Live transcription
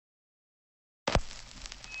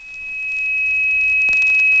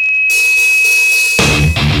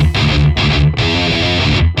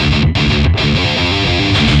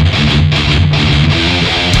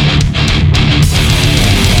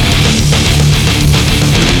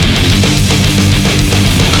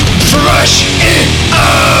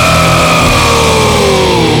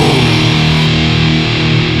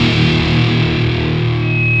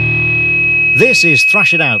This is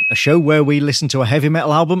Thrash It Out, a show where we listen to a heavy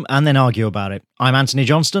metal album and then argue about it. I'm Anthony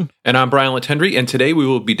Johnston. And I'm Brian Latendry, and today we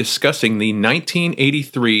will be discussing the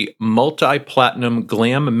 1983 multi-platinum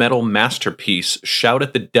glam metal masterpiece, Shout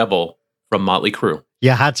at the Devil, from Motley Crue. You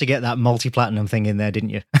had to get that multi-platinum thing in there, didn't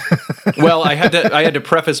you? Well, I had to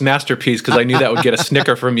preface masterpiece because I knew that would get a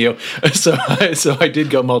snicker from you. So I did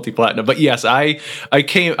go multi-platinum. But yes, I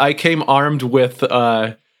came armed with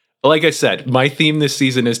like I said, my theme this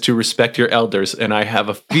season is to respect your elders, and I have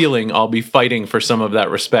a feeling I'll be fighting for some of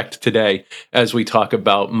that respect today as we talk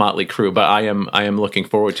about Motley Crue. But I am looking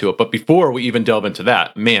forward to it. But before we even delve into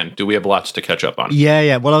that, man, do we have lots to catch up on?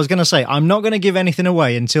 Yeah. Well, I was going to say, I'm not going to give anything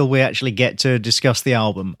away until we actually get to discuss the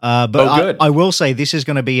album. But I will say this is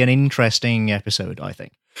going to be an interesting episode, I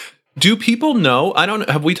think. Do people know? I don't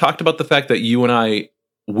know. Have we talked about the fact that you and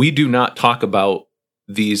we do not talk about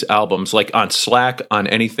these albums like on Slack, on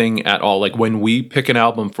anything at all? Like when we pick an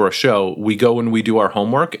album for a show, we go and we do our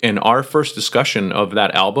homework, and our first discussion of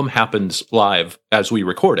that album happens live as we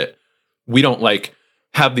record it. We don't like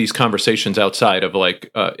have these conversations outside of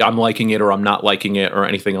like I'm liking it or I'm not liking it or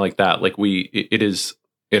anything like that. Like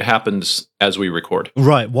it happens as we record.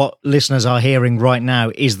 Right. What listeners are hearing right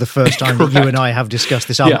now is the first time that you and I have discussed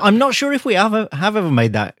this album. Yeah. I'm not sure if we have ever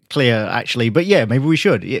made that clear, actually, but yeah, maybe we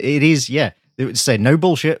should. It is, yeah. It would say no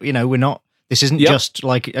bullshit, we're not, this isn't just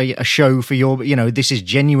like a show for your, this is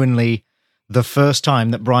genuinely the first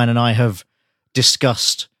time that Brian and I have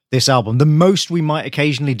discussed this album. The most we might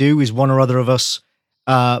occasionally do is one or other of us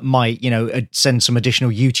might, send some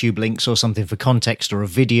additional YouTube links or something for context or a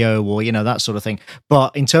video or, that sort of thing.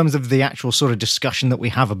 But in terms of the actual sort of discussion that we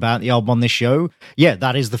have about the album on this show, yeah,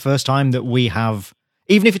 that is the first time that we have,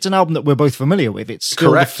 even if it's an album that we're both familiar with, it's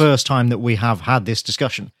still the first time that we have had this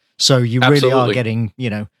discussion. So you really are getting,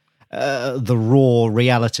 the raw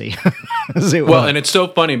reality. Well, and it's so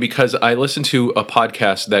funny because I listened to a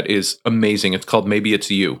podcast that is amazing. It's called Maybe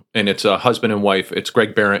It's You, and it's a husband and wife. It's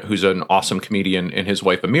Greg Barrett, who's an awesome comedian, and his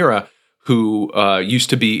wife Amira, who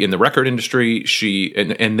used to be in the record industry.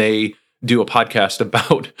 And they do a podcast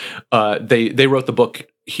about they wrote the book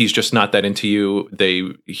He's Just Not That Into You.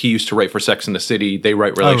 He used to write for Sex and the City. They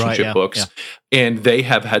write relationship books, and they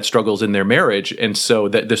have had struggles in their marriage. And so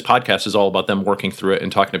this podcast is all about them working through it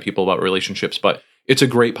and talking to people about relationships. But it's a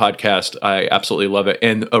great podcast. I absolutely love it.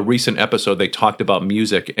 And a recent episode, they talked about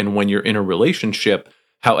music, and when you're in a relationship,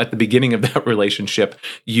 how at the beginning of that relationship,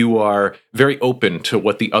 you are very open to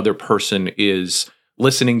what the other person is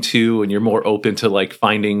listening to, and you're more open to like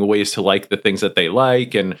finding ways to like the things that they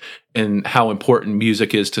like, and how important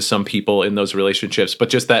music is to some people in those relationships. But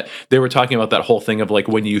just that they were talking about that whole thing of like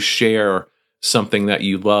when you share something that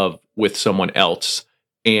you love with someone else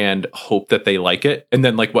and hope that they like it, and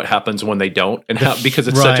then like what happens when they don't, and how, because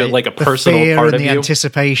it's such a personal fear part and of the you.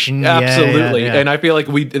 Anticipation, absolutely. Yeah. And I feel like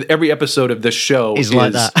every episode of this show is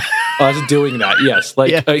like that. Us doing that. Yes,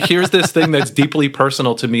 like here's this thing that's deeply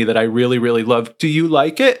personal to me that I really, really love. Do you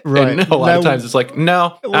like it? Right. And a lot of times it's like,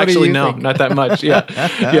 no, actually, no, not that much. Yeah,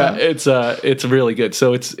 yeah. It's really good.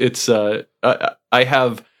 So I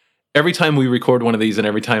have every time we record one of these, and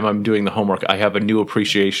every time I'm doing the homework, I have a new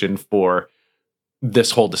appreciation for this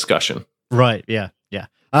whole discussion. Right. Yeah.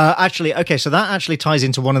 Actually, okay, so that actually ties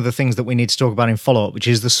into one of the things that we need to talk about in follow-up, which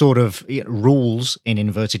is the sort of rules, in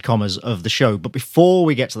inverted commas, of the show. But before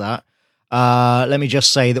we get to that, let me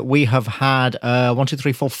just say that we have had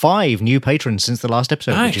 5 new patrons since the last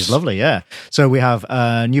episode, nice. Which is lovely, yeah. So we have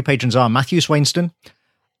new patrons are Matthew Swainston.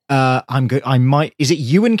 I'm good. Is it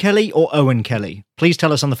Ewan Kelly or Owen Kelly? Please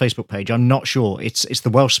tell us on the Facebook page. I'm not sure. It's the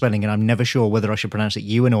Welsh spelling, and I'm never sure whether I should pronounce it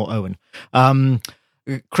Ewan or Owen.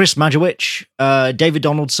 Chris Majewicz, David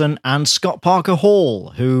Donaldson, and Scott Parker Hall,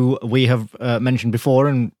 who we have mentioned before,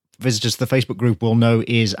 and visitors to the Facebook group will know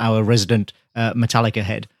is our resident Metallica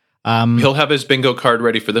head. He'll have his bingo card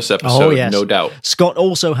ready for this episode, no doubt. Scott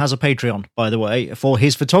also has a Patreon, by the way, for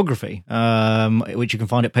his photography, which you can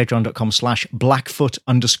find at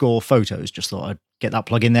patreon.com/blackfoot_photos. Just thought I'd get that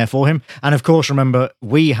plug in there for him. And of course, remember,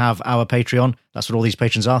 we have our Patreon. That's what all these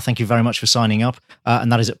patrons are. Thank you very much for signing up.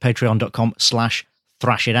 And that is at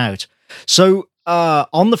patreon.com/thrashitout. So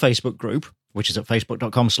on the Facebook group, which is at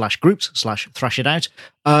facebook.com/groups/thrashitout,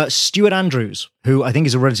 Stuart Andrews, who I think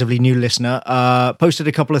is a relatively new listener, posted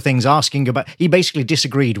a couple of things asking about, he basically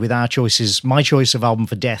disagreed with our choices, my choice of Album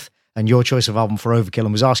for Death and your choice of album for Overkill,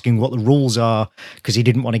 and was asking what the rules are because he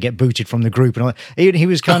didn't want to get booted from the group and all that. He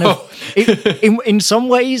was kind of, in some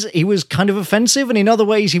ways, he was kind of offensive, and in other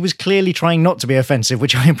ways, he was clearly trying not to be offensive,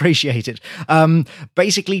 which I appreciated.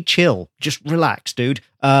 Basically, chill, just relax, dude.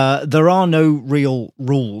 There are no real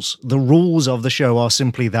rules. The rules of the show are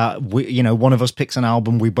simply that one of us picks an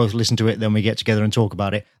album, we both listen to it, then we get together and talk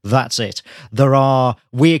about it. That's it.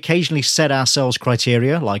 We occasionally set ourselves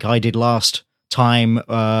criteria, like I did last time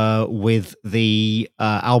with the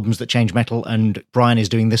albums that change metal, and Brian is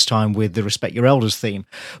doing this time with the Respect Your Elders theme.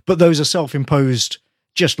 But those are self-imposed,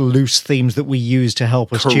 just loose themes that we use to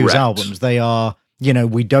help us choose albums. They are,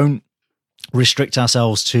 we don't restrict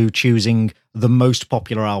ourselves to choosing the most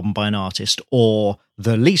popular album by an artist, or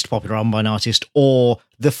the least popular album by an artist, or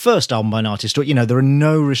the first album by an artist, or there are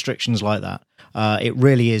no restrictions like that. It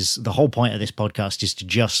really is, the whole point of this podcast is to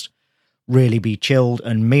just really be chilled,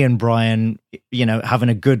 and me and Brian having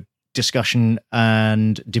a good discussion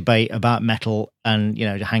and debate about metal, and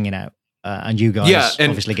hanging out, and you guys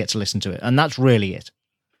obviously get to listen to it, and that's really it.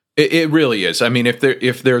 It really is. I mean,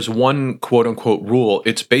 if there's one quote unquote rule,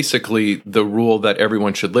 it's basically the rule that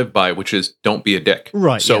everyone should live by, which is don't be a dick.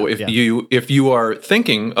 Right. So if you are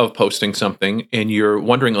thinking of posting something and you're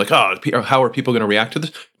wondering like, how are people going to react to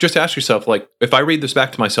this? Just ask yourself, like, if I read this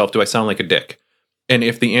back to myself, do I sound like a dick? And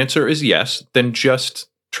if the answer is yes, then just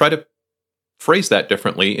try to phrase that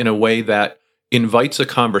differently in a way that invites a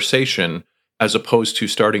conversation, as opposed to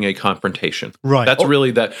starting a confrontation. Right. That's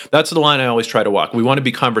really that's the line I always try to walk. We want to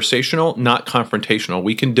be conversational, not confrontational.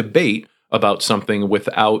 We can debate about something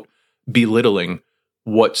without belittling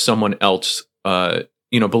what someone else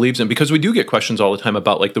believes in, because we do get questions all the time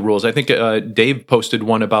about like the rules. I think Dave posted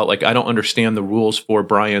one about like, I don't understand the rules for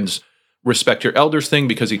Brian's Respect Your Elders thing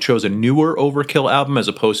because he chose a newer Overkill album as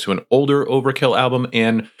opposed to an older Overkill album.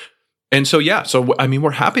 And so, I mean,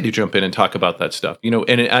 we're happy to jump in and talk about that stuff,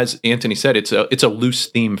 and as Anthony said, it's a loose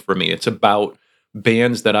theme for me. It's about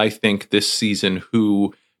bands that I think this season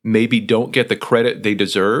who maybe don't get the credit they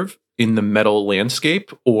deserve in the metal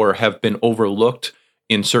landscape, or have been overlooked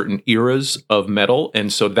in certain eras of metal.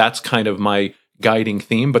 And so that's kind of my guiding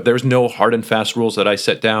theme, but there's no hard and fast rules that I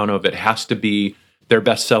set down of it has to be their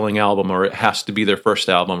best-selling album, or it has to be their first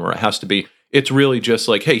album, or it's really just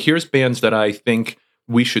like, hey, here's bands that I think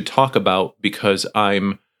we should talk about because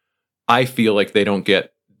I feel like they don't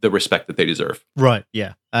get the respect that they deserve. Right,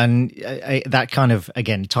 yeah. And that kind of,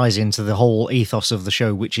 again, ties into the whole ethos of the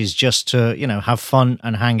show, which is just to, have fun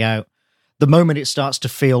and hang out. The moment it starts to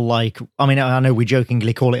feel like, I mean, I know we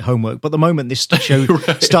jokingly call it homework, but the moment this show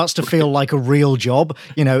right. starts to feel like a real job,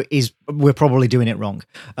 we're probably doing it wrong.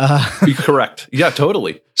 Correct. Yeah,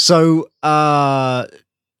 totally. So,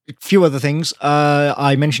 few other things.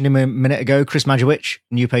 I mentioned him a minute ago, Chris Majewicz,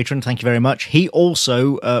 new patron, thank you very much. He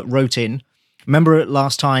also wrote in, remember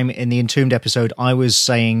last time in the Entombed episode, I was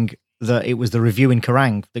saying that it was the review in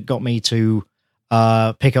Kerrang that got me to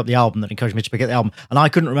pick up the album, that encouraged me to pick up the album, and I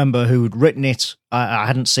couldn't remember who'd written it. I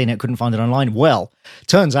hadn't seen it, couldn't find it online. Well,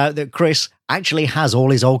 turns out that Chris actually has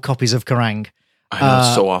all his old copies of Kerrang. I know,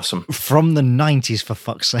 it's so awesome. From the 90s, for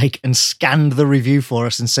fuck's sake, and scanned the review for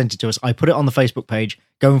us and sent it to us. I put it on the Facebook page.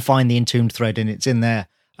 Go and find the Entombed thread, and it's in there.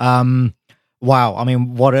 Wow. I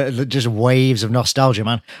mean, just waves of nostalgia,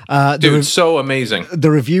 man. Dude, so amazing.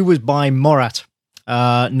 The review was by Morat,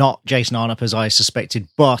 not Jason Arnott, as I suspected,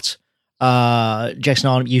 but Jason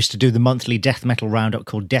Arnott used to do the monthly death metal roundup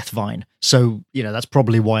called Deathvine. So, that's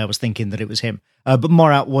probably why I was thinking that it was him. But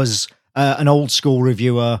Morat was an old school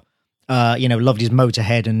reviewer, loved his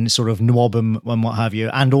Motorhead and sort of Nwobum and what have you,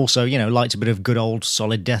 and also, liked a bit of good old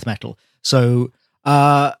solid death metal. So,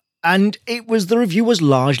 and the review was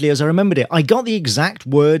largely as I remembered it. I got the exact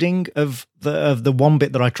wording of the one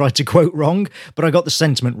bit that I tried to quote wrong, but I got the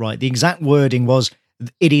sentiment right. The exact wording was,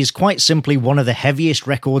 it is quite simply one of the heaviest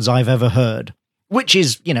records I've ever heard, which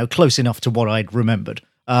is, close enough to what I'd remembered.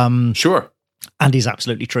 Sure. And is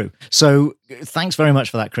absolutely true. So thanks very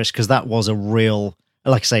much for that, Chris, because that was a real,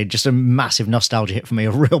 like I say, just a massive nostalgia hit for me,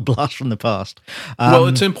 a real blast from the past. Well,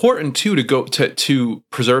 it's important too to go to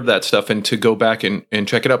preserve that stuff and to go back and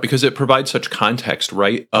check it out, because it provides such context,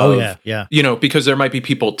 right? Yeah. Because there might be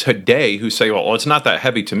people today who say, well, it's not that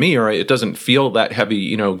heavy to me, or it doesn't feel that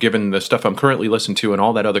heavy, given the stuff I'm currently listening to and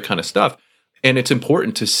all that other kind of stuff. And it's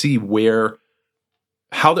important to see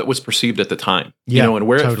how that was perceived at the time, and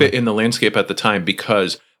where it fit in the landscape at the time,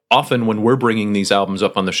 because often when we're bringing these albums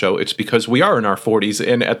up on the show, it's because we are in our 40s,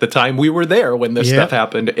 and at the time we were there when this stuff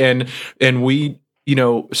happened, and we,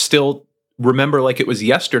 still remember like it was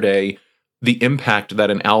yesterday the impact that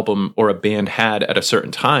an album or a band had at a certain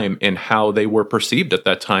time and how they were perceived at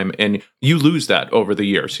that time. And you lose that over the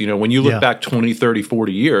years. You know, when you look back 20, 30,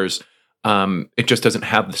 40 years, it just doesn't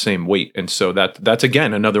have the same weight. And so that's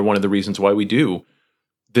again, another one of the reasons why we do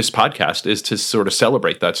this podcast, is to sort of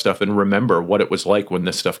celebrate that stuff and remember what it was like when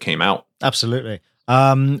this stuff came out. Absolutely.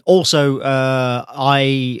 Also,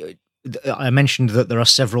 I mentioned that there are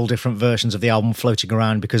several different versions of the album floating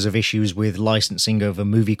around because of issues with licensing over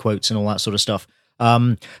movie quotes and all that sort of stuff.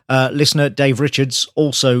 Listener Dave Richards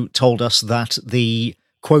also told us that the,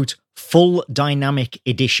 quote, full dynamic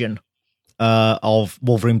edition of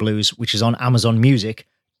Wolverine Blues, which is on Amazon Music,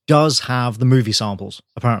 does have the movie samples,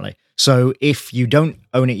 apparently. So if you don't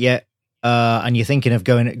own it yet and you're thinking of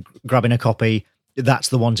grabbing a copy, that's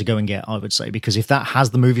the one to go and get, I would say, because if that has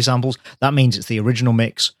the movie samples, that means it's the original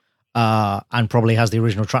mix. And probably has the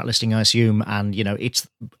original track listing, I assume. And, you know, it's,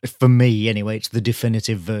 for me anyway, it's the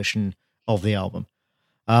definitive version of the album.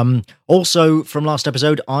 Also, from last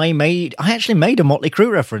episode, I actually made a Motley Crue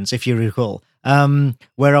reference, if you recall,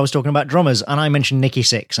 where I was talking about drummers, and I mentioned Nikki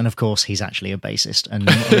Sixx, and of course, he's actually a bassist, and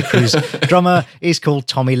Motley Crue's drummer is called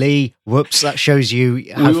Tommy Lee. Whoops, that shows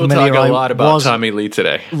you how familiar I was. We will talk a lot about Tommy Lee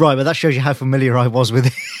today. Right, but that shows you how familiar I was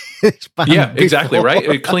with yeah, exactly, right?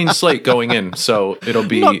 A clean slate going in, so it'll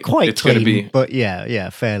be not quite it's clean, going to be, but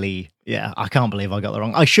fairly. Yeah, I can't believe I got that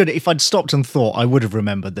wrong. I should, if I'd stopped and thought, I would have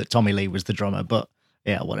remembered that Tommy Lee was the drummer, but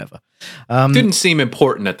yeah, whatever. Didn't seem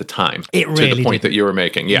important at the time. It really to the point that you were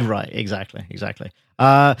making. Yeah, right, exactly.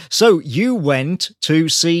 So you went to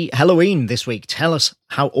see Helloween this week. Tell us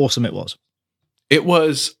how awesome it was. It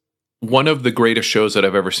was one of the greatest shows that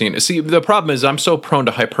I've ever seen. See, the problem is I'm so prone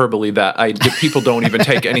to hyperbole that people don't even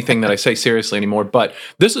take anything that I say seriously anymore. But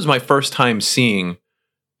this is my first time seeing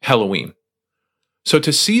Helloween. So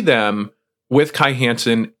to see them with Kai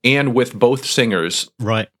Hansen and with both singers,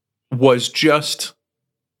 right, was just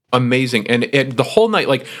amazing. And the whole night,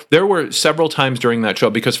 like, there were several times during that show,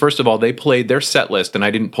 because first of all, they played their set list, and I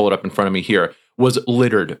didn't pull it up in front of me here, was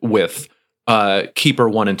littered with Keeper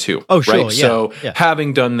 1 and 2. Oh, sure. Right? Yeah, so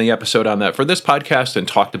having done the episode on that for this podcast and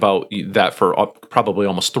talked about that for probably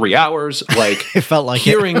almost 3 hours, like it felt like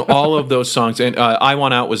hearing all of those songs, and I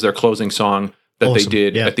Want Out was their closing song that awesome.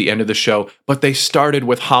 They did at the end of the show, but they started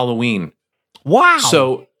with Halloween. Wow.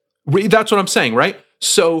 So that's what I'm saying, right?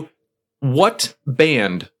 So what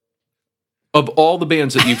band of all the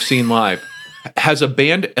bands that you've seen live has a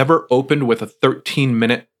band ever opened with a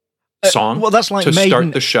 13-minute song that's like to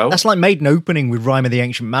start the show? That's like Maiden opening with Rime of the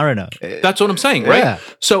Ancient Mariner. That's what I'm saying, right? Yeah.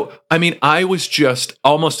 So, I mean, I was just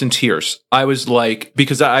almost in tears. I was like,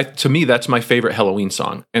 because to me, that's my favorite Helloween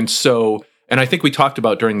song. And so, and I think we talked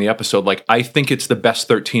about during the episode, like, I think it's the best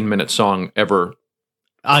 13-minute song ever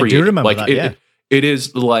created. I do remember like, that, it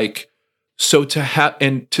is like, so to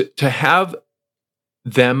have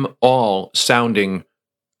them all sounding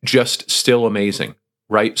just still amazing,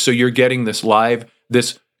 right? So you're getting this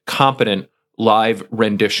competent live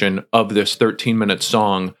rendition of this 13-minute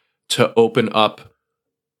song to open up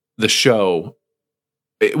the show.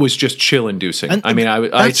 It was just chill-inducing. I mean,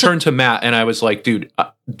 I turned to Matt and I was like, dude,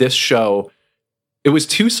 this show, it was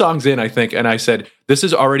 2 songs in, I think, and I said, this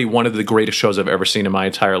is already one of the greatest shows I've ever seen in my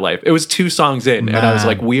entire life. It was 2 songs in, and I was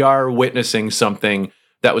like, we are witnessing something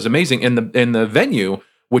that was amazing. In the venue,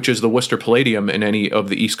 which is the Worcester Palladium, and any of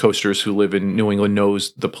the East Coasters who live in New England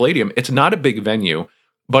knows the Palladium, it's not a big venue,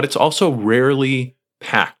 but it's also rarely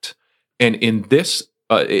packed. And in this,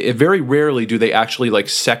 very rarely do they actually like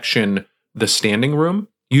section the standing room.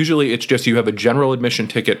 Usually it's just you have a general admission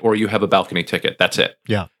ticket or you have a balcony ticket. That's it.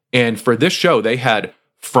 Yeah. And for this show, they had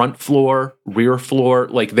front floor, rear floor,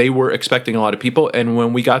 like they were expecting a lot of people. And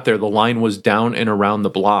when we got there, the line was down and around the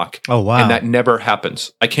block. Oh, wow. And that never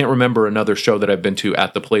happens. I can't remember another show that I've been to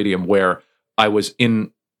at the Palladium where I was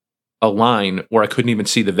in a line where I couldn't even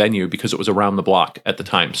see the venue because it was around the block at the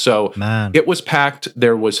time. So It was packed.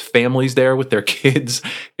 There was families there with their kids.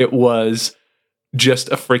 It was just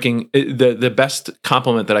a freaking, the best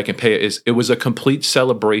compliment that I can pay is it was a complete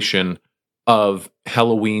celebration of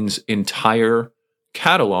Helloween's entire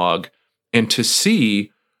catalog, and to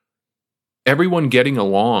see everyone getting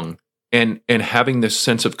along and having this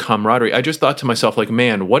sense of camaraderie. I just thought to myself, like,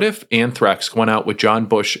 man, what if Anthrax went out with John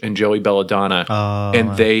Bush and Joey Belladonna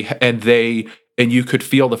and you could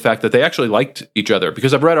feel the fact that they actually liked each other,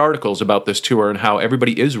 because I've read articles about this tour and how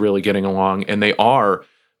everybody is really getting along and they are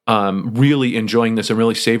really enjoying this and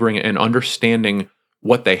really savoring it and understanding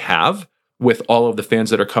what they have with all of the fans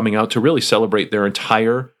that are coming out to really celebrate their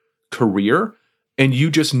entire career. And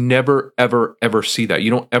you just never, ever, ever see that. You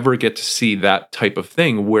don't ever get to see that type of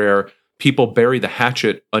thing where people bury the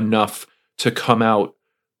hatchet enough to come out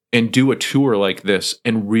and do a tour like this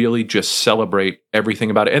and really just celebrate everything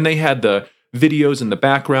about it. And they had the videos in the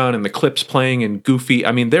background and the clips playing and goofy.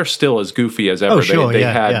 I mean, they're still as goofy as ever. Oh, sure,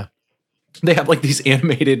 They have like these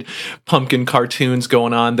animated pumpkin cartoons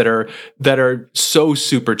going on that are so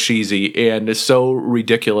super cheesy and so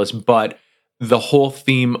ridiculous, but the whole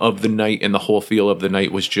theme of the night and the whole feel of the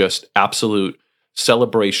night was just absolute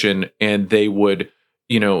celebration. And they would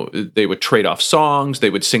trade off songs, they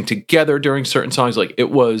would sing together during certain songs. Like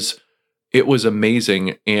it was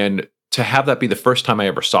amazing. And to have that be the first time I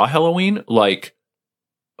ever saw Helloween, like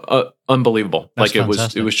unbelievable. That's like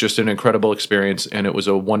fantastic. it was just an incredible experience, and it was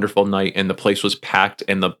a wonderful night, and the place was packed,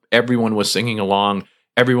 and everyone was singing along,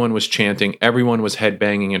 everyone was chanting, everyone was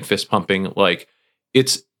headbanging and fist pumping. Like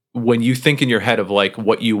it's when you think in your head of like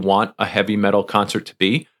what you want a heavy metal concert to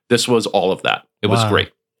be, this was all of that. It was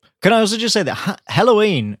great. Can I also just say that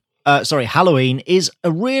Halloween is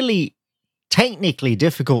a really technically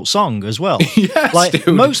difficult song as well. Yes, like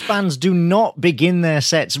dude. Most bands do not begin their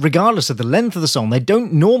sets, regardless of the length of the song. They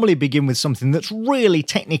don't normally begin with something that's really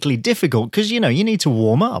technically difficult because, you need to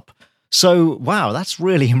warm up. So, wow, that's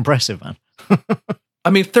really impressive, man. I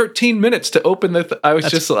mean, 13 minutes to open I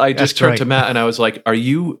just turned to Matt and I was like, are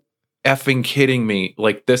you effing kidding me?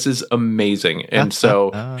 Like, this is amazing. And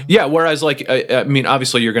whereas like, I mean,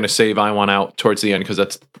 obviously you're going to save I Want Out towards the end because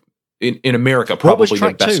that's in America, probably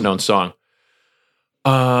the best known song.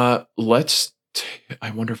 I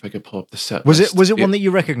wonder if I could pull up the set list. Was it one that you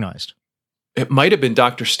recognized? It might have been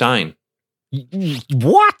Dr. Stein.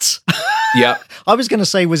 What? Yeah. I was going to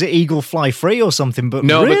say, was it Eagle Fly Free or something? But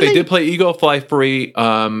no, really? but they did play Eagle Fly Free.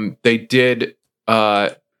 They did.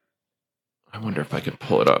 I wonder if I could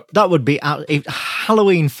pull it up. That would be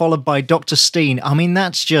Halloween followed by Dr. Steen. I mean,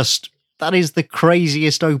 that is the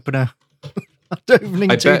craziest opener. I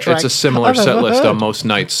bet it's a similar set list on most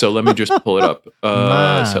nights. So let me just pull it up.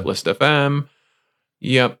 Set list FM.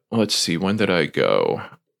 Yep. Let's see. When did I go?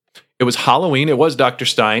 It was Halloween. It was Dr.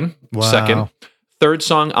 Stein. Wow. Second. Third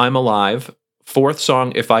song, I'm Alive. Fourth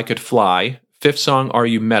song, If I Could Fly. Fifth song, Are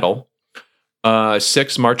You Metal?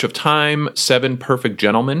 6, March of Time. 7, Perfect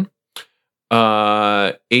Gentleman.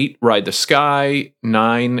 8, Ride the Sky.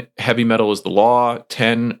 9, Heavy Metal is the Law.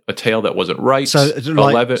 10, A Tale That Wasn't Right. So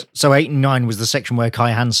 11. So 8 and 9 was the section where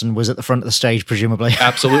Kai Hansen was at the front of the stage, presumably.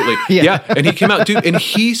 Absolutely. Yeah. And he came out, dude, and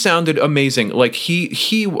he sounded amazing. Like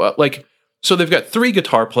so they've got 3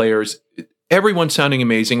 guitar players. Everyone's sounding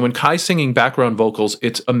amazing. When Kai's singing background vocals,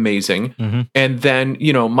 it's amazing. Mm-hmm. And then,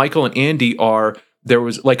 Michael and Andy there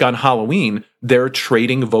was like on Halloween, they're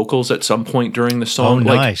trading vocals at some point during the song.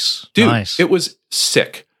 Oh, nice. Dude, nice. It was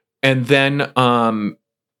sick. And then,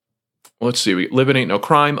 let's see, Living Ain't No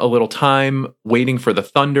Crime, A Little Time, Waiting for the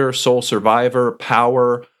Thunder, Soul Survivor,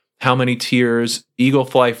 Power, How Many Tears, Eagle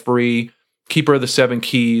Fly Free, Keeper of the Seven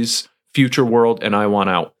Keys, Future World, and I Want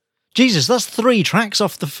Out. Jesus, that's 3 tracks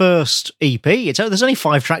off the first EP. There's only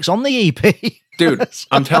 5 tracks on the EP. Dude,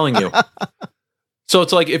 I'm telling you. So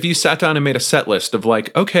it's like if you sat down and made a set list of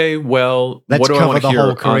like, okay, well, what do I want to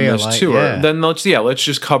hear on this tour? Yeah. Then let's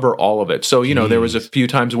just cover all of it. So, there was a few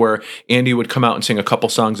times where Andy would come out and sing a couple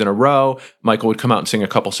songs in a row. Michael would come out and sing a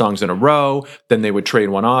couple songs in a row. Then they would trade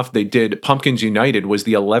one off. They did Pumpkins United was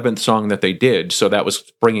the 11th song that they did. So that was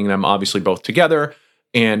bringing them obviously both together.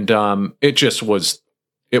 And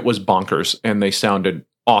it was bonkers, and they sounded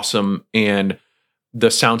awesome, and the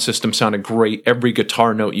sound system sounded great. Every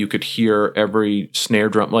guitar note you could hear, every snare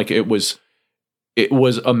drum, like it was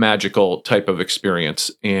a magical type of experience.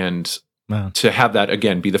 And to have that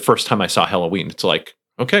again be the first time I saw Halloween, it's like,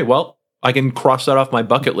 okay, well, I can cross that off my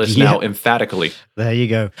bucket list now emphatically. There you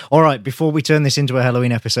go. All right, before we turn this into a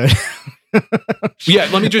Halloween episode. Yeah,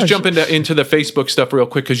 let me just jump into the Facebook stuff real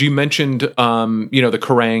quick, because you mentioned the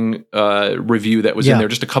Kerrang review that was in there.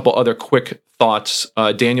 Just a couple other quick thoughts.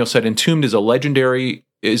 Daniel said Entombed is legendary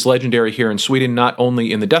here in Sweden, not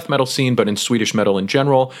only in the death metal scene, but in Swedish metal in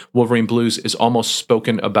general. Wolverine Blues is almost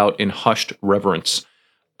spoken about in hushed reverence.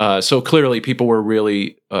 So clearly people were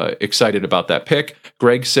really excited about that pick.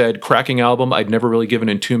 Greg said, cracking album. I'd never really given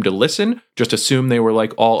Entombed a listen. Just assumed they were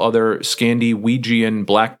like all other Scandinavian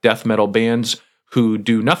black death metal bands who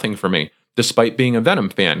do nothing for me, despite being a Venom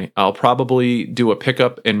fan. I'll probably do a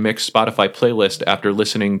pickup and mix Spotify playlist after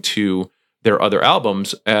listening to their other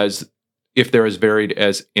albums, as if they're as varied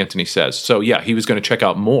as Anthony says. So yeah, he was going to check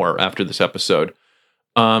out more after this episode.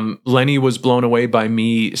 Lenny was blown away by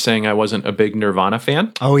me saying I wasn't a big Nirvana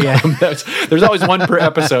fan. Oh yeah. There's always one per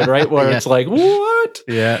episode, right? Where it's like, what?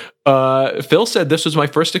 Yeah. Phil said this was my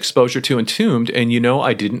first exposure to Entombed, and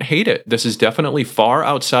I didn't hate it. This is definitely far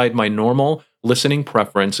outside my normal listening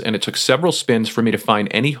preference, and it took several spins for me to find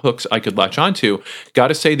any hooks I could latch onto.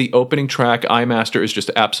 Gotta say, the opening track, I Master, is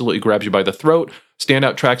just absolutely grabs you by the throat.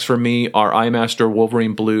 Standout tracks for me are I Master,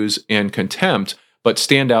 Wolverine Blues, and Contempt. But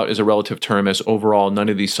standout is a relative term, as overall none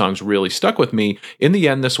of these songs really stuck with me. In the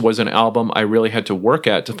end, this was an album I really had to work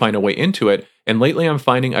at to find a way into it, and lately I'm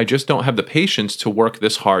finding I just don't have the patience to work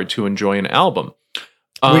this hard to enjoy an album.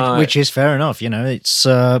 Which is fair enough, it's,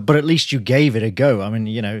 but at least you gave it a go. I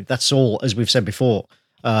mean, that's all, as we've said before,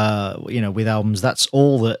 with albums, that's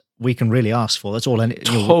all that we can really ask for. That's all.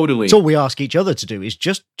 Totally. It's all we ask each other to do is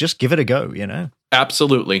just give it a go,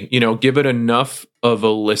 Absolutely. Give it enough of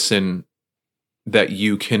a listen that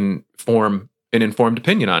you can form an informed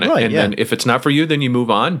opinion on it. Right, and then if it's not for you, then you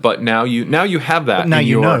move on. But now you have that. But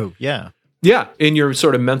now yeah. Yeah, in your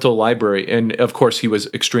sort of mental library. And of course, he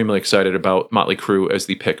was extremely excited about Motley Crue as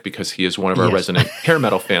the pick because he is one of our resident hair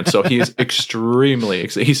metal fans. So he is extremely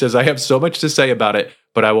excited. He says, I have so much to say about it,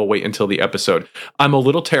 but I will wait until the episode. I'm a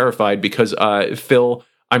little terrified because Phil,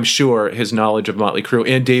 I'm sure his knowledge of Motley Crue,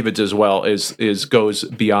 and David's as well, is goes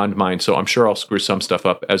beyond mine. So I'm sure I'll screw some stuff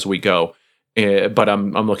up as we go. But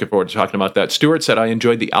I'm looking forward to talking about that. Stuart said, I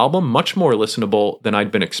enjoyed the album, much more listenable than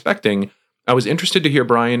I'd been expecting. I was interested to hear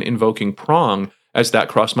Brian invoking Prong, as that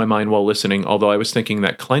crossed my mind while listening, although I was thinking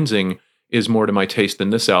that Cleansing is more to my taste than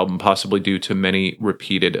this album, possibly due to many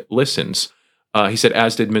repeated listens. He said,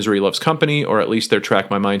 as did Misery Loves Company, or at least their track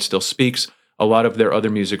My Mind Still Speaks. A lot of their other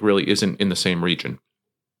music really isn't in the same region.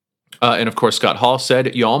 And of course, Scott Hall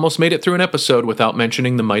said, you almost made it through an episode without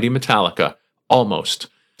mentioning the mighty Metallica. Almost.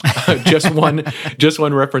 just one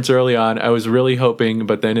reference early on. I was really hoping,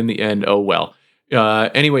 but then in the end, oh well.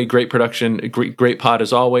 Anyway, great production, great pod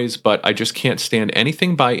as always, but I just can't stand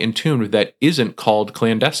anything by Entombed that isn't called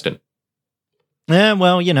Clandestine. Yeah,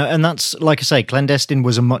 well, and that's, like I say, Clandestine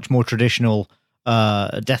was a much more traditional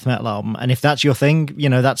death metal album, and if that's your thing,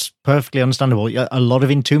 that's perfectly understandable. A lot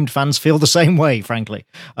of Entombed fans feel the same way, frankly.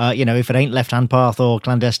 If it ain't Left Hand Path or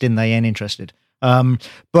Clandestine, they ain't interested.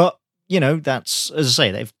 But that's, as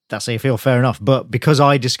I say, that's how you feel, fair enough. But because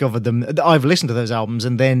I discovered them, I've listened to those albums,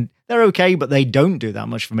 and then they're okay, but they don't do that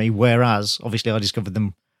much for me. Whereas, obviously, I discovered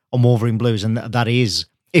them on Wolverine Blues, and that is,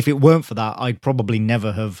 if it weren't for that, I'd probably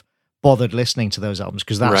never have bothered listening to those albums,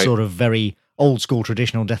 because that sort of very old school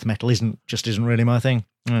traditional death metal isn't really my thing.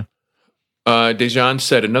 Yeah. Dejan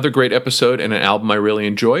said, another great episode and an album I really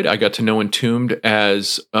enjoyed. I got to know Entombed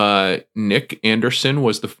as Nick Anderson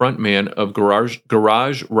was the front man of garage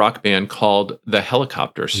rock band called The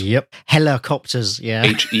Helicopters. Yep. Helicopters,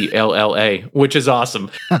 yeah. Hella, which is awesome.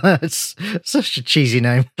 It's such a cheesy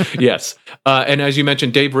name. Yes. And as you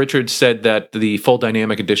mentioned, Dave Richards said that the full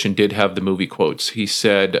dynamic edition did have the movie quotes. He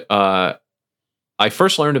said, I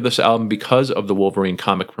first learned of this album because of the Wolverine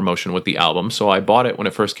comic promotion with the album, so I bought it when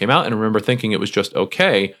it first came out and I remember thinking it was just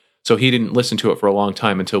okay, so he didn't listen to it for a long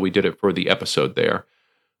time until we did it for the episode there.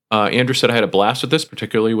 Andrew said, I had a blast with this,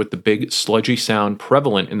 particularly with the big sludgy sound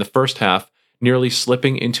prevalent in the first half, nearly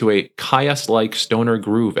slipping into a Kyuss-like stoner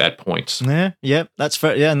groove at points. Yeah, that's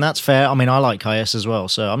fair. Yeah, and that's fair. I mean, I like Kyuss as well,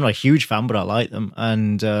 so I'm not a huge fan, but I like them,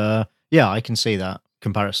 and I can see that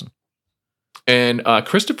comparison. And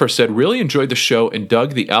Christopher said, really enjoyed the show and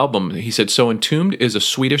dug the album. He said, so Entombed is a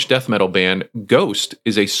Swedish death metal band. Ghost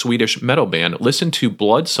is a Swedish metal band. Listen to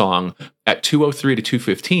Blood Song at 203 to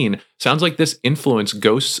 215. Sounds like this influenced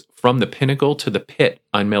Ghosts from the Pinnacle to the Pit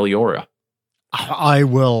on Meliora. I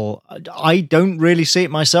will. I don't really see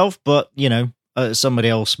it myself, but, somebody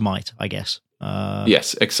else might, I guess.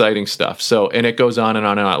 Yes, exciting stuff. So, and it goes on and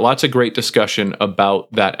on and on. Lots of great discussion about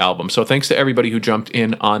that album. So thanks to everybody who jumped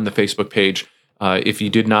in on the Facebook page. If you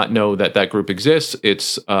did not know that group exists,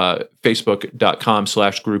 it's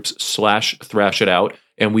facebook.com/groups/thrash it out.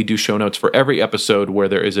 And we do show notes for every episode where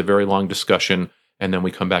there is a very long discussion. And then we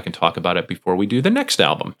come back and talk about it before we do the next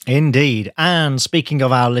album. Indeed. And speaking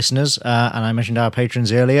of our listeners, and I mentioned our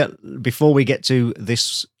patrons earlier, before we get to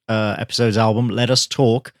this episode's album, let us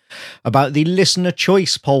talk about the listener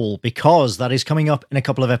choice poll, because that is coming up in a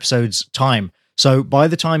couple of episodes' time. So by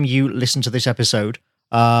the time you listen to this episode,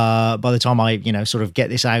 by the time I, sort of get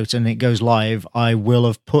this out and it goes live, I will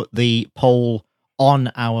have put the poll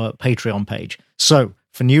on our Patreon page. So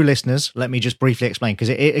for new listeners, let me just briefly explain, because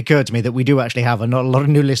it occurred to me that we do actually have a lot of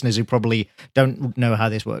new listeners who probably don't know how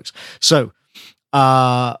this works. So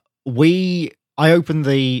I opened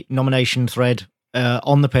the nomination thread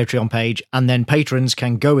on the Patreon page, and then patrons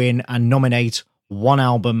can go in and nominate one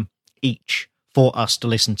album each for us to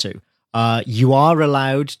listen to. You are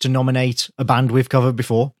allowed to nominate a band we've covered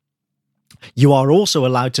before. You are also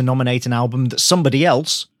allowed to nominate an album that somebody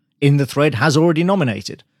else in the thread has already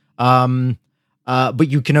nominated. but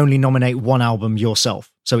you can only nominate one album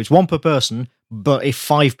yourself. So it's one per person, but if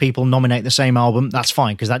 5 people nominate the same album, that's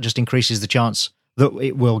fine, because that just increases the chance that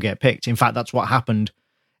it will get picked. In fact, that's what happened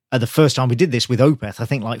the first time we did this with Opeth. I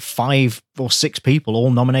think like 5 or 6 people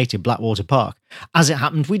all nominated Blackwater Park. As it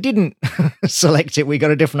happened, we didn't select it. We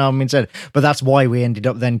got a different album instead. But that's why we ended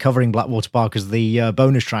up then covering Blackwater Park as the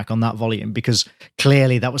bonus track on that volume, because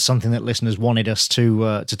clearly that was something that listeners wanted us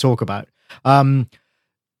to talk about.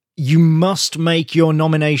 You must make your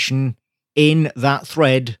nomination in that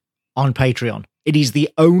thread on Patreon. It is the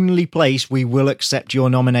only place we will accept your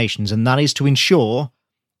nominations, and that is to ensure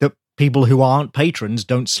that people who aren't patrons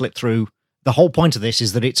don't slip through. The whole point of this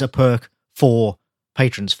is that it's a perk for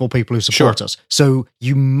patrons, for people who support us. So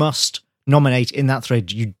you must nominate in that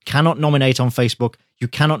thread. You cannot nominate on Facebook. You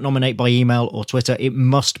cannot nominate by email or Twitter. It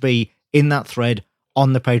must be in that thread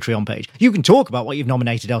on the Patreon page. You can talk about what you've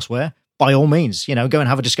nominated elsewhere. By all means, go and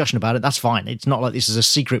have a discussion about it. That's fine. It's not like this is a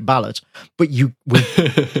secret ballot, but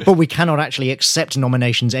we cannot actually accept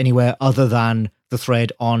nominations anywhere other than the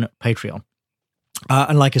thread on Patreon.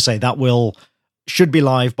 And like I say, that should be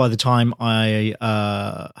live by the time I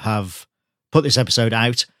have put this episode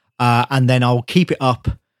out, and then I'll keep it up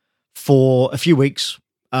for a few weeks,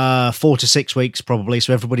 4 to 6 weeks probably,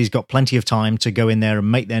 so everybody's got plenty of time to go in there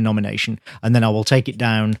and make their nomination, and then I will take it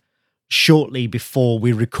down shortly before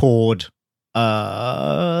we record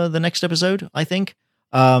the next episode, I think.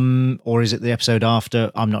 Or is it the episode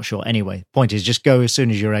after? I'm not sure. Anyway, point is, just go as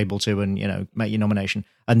soon as you're able to and, make your nomination.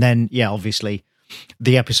 And then, obviously,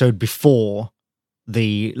 the episode before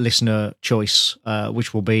the listener choice,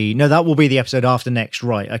 which will be... No, that will be the episode after next.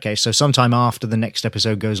 Right, okay. So sometime after the next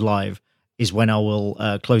episode goes live is when I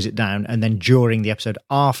will close it down. And then during the episode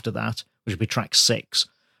after that, which will be track 6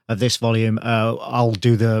 of this volume, I'll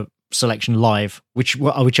do the selection live, which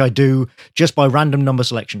I do just by random number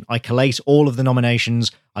selection. I collate all of the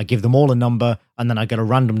nominations, I give them all a number, and then I go to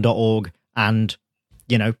random.org and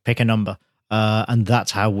pick a number, and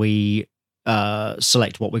that's how we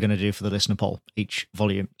select what we're going to do for the listener poll each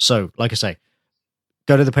volume. So like I say,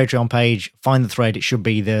 go to the Patreon page, find the thread. It should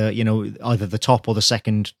be the either the top or the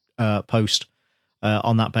second post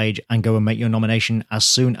on that page, and go and make your nomination as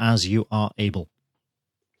soon as you are able,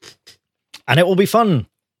 and it will be fun.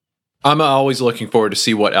 I'm always looking forward to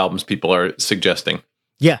see what albums people are suggesting.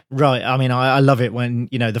 Yeah, right. I mean, I love it when,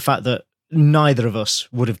 the fact that neither of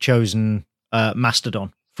us would have chosen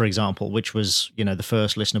Mastodon, for example, which was, the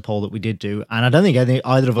first listener poll that we did do. And I don't think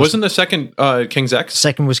either of us... Wasn't the second King's X?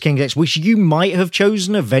 Second was King's X, which you might have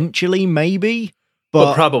chosen eventually, maybe.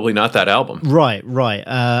 But probably not that album. Right.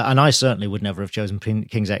 And I certainly would never have chosen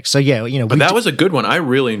King's X. So, yeah, But that was a good one. I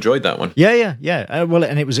really enjoyed that one. Yeah. Well,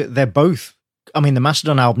 and they're both... I mean, the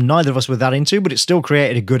Mastodon album, neither of us were that into, but it still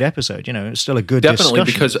created a good episode. It's still a good Definitely,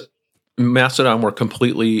 discussion. Because Mastodon were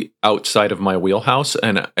completely outside of my wheelhouse,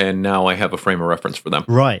 and now I have a frame of reference for them.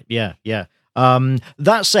 Right, yeah.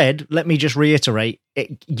 That said, let me just reiterate,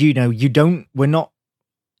 we're not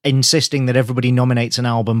insisting that everybody nominates an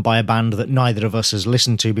album by a band that neither of us has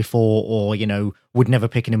listened to before or, would never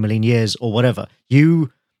pick in a million years or whatever.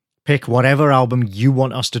 You pick whatever album you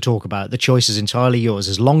want us to talk about. The choice is entirely yours,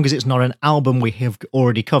 as long as it's not an album we have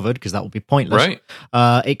already covered, because that would be pointless. Right.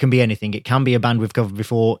 It can be anything. It can be a band we've covered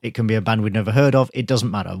before. It can be a band we've never heard of. It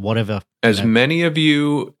doesn't matter. Whatever. Many of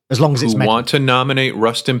you as long as it's want to nominate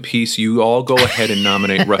Rust in Peace, you all go ahead and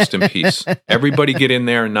nominate Rust in Peace. Everybody get in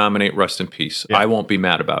there and nominate Rust in Peace. Yeah. I won't be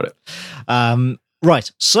mad about it.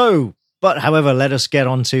 Right. So, however, let us get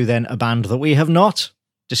on to then a band that we have not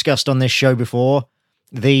discussed on this show before.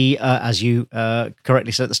 The, as you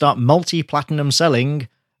correctly said at the start, multi-platinum selling,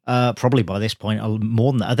 probably by this point,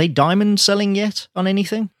 more than that. Are they diamond selling yet on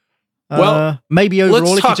anything? Well, maybe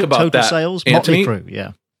overall if you took total that, sales. Anthony, Motley Crue,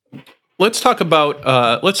 yeah. Let's talk about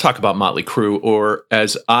Motley Crue, or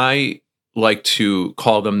as I like to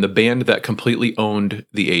call them, the band that completely owned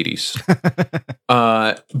the 80s.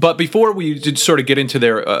 But before we did sort of get into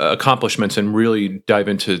their accomplishments and really dive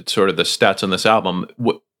into sort of the stats on this album,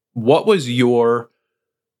 what was your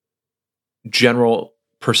general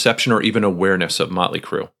perception or even awareness of Motley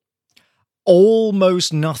Crue?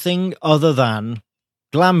 Almost nothing other than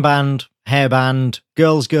glam band, hair band,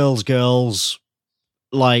 girls,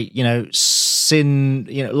 like,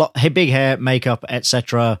 big hair, makeup,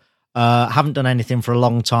 etc. Haven't done anything for a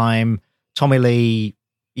long time. Tommy Lee,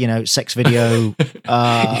 sex video,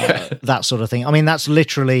 that sort of thing. I mean, that's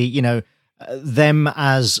literally, them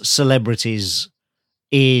as celebrities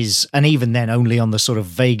is, and even then only on the sort of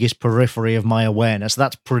vaguest periphery of my awareness.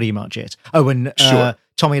 That's pretty much it. Oh, and sure.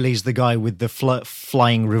 Tommy Lee's the guy with the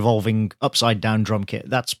flying, revolving, upside-down drum kit.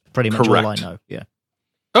 That's pretty much all I know, yeah.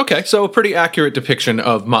 Okay, so a pretty accurate depiction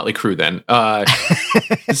of Motley Crue then. I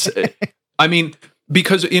mean,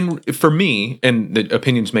 because for me, and the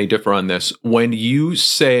opinions may differ on this, when you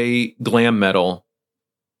say glam metal,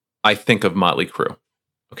 I think of Motley Crue.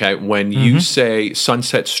 Okay, when you say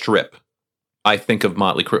Sunset Strip, I think of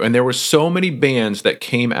Motley Crue. And there were so many bands that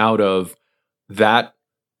came out of that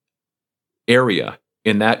area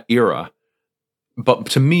in that era. But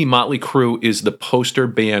to me, Motley Crue is the poster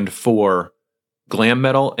band for glam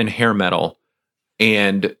metal and hair metal,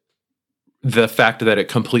 and the fact that it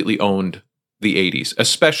completely owned the 80s,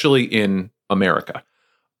 especially in America.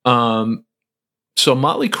 So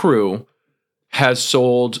Motley Crue has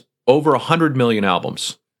sold over 100 million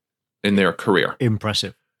albums in their career.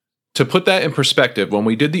 Impressive. To put that in perspective, when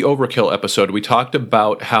we did the Overkill episode, we talked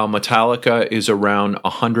about how Metallica is around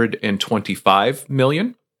 125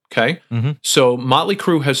 million. Okay. So Motley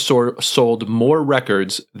Crue has sold more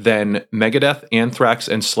records than Megadeth, Anthrax,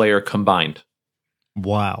 and Slayer combined.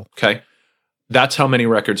 Wow. Okay. That's how many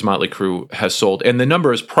records Motley Crue has sold. And the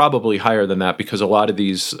number is probably higher than that because a lot of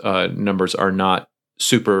these numbers are not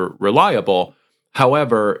super reliable.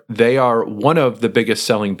 However, they are one of the biggest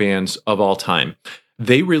selling bands of all time.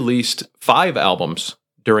 They released 5 albums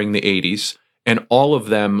during the 80s, and all of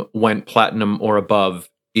them went platinum or above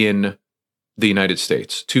in the United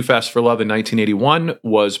States. Too Fast for Love in 1981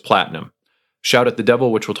 was platinum. Shout at the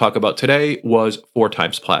Devil, which we'll talk about today, was 4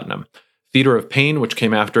 times platinum. Theater of Pain, which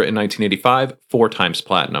came after in 1985, 4 times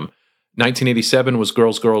platinum. 1987 was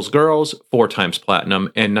Girls, Girls, Girls, 4 times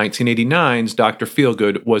platinum. And 1989's Dr.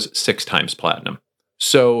 Feelgood was 6 times platinum.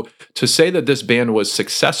 So to say that this band was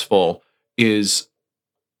successful is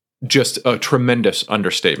just a tremendous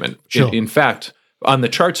understatement. Sure. In fact, on the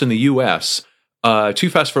charts in the U.S., Too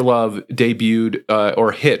Fast for Love debuted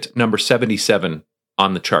or hit number 77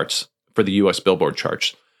 on the charts for the U.S. Billboard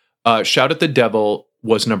charts. Shout at the Devil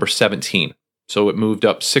was number 17, so it moved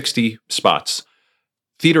up 60 spots.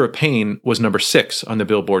 Theater of Pain was number 6 on the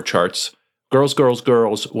Billboard charts. Girls, Girls,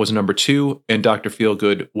 Girls was number 2, and Dr.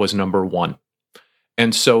 Feelgood was number 1.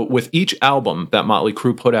 And so with each album that Motley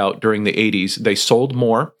Crue put out during the 80s, they sold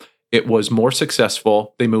more, it was more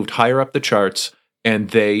successful, they moved higher up the charts, and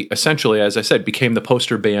they essentially, as I said, became the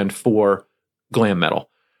poster band for glam metal.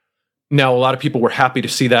 Now, a lot of people were happy to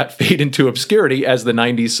see that fade into obscurity as the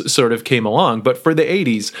 90s sort of came along, but for the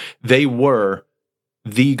 80s, they were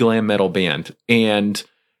the glam metal band. And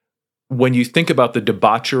when you think about the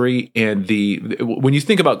debauchery and when you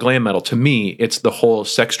think about glam metal, to me, it's the whole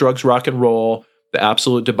sex, drugs, rock and roll, the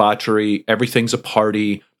absolute debauchery, everything's a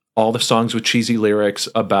party, all the songs with cheesy lyrics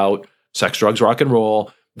about sex, drugs, rock and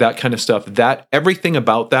roll, that kind of stuff. That everything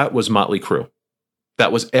about that was Motley Crue.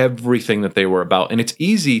 That was everything that they were about. And it's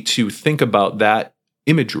easy to think about that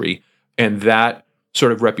imagery and that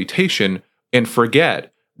sort of reputation and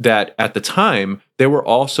forget that at the time, they were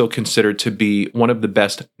also considered to be one of the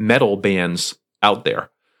best metal bands out there.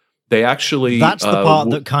 They actually... That's the part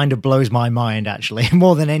that kind of blows my mind, actually,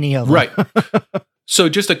 more than any other. Right. So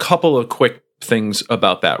just a couple of quick things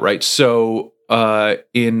about that, right? So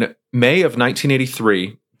in May of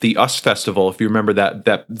 1983, the US Festival, if you remember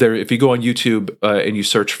that there, if you go on YouTube and you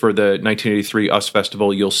search for the 1983 US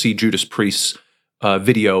Festival, you'll see Judas Priest's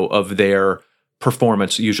video of their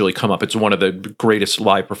performance usually come up. It's one of the greatest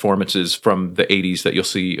live performances from the 80s that you'll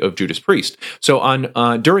see of Judas Priest. So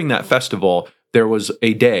on during that festival, there was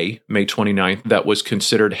a day, May 29th, that was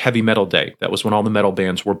considered Heavy Metal Day. That was when all the metal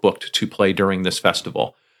bands were booked to play during this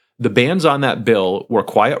festival. The bands on that bill were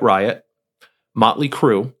Quiet Riot, Motley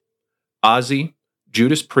Crue, Ozzy,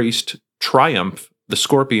 Judas Priest, Triumph, the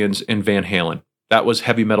Scorpions, and Van Halen. That was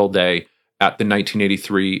Heavy Metal Day at the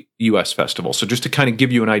 1983 US Festival. So just to kind of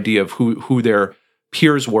give you an idea of who their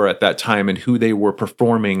peers were at that time and who they were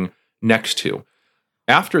performing next to.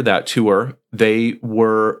 After that tour, they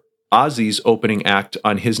were Ozzy's opening act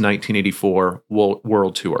on his 1984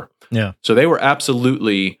 world tour. Yeah. So they were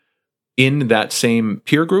absolutely in that same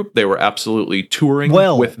peer group. They were absolutely touring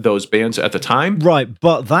with those bands at the time. Right,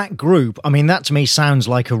 but that group, I mean, that to me sounds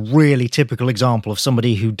like a really typical example of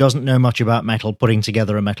somebody who doesn't know much about metal putting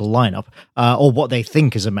together a metal lineup, or what they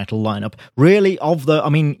think is a metal lineup. Really,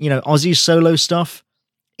 Ozzy's solo stuff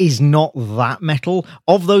is not that metal.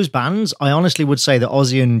 Of those bands, I honestly would say that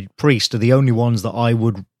Ozzy and Priest are the only ones that I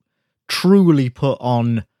would truly put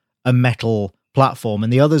on a metal platform,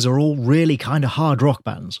 and the others are all really kind of hard rock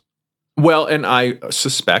bands. Well, and I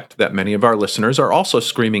suspect that many of our listeners are also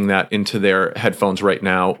screaming that into their headphones right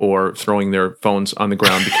now, or throwing their phones on the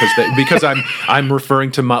ground because I'm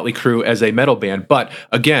referring to Motley Crue as a metal band. But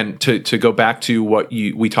again, to go back to what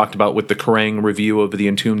we talked about with the Kerrang review of the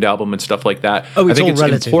Entombed album and stuff like that. Oh, it's I think all it's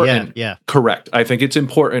relative. important. Yeah. Correct. I think it's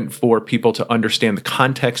important for people to understand the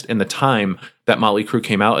context and the time that Motley Crue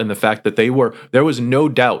came out, and the fact that there was no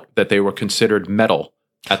doubt that they were considered metal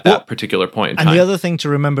at that particular point in time. And the other thing to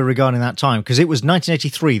remember regarding that time, because it was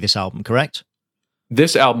 1983, this album, correct?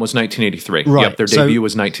 This album was 1983. Right. Yep, their debut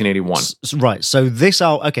was 1981. Right. So this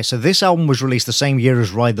album was released the same year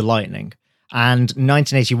as Ride the Lightning, and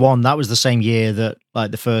 1981, that was the same year that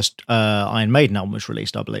the first Iron Maiden album was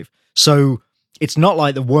released, I believe. So it's not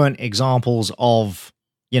like there weren't examples of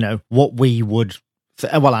what we would.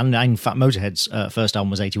 Well, and in fact, Motorhead's first album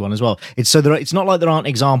was 81 as well. It's not like there aren't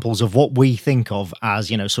examples of what we think of as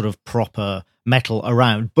sort of proper metal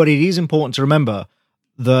around, but it is important to remember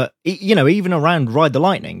that even around Ride the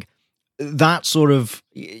Lightning, that sort of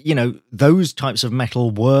those types of metal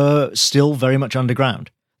were still very much underground.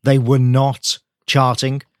 They were not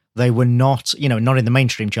charting. They were not not in the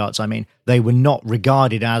mainstream charts. I mean, they were not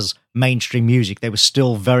regarded as mainstream music. They were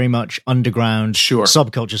still very much underground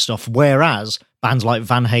subculture stuff. Whereas bands like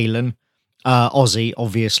Van Halen, Ozzy,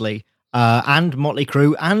 obviously, and Motley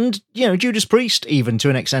Crue, and Judas Priest, even to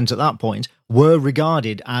an extent at that point, were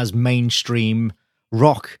regarded as mainstream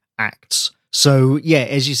rock acts. So yeah,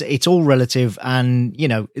 as you say, it's all relative, and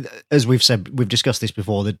as we've discussed this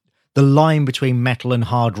before, that the line between metal and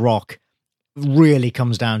hard rock really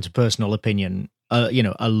comes down to personal opinion.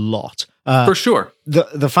 A lot. For sure.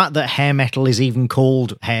 The fact that hair metal is even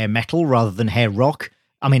called hair metal rather than hair rock.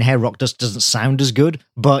 I mean, hair rock just doesn't sound as good,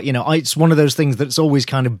 but it's one of those things that's always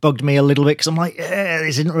kind of bugged me a little bit, because I'm like,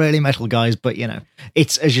 this isn't really metal, guys. But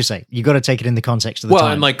it's, as you say, you got to take it in the context of the time.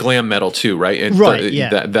 Well, and like glam metal too, right? And right.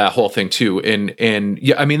 Yeah. That whole thing too, and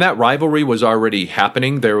yeah, I mean that rivalry was already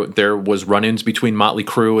happening. There was run-ins between Motley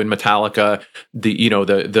Crue and Metallica.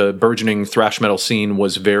 The burgeoning thrash metal scene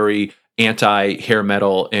was very anti-hair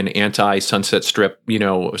metal and anti-Sunset Strip,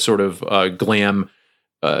 sort of glam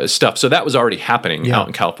stuff. So that was already happening out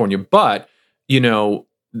in California. But,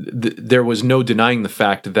 there was no denying the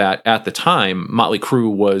fact that at the time, Motley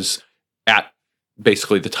Crue was at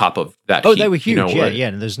basically the top of that heap. They were huge.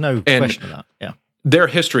 Yeah. There's no question of that. Yeah. Their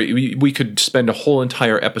history, we could spend a whole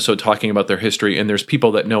entire episode talking about their history, and there's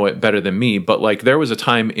people that know it better than me. But like, there was a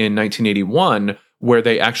time in 1981 where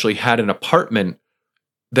they actually had an apartment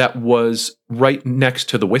that was right next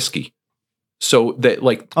to the Whiskey. So that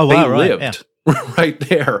they lived right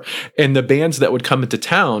there. And the bands that would come into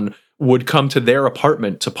town would come to their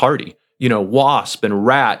apartment to party. Wasp and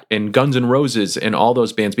Rat and Guns N' Roses and all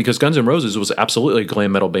those bands, because Guns N' Roses was absolutely a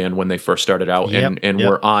glam metal band when they first started out and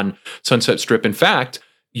were on Sunset Strip. In fact,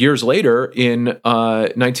 years later in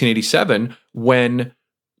 1987, when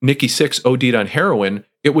Nikki Sixx OD'd on heroin,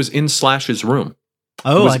 it was in Slash's room.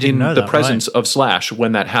 Oh, I didn't know that. The presence of Slash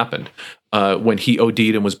when that happened, when he OD'd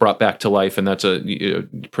and was brought back to life, and that's a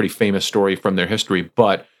pretty famous story from their history.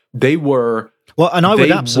 But they were and I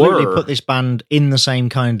would absolutely put this band in the same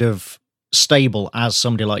kind of stable as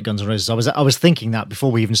somebody like Guns N' Roses. I was thinking that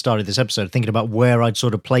before we even started this episode, thinking about where I'd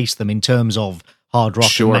sort of place them in terms of hard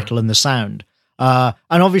rock and metal and the sound. And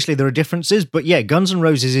obviously there are differences, but yeah, Guns N'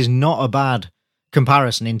 Roses is not a bad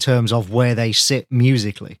comparison in terms of where they sit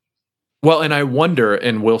musically. Well, and I wonder,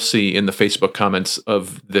 and we'll see in the Facebook comments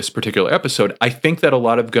of this particular episode, I think that a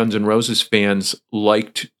lot of Guns N' Roses fans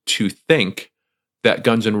liked to think that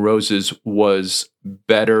Guns N' Roses was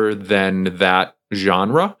better than that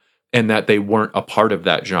genre, and that they weren't a part of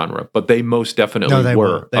that genre, but they most definitely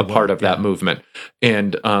were a part of that movement.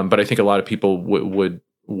 And but I think a lot of people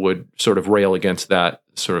would sort of rail against that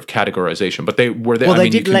sort of categorization, but they were there. Well, they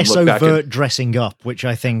did less overt dressing up, which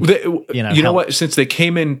I think you know what? Since they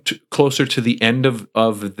came in closer to the end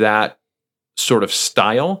of that sort of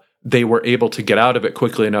style, they were able to get out of it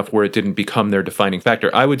quickly enough where it didn't become their defining factor.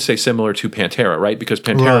 I would say similar to Pantera, right? Because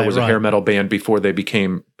Pantera was a hair metal band before they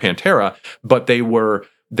became Pantera, but they were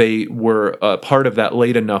part of that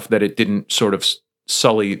late enough that it didn't sort of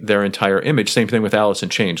sully their entire image. Same thing with Alice in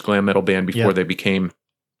Chains, glam metal band before they became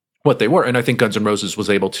what they were. And I think Guns N' Roses was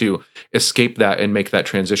able to escape that and make that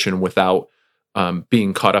transition without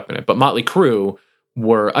being caught up in it. But Motley Crue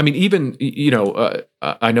were, I mean, even,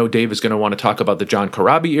 I know Dave is going to want to talk about the John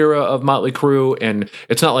Corabi era of Motley Crue, and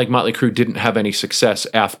it's not like Motley Crue didn't have any success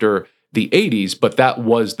after the 80s, but that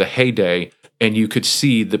was the heyday, and you could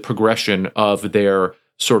see the progression of their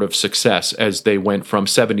sort of success as they went from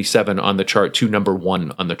 77 on the chart to number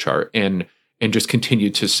 1 on the chart. And and just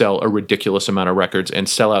continued to sell a ridiculous amount of records and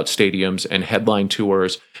sell out stadiums and headline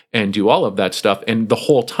tours and do all of that stuff. And the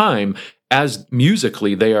whole time, as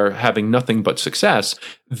musically they are having nothing but success,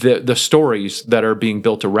 the stories that are being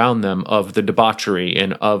built around them of the debauchery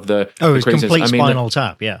and of the craziness. Complete Spinal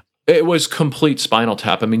Tap, yeah. It was complete Spinal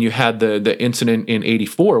Tap. I mean, you had the incident in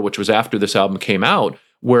 '84, which was after this album came out,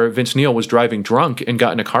 where Vince Neil was driving drunk and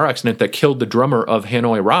got in a car accident that killed the drummer of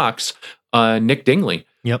Hanoi Rocks, Nick Dingley.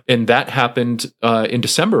 Yep. And that happened in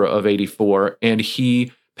December of '84, and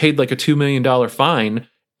he paid like a $2 million fine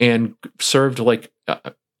and served like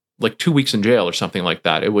 2 weeks in jail or something like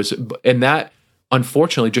that. And that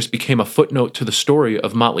unfortunately just became a footnote to the story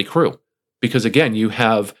of Motley Crue, because again, you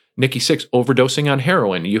have Nikki Sixx overdosing on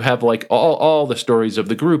heroin. You have like all the stories of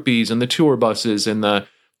the groupies and the tour buses and the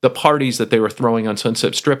parties that they were throwing on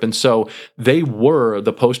Sunset Strip. And so they were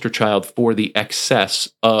the poster child for the excess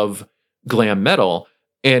of glam metal.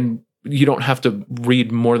 And you don't have to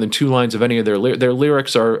read more than 2 lines of any of their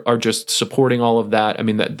lyrics are just supporting all of that. I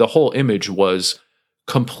mean, the whole image was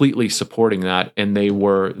completely supporting that, and they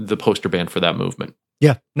were the poster band for that movement.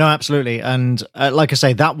 Yeah, no, absolutely. And like I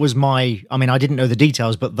say, that was I didn't know the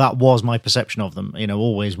details, but that was my perception of them,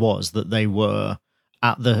 always was, that they were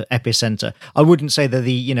at the epicenter. I wouldn't say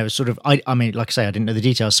that I mean, like I say, I didn't know the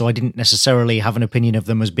details, so I didn't necessarily have an opinion of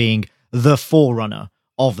them as being the forerunner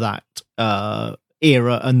of that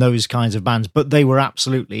era and those kinds of bands, but they were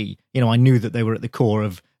absolutely, I knew that they were at the core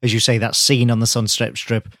of, as you say, that scene on the Sunset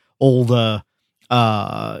Strip, all the,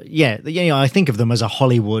 I think of them as a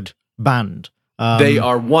Hollywood band. They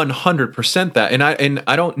are 100% that. And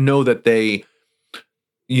I don't know that they,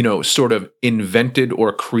 sort of invented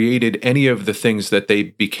or created any of the things that they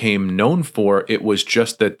became known for. It was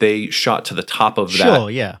just that they shot to the top of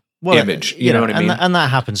that image. You know what I mean? And that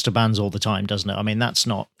happens to bands all the time, doesn't it? I mean, that's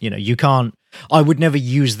not, you can't, I would never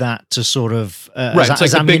use that to sort of, right. It's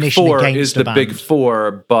like the Big Four is the Big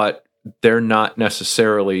Four, but they're not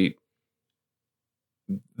necessarily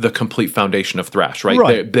the complete foundation of thrash,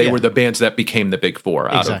 right? They were the bands that became the Big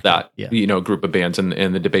Four out of that, group of bands, and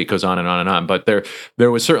the debate goes on and on and on. But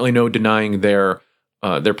there was certainly no denying their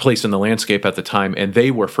place in the landscape at the time, and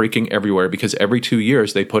they were freaking everywhere because every 2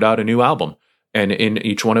 years they put out a new album, and in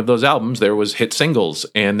each one of those albums there was hit singles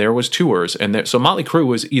and there was tours, and so Motley Crue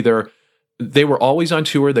was either they were always on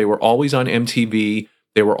tour, they were always on MTV,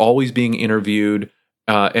 they were always being interviewed.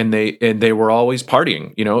 And they were always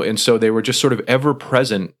partying, and so they were just sort of ever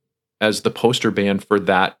present as the poster band for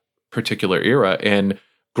that particular era. And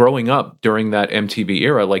growing up during that MTV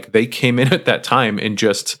era, like they came in at that time and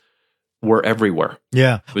just were everywhere.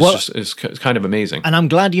 Yeah, it's kind of amazing. And I'm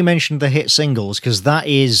glad you mentioned the hit singles, because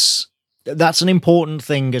that's an important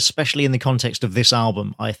thing, especially in the context of this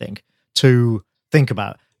album, I think, to think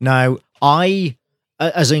about. Now,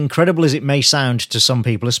 as incredible as it may sound to some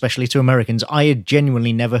people, especially to Americans, I had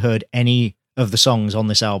genuinely never heard any of the songs on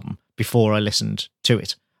this album before I listened to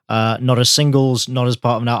it. Not as singles, not as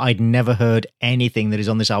part of it. I'd never heard anything that is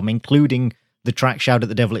on this album, including the track Shout at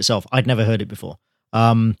the Devil itself. I'd never heard it before.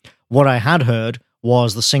 What I had heard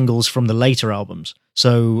was the singles from the later albums.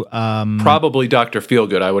 So probably Dr.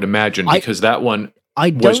 Feelgood, I would imagine, because that one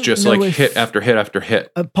was just like hit after hit after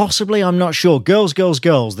hit. Possibly, I'm not sure. Girls, Girls,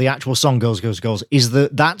 Girls, the actual song Girls, Girls, Girls,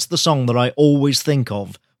 that's the song that I always think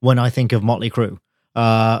of when I think of Motley Crue.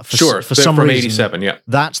 For some from reason, '87, yeah.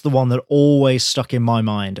 That's the one that always stuck in my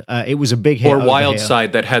mind. It was a big hit. Or Wild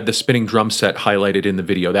Side, that had the spinning drum set highlighted in the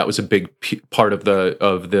video. That was a big part of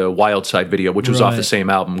the Wild Side video, which was off the same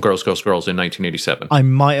album, Girls, Girls, Girls, in 1987. I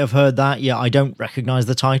might have heard that. Yeah, I don't recognize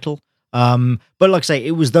the title. But like I say,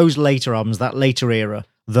 it was those later albums, that later era,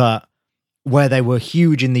 where they were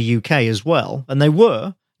huge in the UK as well, and they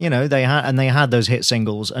were, they had those hit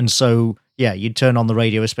singles, and so you'd turn on the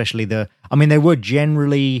radio, especially they were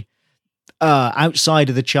generally outside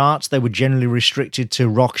of the charts. They were generally restricted to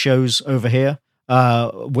rock shows over here,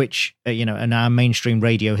 which and our mainstream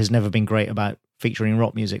radio has never been great about featuring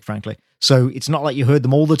rock music, frankly. So it's not like you heard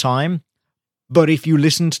them all the time, but if you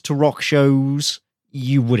listened to rock shows,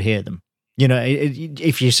 you would hear them.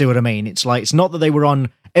 If you see what I mean. It's like, it's not that they were on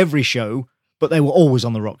every show, but they were always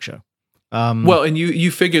on the rock show. Well, and you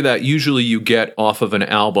figure that usually you get off of an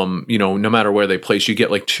album, no matter where they place, you get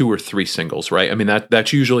like 2 or 3 singles, right? I mean,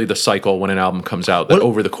 that's usually the cycle when an album comes out, that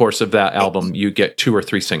over the course of that album, you get 2 or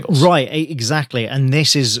 3 singles. Right, exactly. And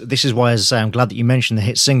this is why, as I say, I'm glad that you mentioned the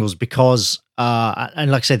hit singles, because, and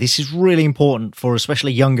like I said, this is really important for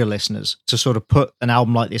especially younger listeners to sort of put an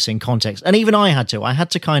album like this in context. And even I had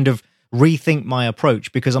to kind of rethink my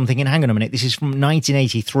approach, because I'm thinking, hang on a minute, this is from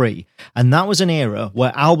 1983, and that was an era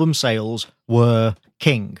where album sales were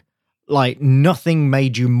king. Like, nothing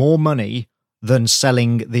made you more money than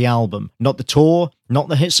selling the album. Not the tour, not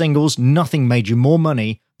the hit singles, nothing made you more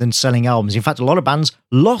money than selling albums. In fact, a lot of bands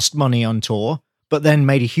lost money on tour, but then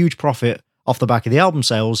made a huge profit off the back of the album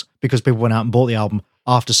sales because people went out and bought the album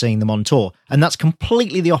after seeing them on tour. And that's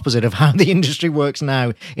completely the opposite of how the industry works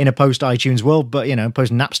now in a post-iTunes world, but,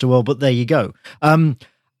 post-Napster world, but there you go. And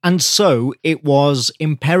so it was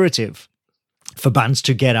imperative for bands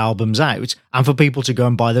to get albums out and for people to go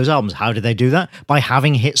and buy those albums. How did they do that? By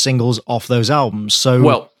having hit singles off those albums.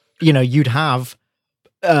 So, you'd have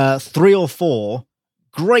 3 or 4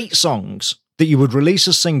 great songs that you would release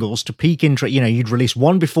as singles to peak interest. You'd release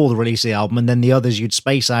one before the release of the album, and then the others you'd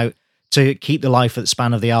space out to keep the life at the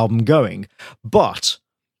span of the album going. But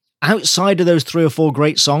outside of those 3 or 4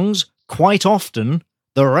 great songs, quite often,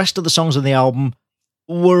 the rest of the songs on the album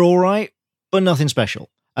were all right, but nothing special.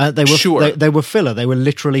 They were filler. They were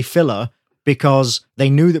literally filler because they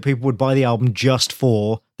knew that people would buy the album just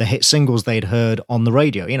for the hit singles they'd heard on the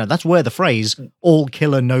radio. That's where the phrase "all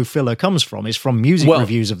killer, no filler" comes from. Is from music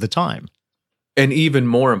reviews of the time. And even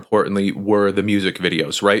more importantly were the music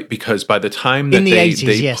videos, right? Because by the time that in the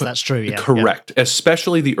 80s, yes, that's true. Yeah, correct. Yeah.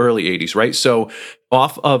 Especially the early 80s, right? So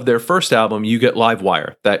off of their first album, you get Live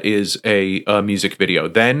Wire. That is a music video.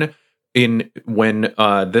 Then when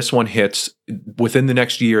this one hits, within the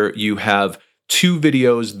next year, you have 2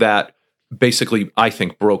 videos that basically, I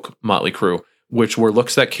think, broke Motley Crue, which were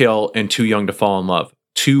Looks That Kill and Too Young to Fall in Love.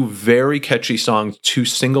 2 very catchy songs, 2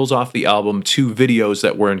 singles off the album, 2 videos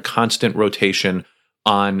that were in constant rotation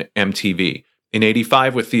on MTV. In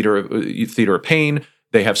 85 with Theater of Pain,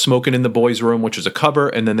 they have Smokin' in the Boys' Room, which is a cover,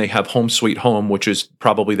 and then they have Home Sweet Home, which is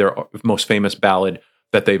probably their most famous ballad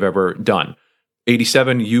that they've ever done.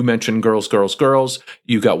 87, you mentioned Girls, Girls, Girls.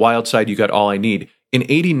 You got Wild Side, you got All I Need. In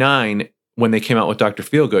 89, when they came out with Dr.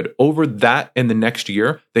 Feelgood, over that and the next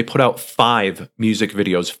year, they put out 5 music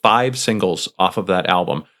videos, 5 singles off of that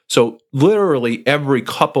album. So literally every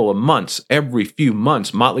couple of months, every few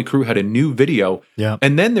months, Motley Crue had a new video. Yeah.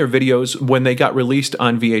 And then their videos, when they got released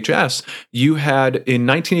on VHS, you had, in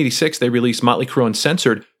 1986, they released Motley Crue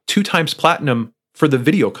Uncensored, 2 times platinum for the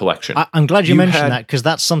video collection. I'm glad you mentioned that, because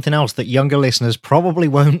that's something else that younger listeners probably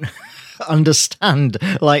won't understand,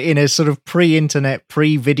 like in a sort of pre-internet,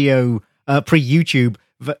 pre-video, pre-YouTube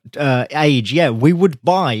age. Yeah, we would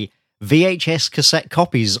buy VHS cassette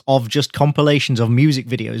copies of just compilations of music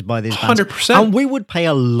videos by these bands. 100%. And we would pay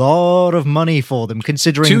a lot of money for them,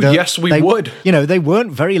 considering that yes, we would. They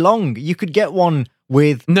weren't very long. You could get one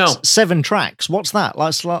with 7 tracks. What's that?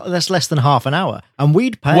 That's less than half an hour. And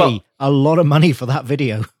we'd pay a lot of money for that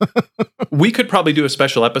video. We could probably do a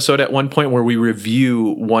special episode at one point where we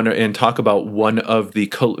review one and talk about one of the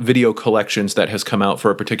video collections that has come out for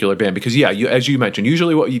a particular band. Because, as you mentioned,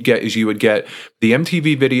 usually what you'd get is you would get the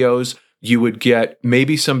MTV videos, you would get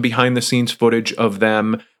maybe some behind-the-scenes footage of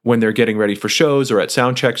them when they're getting ready for shows or at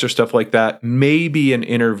sound checks or stuff like that, maybe an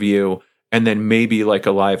interview, and then maybe like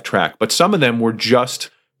a live track. But some of them were just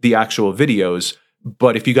the actual videos.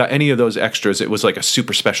 But if you got any of those extras, it was like a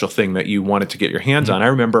super special thing that you wanted to get your hands on. I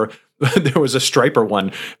remember there was a Stryper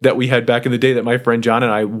one that we had back in the day that my friend John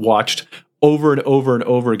and I watched over and over and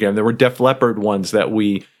over again. There were Def Leppard ones that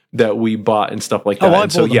we bought and stuff like that. Oh, I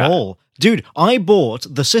bought them all. Dude, I bought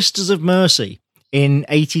the Sisters of Mercy in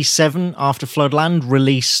 87 after Floodland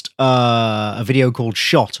released a video called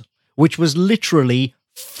Shot, which was literally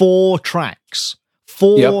 4 tracks.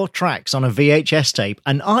 4 tracks on a VHS tape,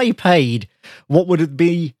 and I paid what would it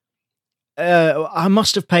be? I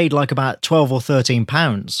must have paid like about £12 or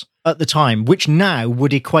 £13 at the time, which now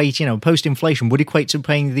would equate, post-inflation, would equate to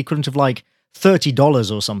paying the equivalent of like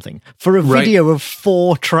 $30 or something for a video of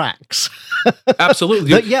 4 tracks.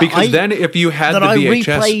 Absolutely, because then if you had the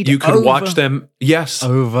VHS, you could watch them. Yes,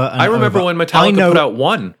 over. And I remember when Metallica put out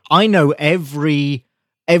one. I know every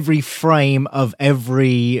frame of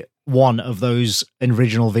every one of those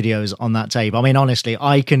original videos on that tape. I mean, honestly,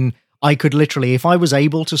 I could literally, if I was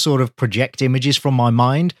able to sort of project images from my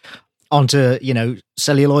mind onto,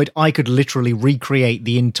 celluloid, I could literally recreate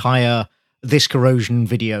the entire This Corrosion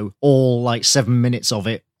video, all like 7 minutes of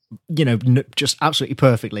it, just absolutely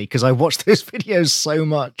perfectly, because I watched those videos so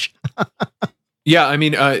much. Yeah, I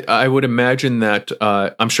mean, I would imagine that,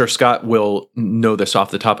 I'm sure Scott will know this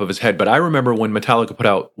off the top of his head, but I remember when Metallica put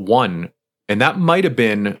out one, and that might have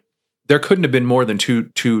been, there couldn't have been more than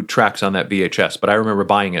two tracks on that VHS, but I remember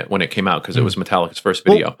buying it when it came out because it was Metallica's first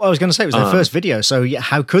video. Well, I was going to say it was their first video, so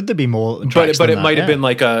how could there be more tracks? But it might have been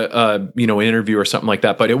like an interview or something like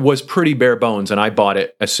that. But it was pretty bare bones, and I bought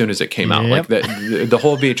it as soon as it came out, like the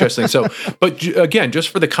whole VHS thing. So, but again, just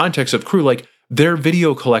for the context of Crue, like their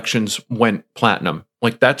video collections went platinum.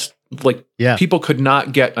 Like that's like people could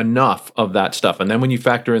not get enough of that stuff. And then when you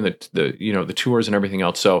factor in the you know, the tours and everything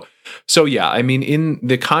else. So yeah, I mean, in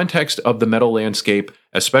the context of the metal landscape,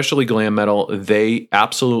 especially glam metal, they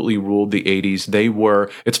absolutely ruled the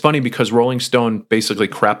 80s. It's funny because Rolling Stone basically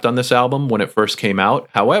crapped on this album when it first came out.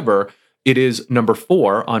 However, it is number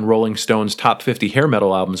 4 on Rolling Stone's top 50 hair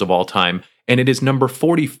metal albums of all time. And it is number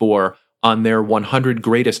 44 on their 100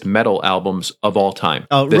 greatest metal albums of all time.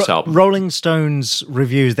 This album. Rolling Stone's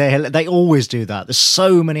reviews, they always do that. There's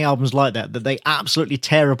so many albums like that they absolutely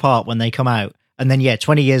tear apart when they come out. And then,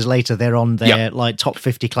 20 years later, they're on their like top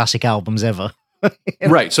 50 classic albums ever.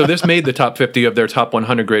 Right. So this made the top 50 of their top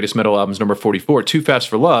 100 greatest metal albums, number 44. Too Fast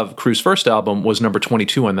for Love, Crue's first album, was number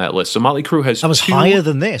 22 on that list. So Motley Crue has That was higher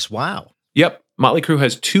than this. Wow. Yep. Motley Crue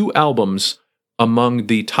has 2 albums among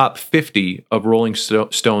the top 50 of Rolling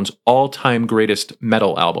Stone's all-time greatest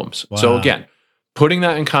metal albums. Wow. So again, putting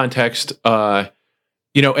that in context,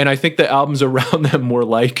 you know, and I think the albums around them were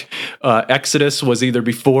like Exodus was either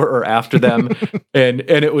before or after them, and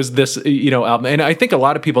it was this, you know, album. And I think a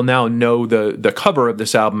lot of people now know the cover of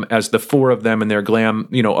this album as the 4 of them in their glam,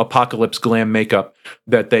 you know, apocalypse glam makeup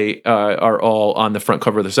that they are all on the front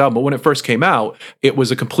cover of this album. But when it first came out, it was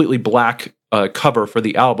a completely black cover for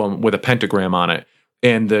the album with a pentagram on it,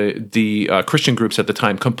 and the Christian groups at the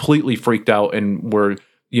time completely freaked out and were,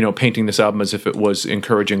 you know, painting this album as if it was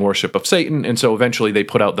encouraging worship of Satan. And so eventually they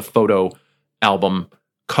put out the photo album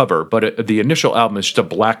cover, but the initial album is just a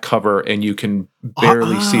black cover and you can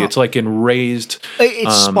barely see. It's like in raised.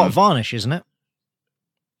 It's spot varnish, isn't it?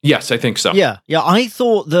 Yes, I think so. Yeah. I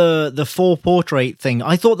thought the 4 portrait thing,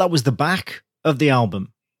 I thought that was the back of the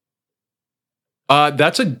album.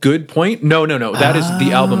 That's a good point. No. That is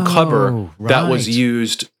the album cover that was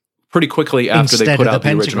used pretty quickly after they put out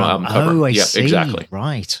the original album cover. Oh, I see. Exactly.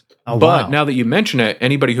 Right. Oh, but now that you mention it,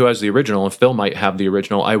 anybody who has the original, and Phil might have the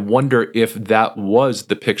original, I wonder if that was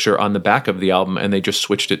the picture on the back of the album and they just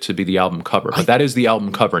switched it to be the album cover. But that is the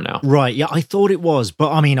album cover now. Right. Yeah, I thought it was.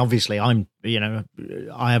 But I mean, obviously, I am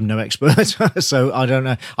no expert, so I don't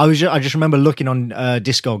know. I just remember looking on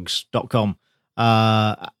Discogs.com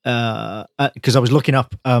because I was looking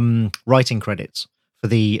up writing credits for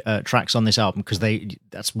the tracks on this album, because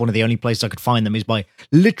that's one of the only places I could find them is by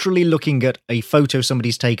literally looking at a photo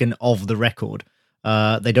somebody's taken of the record.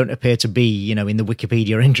 They don't appear to be, you know, in the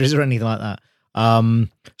Wikipedia entries or anything like that.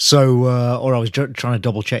 Or I was trying to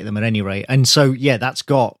double check them at any rate. And so, that's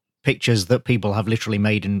got pictures that people have literally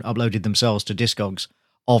made and uploaded themselves to Discogs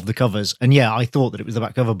of the covers. And I thought that it was the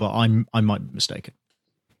back cover, but I might be mistaken.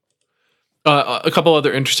 A couple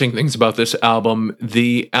other interesting things about this album.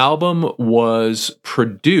 The album was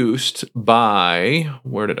produced by,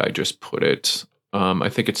 where did I just put it? I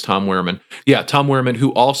think it's Tom Werman. Yeah, Tom Werman,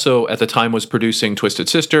 who also at the time was producing Twisted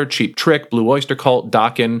Sister, Cheap Trick, Blue Oyster Cult,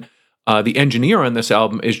 Dokken. The engineer on this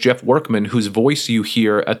album is Jeff Workman, whose voice you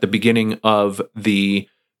hear at the beginning of the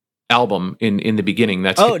album in the beginning.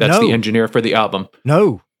 That's the engineer for the album.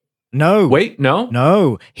 No. Wait, no?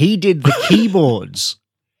 No, he did the keyboards.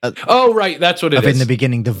 Right, that's what it is. In the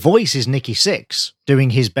beginning, the voice is Nikki Sixx doing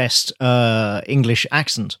his best English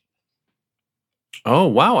accent. Oh,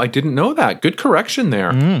 wow, I didn't know that. Good correction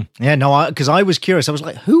there. Yeah, no, because I was curious. I was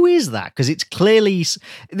like, who is that? Because it's clearly,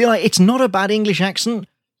 it's not a bad English accent,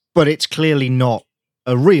 but it's clearly not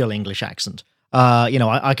a real English accent.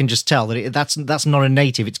 I can just tell that that's not a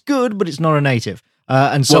native. It's good, but it's not a native.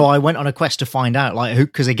 And so I went on a quest to find out, like, who,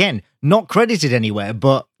 because again, not credited anywhere,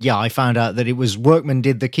 but I found out that it was Workman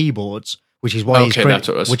did the keyboards, which is why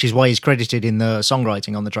he's credited in the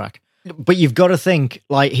songwriting on the track. But you've got to think,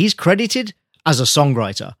 like, he's credited as a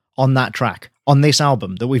songwriter on that track, on this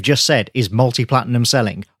album that we've just said is multi-platinum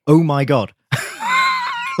selling. Oh my God.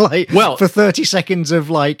 For 30 seconds of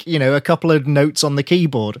a couple of notes on the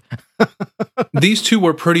keyboard. These two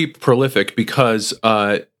were pretty prolific because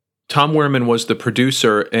Tom Werman was the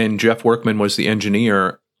producer and Jeff Workman was the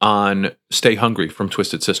engineer on Stay Hungry from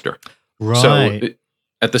Twisted Sister. Right. So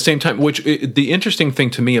at the same time, the interesting thing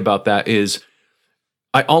to me about that is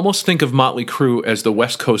I almost think of Motley Crue as the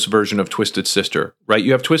West Coast version of Twisted Sister, right?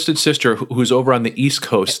 You have Twisted Sister who's over on the East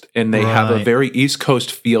Coast, and they have a very East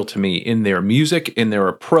Coast feel to me in their music, in their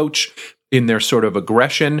approach, in their sort of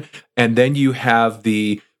aggression. And then you have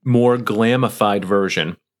the more glamified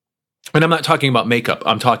version. And I'm not talking about makeup.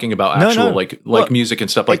 I'm talking about actual music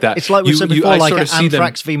and stuff like that. It's like we said before, like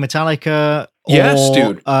Anthrax v Metallica,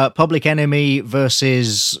 or Public Enemy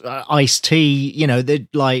versus Ice-T.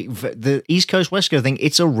 The East Coast West Coast thing.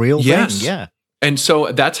 It's a real thing. Yeah. And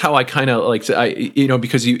so that's how I kind of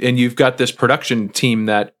because you've got this production team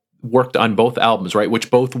that worked on both albums, right? Which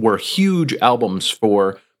both were huge albums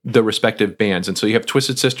for the respective bands. And so you have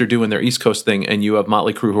Twisted Sister doing their East Coast thing, and you have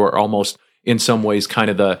Motley Crue, who are almost in some ways kind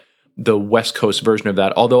of the West Coast version of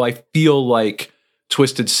that. Although I feel like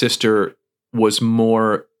Twisted Sister was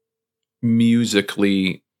more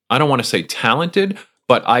musically, I don't want to say talented,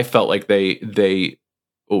 but I felt like they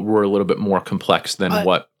were a little bit more complex than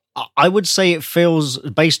what I would say. It feels,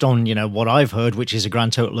 based on what I've heard, which is a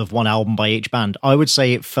grand total of one album by each band, I would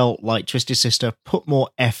say it felt like Twisted Sister put more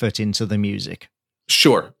effort into the music.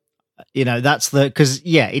 Sure. That's because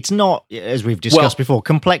it's not, as we've discussed before,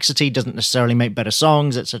 complexity doesn't necessarily make better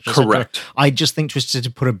songs, etc. Correct. I just think Twisted Sister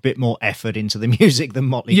put a bit more effort into the music than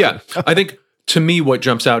Motley Crue. Yeah, I think to me what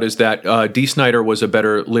jumps out is that Dee Snider was a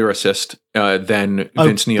better lyricist than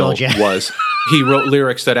Vince Neil was. He wrote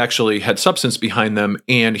lyrics that actually had substance behind them,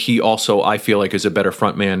 and he also, I feel like, is a better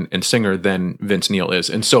frontman and singer than Vince Neil is.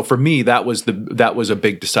 And so for me, that was a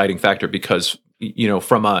big deciding factor, because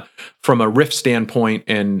from a riff standpoint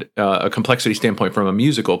and a complexity standpoint, from a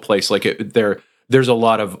musical place, like there's a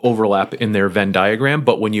lot of overlap in their Venn diagram.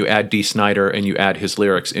 But when you add Dee Snider and you add his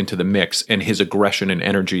lyrics into the mix and his aggression and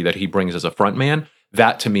energy that he brings as a frontman,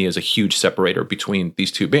 that to me is a huge separator between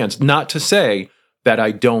these two bands. Not to say that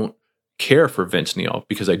I don't care for Vince Neil,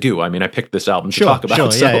 because I do. I mean, I picked this album to talk about.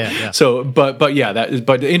 Sure, so, yeah. So, but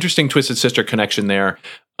the interesting Twisted Sister connection there.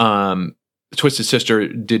 Twisted Sister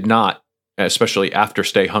did not, especially after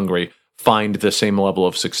Stay Hungry, find the same level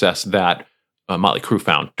of success that Motley Crue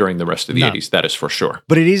found during the rest of the 80s. That is for sure.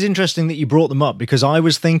 But it is interesting that you brought them up, because I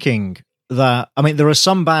was thinking that, there are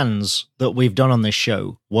some bands that we've done on this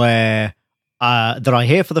show where that I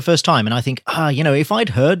hear for the first time, and I think, if I'd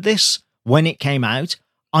heard this when it came out,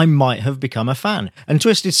 I might have become a fan. And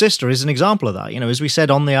Twisted Sister is an example of that. As we said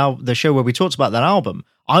on the show where we talked about that album,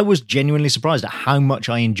 I was genuinely surprised at how much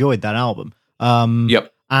I enjoyed that album.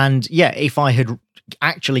 Yep. And if I had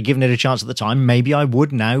actually given it a chance at the time, maybe I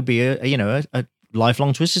would now be a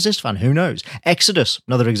lifelong Twisted Sister fan. Who knows? Exodus,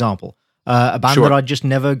 another example. A band that I just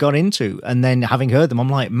never got into. And then having heard them, I'm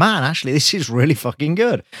like, man, actually, this is really fucking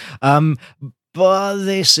good. But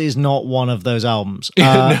this is not one of those albums.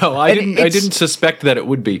 No, I didn't suspect that it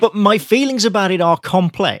would be. But my feelings about it are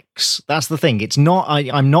complex. That's the thing. It's not.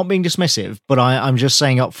 I'm not being dismissive, but I'm just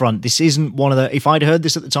saying up front, this isn't one of the. If I'd heard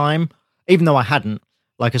this at the time, even though I hadn't,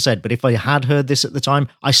 like I said, but if I had heard this at the time,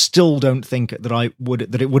 I still don't think that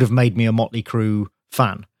it would have made me a Motley Crue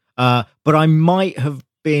fan. But I might have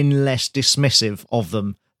been less dismissive of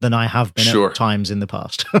them than I have been at times in the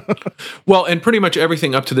past. Well, and pretty much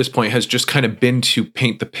everything up to this point has just kind of been to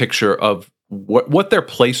paint the picture of what their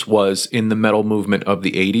place was in the metal movement of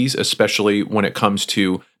the 80s, especially when it comes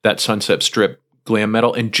to that Sunset Strip glam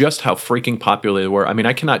metal, and just how freaking popular they were. I mean,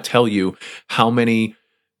 I cannot tell you how many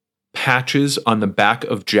patches on the back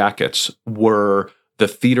of jackets were the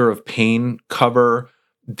Theater of Pain cover,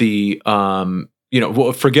 the,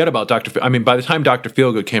 forget about Dr. I mean, by the time Dr.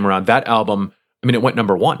 Feelgood came around, that album, it went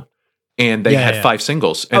number one, and they had 5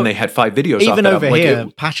 singles, and they had 5 videos. Even off over that here,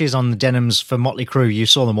 patches on the denims for Motley Crue, you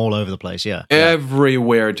saw them all over the place. Yeah,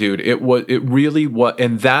 everywhere, dude. It really was,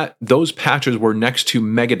 and those patches were next to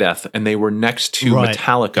Megadeth, and they were next to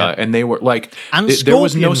Metallica, and they were like, and there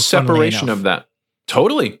was no separation of that.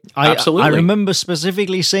 Totally, absolutely. I remember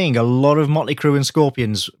specifically seeing a lot of Motley Crue and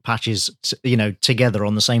Scorpions patches, together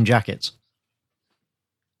on the same jackets.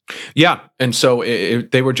 Yeah, and so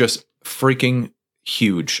they were just freaking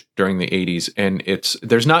huge during the 80s, and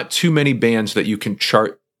there's not too many bands that you can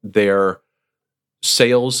chart their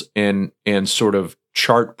sales and sort of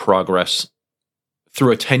chart progress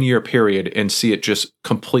through a 10-year period and see it just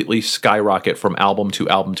completely skyrocket from album to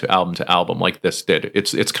album to album to album like this did.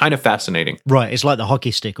 It's kind of fascinating. Right, it's like the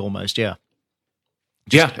hockey stick almost, yeah.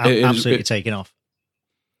 Just absolutely taking off.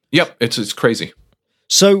 Yep, it's crazy.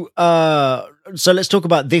 So let's talk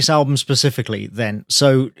about this album specifically then.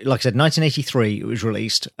 So, like I said, 1983 it was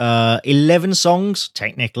released. 11 songs,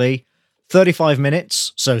 technically, 35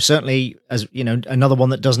 minutes. So certainly, as another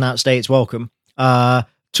one that doesn't outstay its welcome.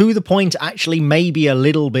 To the point, actually, maybe a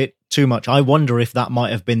little bit too much. I wonder if that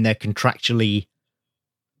might have been their contractually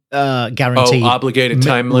guaranteed obligated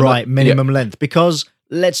time limit, right? Minimum length. Because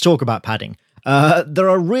let's talk about padding. There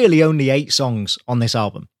are really only 8 songs on this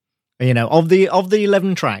album. Of the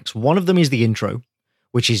 11 tracks, one of them is the intro,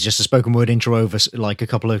 which is just a spoken word intro over like a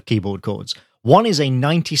couple of keyboard chords. One is a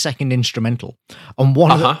 90-second instrumental, and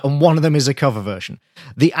one of them is a cover version.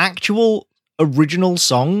 The actual original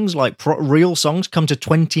songs, like real songs, come to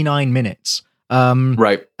 29 minutes.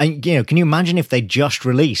 Right. And can you imagine if they just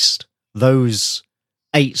released those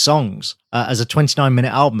 8 songs as a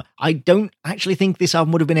 29-minute album? I don't actually think this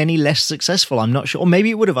album would have been any less successful. I'm not sure. Or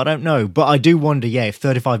maybe it would have. I don't know. But I do wonder, if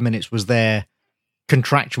 35 minutes was their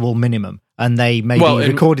contractual minimum, and they maybe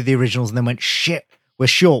recorded the originals and then went, shit, we're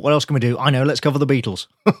short. What else can we do? I know, let's cover the Beatles.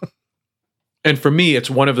 And for me, it's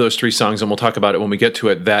one of those 3 songs, and we'll talk about it when we get to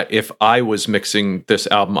it, that if I was mixing this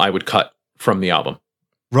album, I would cut from the album.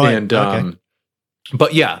 Right. And, okay.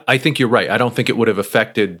 But yeah, I think you're right. I don't think it would have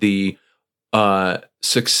affected the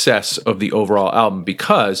success of the overall album,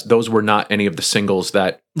 because those were not any of the singles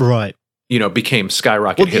that became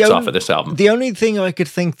skyrocket hits off of this album. The only thing I could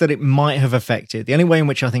think that it might have affected, the only way in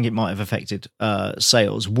which I think it might have affected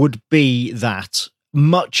sales would be that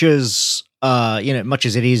much as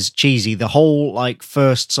it is cheesy, the whole like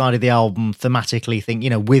first side of the album thematically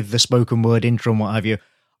thing, with the spoken word intro and what have you,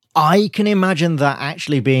 I can imagine that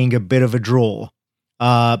actually being a bit of a draw.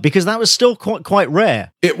 Because that was still quite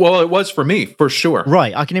rare. It was for me, for sure.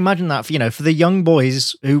 Right, I can imagine that for the young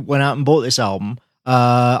boys who went out and bought this album.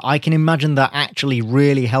 I can imagine that actually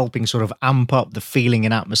really helping sort of amp up the feeling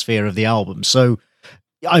and atmosphere of the album. So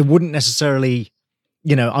I wouldn't necessarily,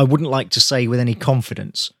 I wouldn't like to say with any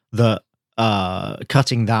confidence that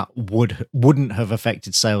cutting that wouldn't have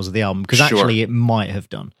affected sales of the album, because actually it might have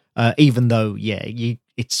done. Even though,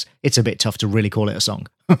 it's a bit tough to really call it a song.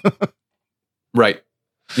 Right.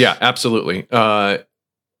 Yeah, absolutely.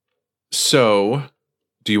 So,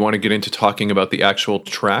 do you want to get into talking about the actual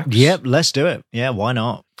tracks? Yep, let's do it. Yeah, why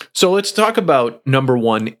not? So let's talk about number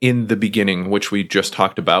 1, In the Beginning, which we just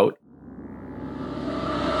talked about.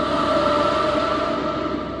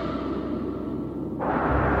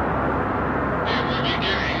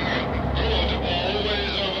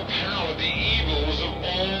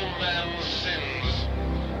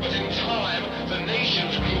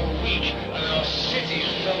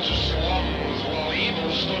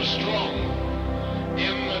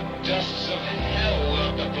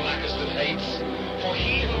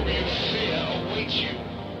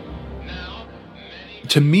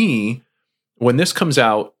 To me, when this comes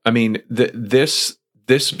out, I mean, this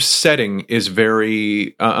setting is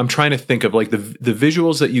very. I'm trying to think of like the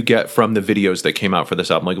visuals that you get from the videos that came out for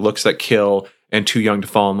this album, like Looks That Kill and Too Young to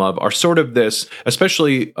Fall in Love, are sort of this,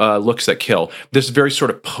 especially Looks That Kill, this very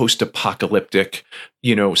sort of post-apocalyptic,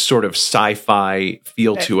 sort of sci-fi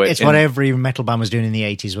feel to it. It's what every metal band was doing in the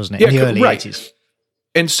 80s, wasn't it? In the early 80s.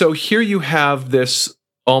 And so here you have this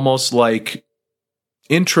almost like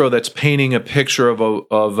intro that's painting a picture of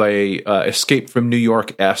a Escape from New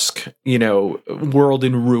York-esque, world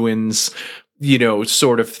in ruins,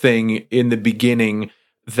 sort of thing in the beginning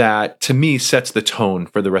that to me sets the tone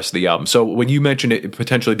for the rest of the album. So when you mentioned it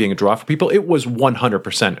potentially being a draw for people, it was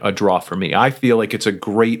 100% a draw for me. I feel like it's a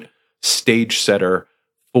great stage setter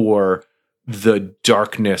for the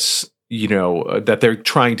darkness, that they're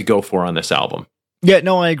trying to go for on this album. Yeah,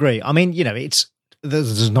 no, I agree. I mean,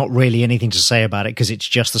 there's not really anything to say about it because it's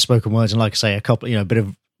just the spoken words and, like I say, a couple, a bit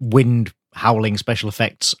of wind howling special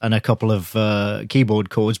effects and a couple of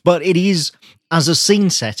keyboard chords. But it is, as a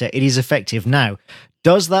scene setter, it is effective. Now,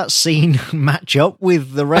 does that scene match up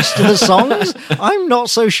with the rest of the songs? I'm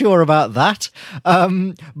not so sure about that.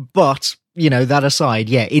 But, that aside,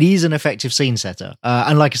 yeah, it is an effective scene setter.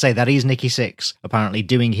 And like I say, that is Nikki Sixx apparently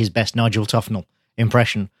doing his best Nigel Tufnell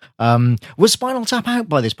impression. Was Spinal Tap out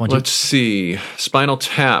by this point? Let's see. Spinal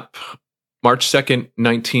Tap, March 2nd,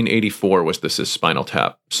 1984 was this is Spinal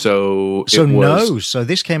Tap. So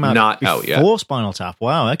this came out not out yet. Before Spinal Tap.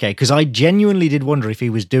 Wow, okay. Because I genuinely did wonder if he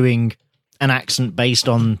was doing an accent based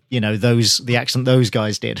on, the accent those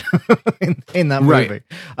guys did in that movie.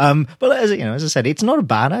 Right. But as I said, it's not a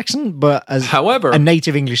bad accent, but however, a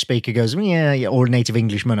native English speaker goes, yeah, or a native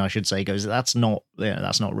Englishman, I should say, goes, that's not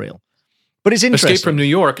real. But it's interesting. Escape from New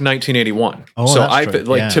York, 1981. Oh, so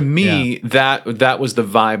to me, that was the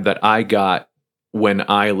vibe that I got when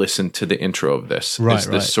I listened to the intro of this. Right,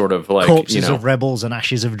 this sort of like Corpses of Rebels and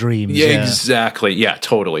Ashes of Dreams. Yeah, exactly. Yeah,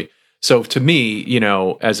 totally. So to me,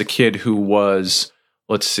 as a kid who was,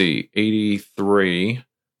 let's see, 83,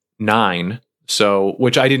 9. So,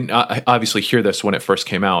 which I didn't obviously hear this when it first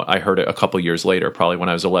came out. I heard it a couple years later, probably when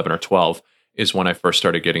I was 11 or 12. Is when I first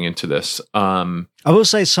started getting into this. I will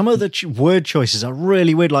say some of the word choices are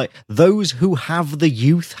really weird. Like, those who have the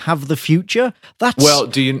youth have the future.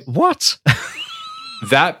 What?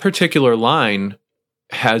 That particular line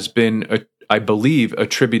has been, I believe,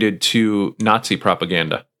 attributed to Nazi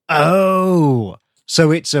propaganda. Oh,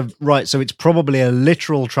 so it's probably a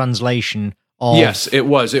literal translation of. Yes, it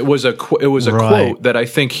was. It was a quote that I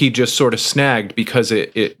think he just sort of snagged because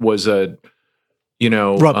it was a.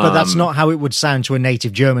 Right, but that's not how it would sound to a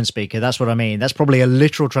native German speaker. That's what I mean. That's probably a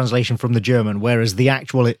literal translation from the German, whereas the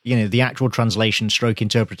actual translation stroke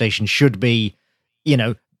interpretation should be,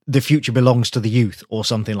 the future belongs to the youth or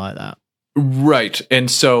something like that. Right. And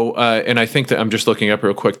so, and I think that I'm just looking up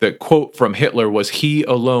real quick, that quote from Hitler was, "He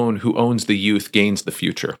alone who owns the youth gains the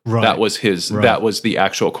future." Right. That was that was the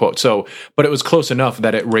actual quote. So, but it was close enough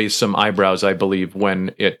that it raised some eyebrows, I believe,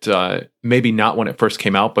 when it, maybe not when it first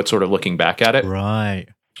came out, but sort of looking back at it. Right.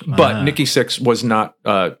 But Nikki Sixx was not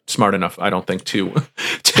smart enough, I don't think, to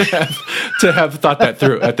have thought that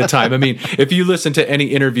through at the time. I mean, if you listen to any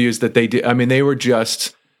interviews that they did, I mean, they were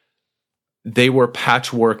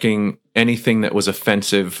patchworking anything that was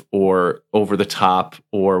offensive or over the top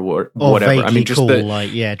or whatever. I mean, just cool, the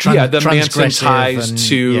the Manson ties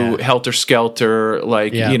to Helter Skelter,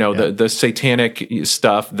 the satanic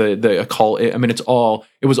stuff, the occult. I mean, it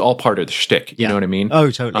was all part of the shtick. You know what I mean? Oh,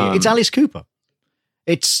 totally. It's Alice Cooper.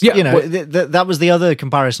 It's that was the other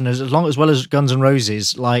comparison as well as Guns N'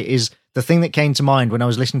 Roses. Is the thing that came to mind when I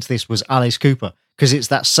was listening to this was Alice Cooper, because it's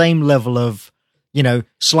that same level of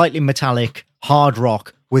slightly metallic hard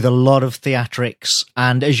rock with a lot of theatrics,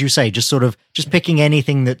 and as you say, just picking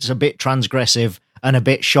anything that's a bit transgressive and a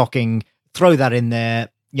bit shocking, throw that in there,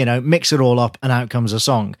 mix it all up, and out comes a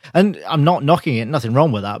song. And I'm not knocking it, nothing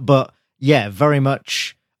wrong with that, but yeah, very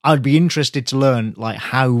much. I'd be interested to learn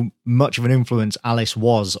how much of an influence Alice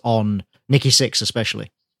was on Nikki Sixx,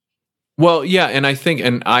 especially. Well, yeah, and I think,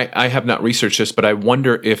 and I have not researched this, but I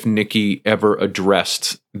wonder if Nikki ever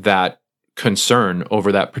addressed that concern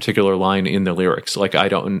over that particular line in the lyrics.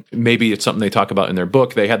 Maybe it's something they talk about in their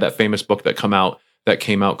book. They had that famous book that came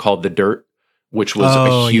out called The Dirt, which was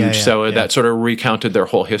a huge that sort of recounted their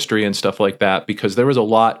whole history and stuff like that, because there was a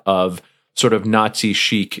lot of sort of Nazi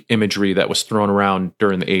chic imagery that was thrown around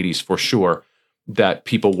during the 80s, for sure, that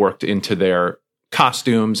people worked into their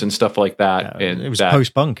costumes and stuff like that. And it was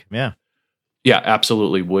post-punk, yeah,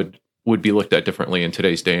 absolutely would be looked at differently in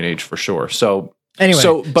today's day and age, for sure. So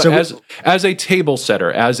anyway, as a table setter,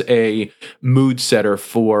 as a mood setter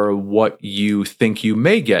for what you think you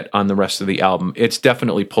may get on the rest of the album, it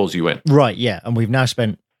definitely pulls you in. Right, yeah, and we've now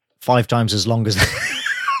spent 5 times as long as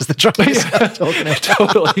the track is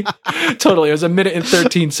totally. It was 1 minute and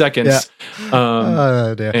 13 seconds.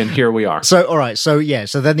 Yeah. And here we are. So, all right. So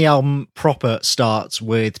then the album proper starts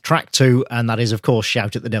with track 2, and that is, of course,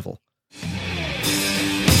 Shout at the Devil.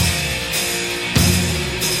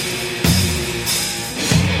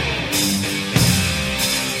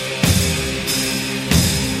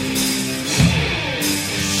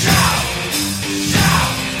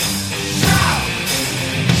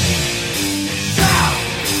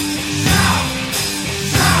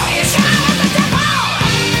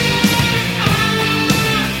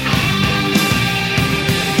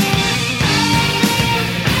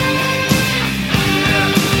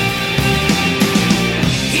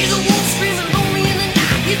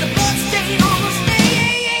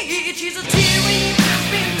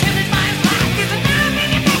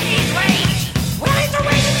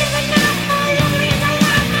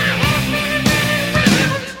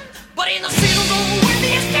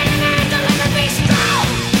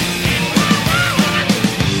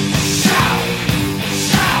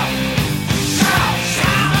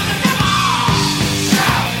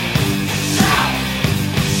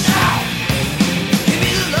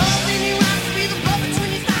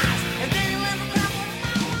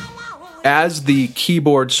 As the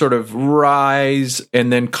keyboard sort of rise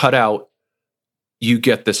and then cut out, you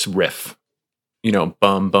get this riff,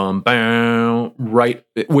 bum, bum, bam, right,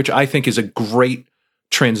 which I think is a great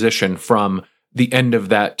transition from the end of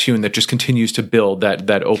that tune that just continues to build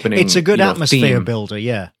that opening. It's a good atmosphere theme, builder,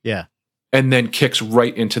 yeah. And then kicks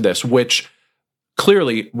right into this, which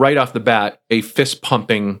clearly, right off the bat, a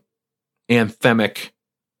fist-pumping, anthemic,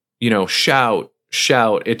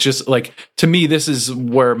 shout. It's just to me, this is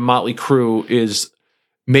where Motley Crue is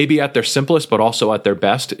maybe at their simplest, but also at their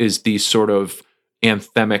best, is these sort of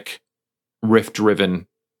anthemic, riff-driven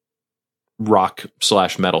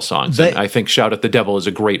rock/metal songs. And I think Shout at the Devil is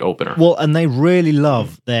a great opener. Well, and they really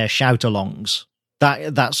love their shout-alongs.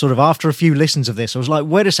 That sort of, after a few listens of this, I was like,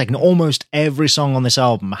 wait a second, almost every song on this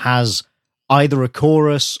album has either a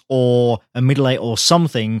chorus or a middle eight or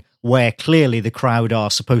something where clearly the crowd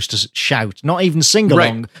are supposed to shout, not even sing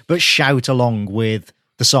along, but shout along with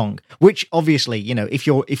the song. Which obviously, if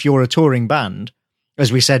you're a touring band,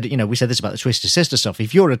 as we said this about the Twisted Sister stuff,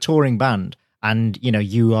 if you're a touring band and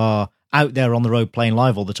you are out there on the road playing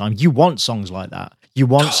live all the time, you want songs like that. You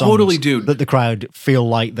want songs that the crowd feel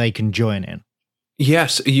like they can join in.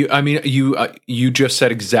 Yes, you just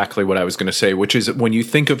said exactly what I was going to say, which is when you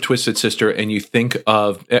think of Twisted Sister and you think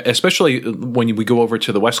of, especially when we go over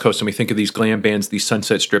to the West Coast and we think of these glam bands, these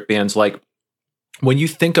Sunset Strip bands, when you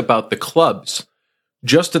think about the clubs,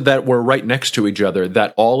 just that were right next to each other,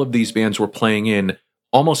 that all of these bands were playing in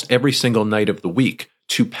almost every single night of the week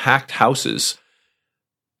to packed houses.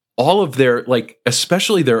 All of their, like,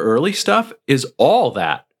 especially their early stuff is all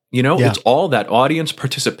that, you know, it's all that audience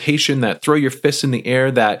participation, that throw your fists in the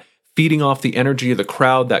air, that feeding off the energy of the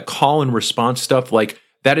crowd, that call and response stuff. Like,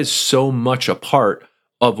 that is so much a part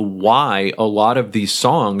of why a lot of these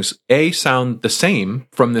songs, sound the same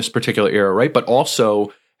from this particular era, right? But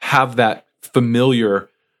also have that familiar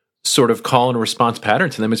sort of call and response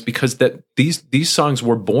pattern to them, is because that these songs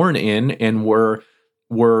were born in and were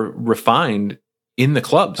refined in the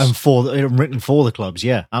clubs and written for the clubs.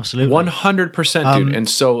 Yeah, absolutely. 100%, dude. And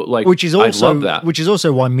so, like, which is also, I love that. Which is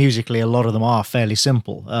also why musically a lot of them are fairly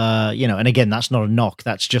simple. You know, and again, that's not a knock.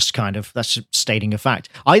 That's just that's stating a fact.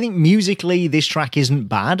 I think musically this track isn't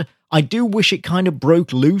bad. I do wish it kind of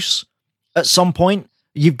broke loose at some point.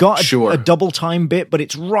 You've got a double time bit, but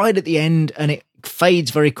it's right at the end and it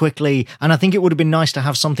fades very quickly. And I think it would have been nice to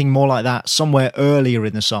have something more like that somewhere earlier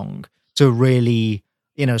in the song to really,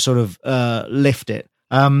 you know, sort of lift it.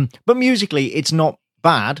 But musically, it's not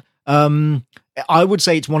bad. I would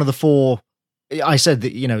say it's one of the four. I said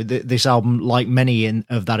that, you know, this album, like many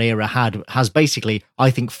of that era, has basically,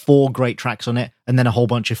 I think, 4 great tracks on it and then a whole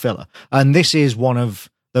bunch of filler. And this is one of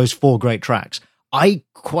those 4 great tracks. I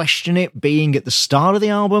question it being at the start of the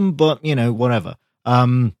album, but, you know, whatever.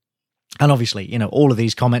 And obviously, you know, all of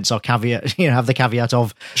these comments are caveat, you know, have the caveat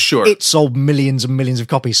of, sure, it sold millions and millions of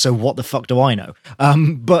copies, so what the fuck do I know?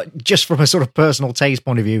 But just from a sort of personal taste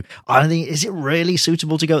point of view, I don't think, is it really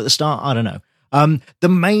suitable to go at the start? I don't know. The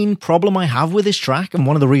main problem I have with this track, and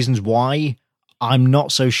one of the reasons why I'm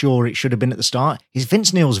not so sure it should have been at the start, is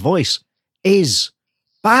Vince Neil's voice is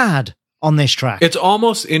bad on this track. It's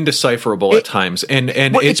almost indecipherable at times. And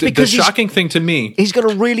it's the shocking thing to me. He's got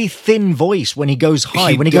a really thin voice when he goes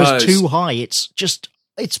high. When he goes too high, it's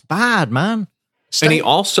bad, man. And he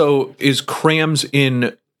also crams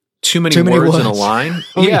in too many words in a line.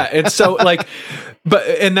 Yeah. It's so like,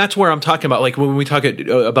 and that's where I'm talking about, like, when we talk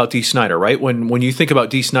about Dee Snider, right? When you think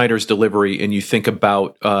about Dee Snider's delivery and you think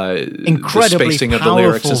about incredibly the spacing of the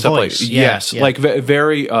lyrics and stuff voice. like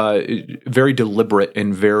very very deliberate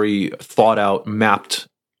and very thought out, mapped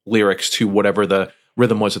lyrics to whatever the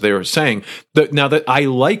rhythm was that they were saying. Now that I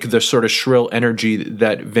like the sort of shrill energy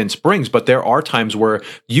that Vince brings, but there are times where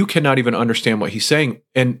you cannot even understand what he's saying,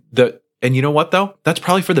 and you know what, though? That's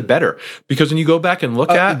probably for the better, because when you go back and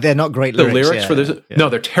look at, they're not great the lyrics for this. No,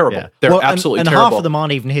 they're terrible. Yeah. They're absolutely and terrible. Half of them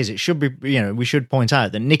aren't even his. It should be, you know, we should point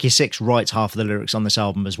out that Nicky Sixx writes half of the lyrics on this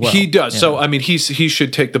album as well. He does. So, I mean, he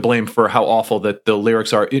should take the blame for how awful that the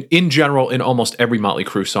lyrics are in general in almost every Motley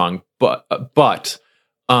Crue song. But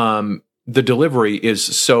the delivery is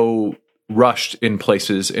so rushed in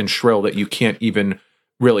places and shrill that you can't even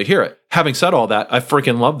really hear it. Having said all that, I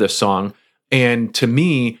freaking love this song. And to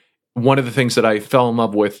me, one of the things that I fell in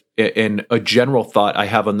love with, in a general thought I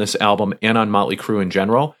have on this album and on Motley Crue in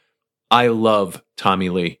general, I love Tommy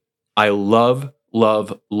Lee. I love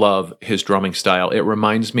his drumming style. It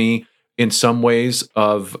reminds me in some ways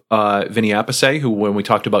of Vinny Appice, who, when we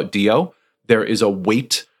talked about Dio, there is a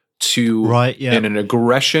weight to and an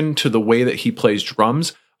aggression to the way that he plays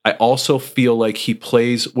drums. I also feel like he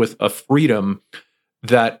plays with a freedom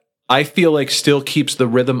that I feel like still keeps the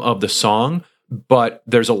rhythm of the song, but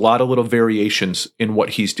there's a lot of little variations in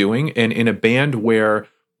what he's doing. And in a band where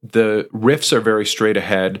the riffs are very straight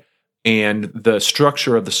ahead and the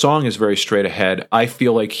structure of the song is very straight ahead, I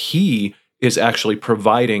feel like he is actually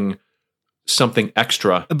providing something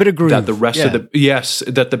extra, a bit of groove that the rest of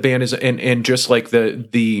that the band is, and just like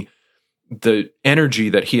the energy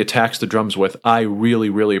that he attacks the drums with, I really,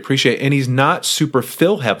 really appreciate. And he's not super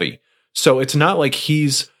fill heavy, so it's not like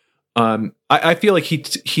he's I feel like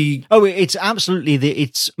he it's absolutely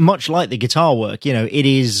it's much like the guitar work, you know. It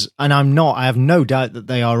is, and I have no doubt that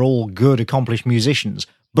they are all good, accomplished musicians,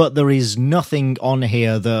 but there is nothing on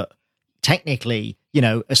here that technically, you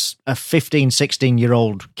know, a 15,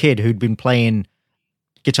 16-year-old kid who'd been playing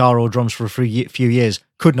guitar or drums for a few years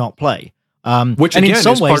could not play. Which, and again, in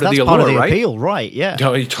some is ways, part of that's the allure, part of the right? appeal, right? Yeah.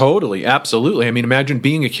 Totally, absolutely. I mean, imagine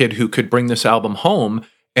being a kid who could bring this album home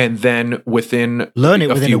and then within learn it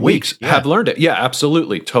within few a week, weeks have learned it. Yeah,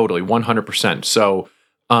 absolutely, totally, 100%. So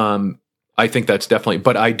I think that's definitely,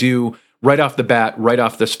 but I do, right off the bat, right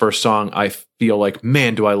off this first song, I feel like,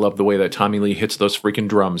 man, do I love the way that Tommy Lee hits those freaking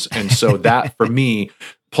drums. And so that, for me,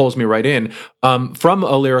 pulls me right in. From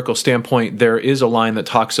a lyrical standpoint, there is a line that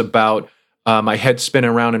talks about my head spinning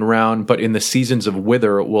around and around, but in the seasons of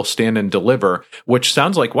wither will stand and deliver, which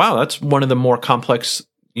sounds like, wow, that's one of the more complex,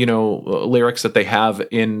 you know, lyrics that they have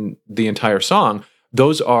in the entire song.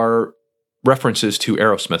 Those are references to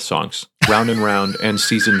Aerosmith songs, Round and Round and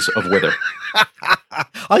Seasons of Wither.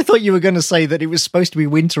 I thought you were going to say that it was supposed to be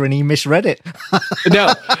winter and he misread it.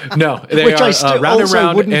 No. They Which are Round and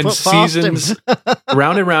Round and Seasons.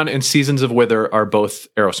 Round and Round and Seasons of Wither are both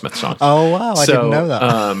Aerosmith songs. Oh, wow. I didn't know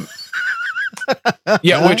that.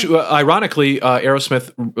 Yeah, which ironically,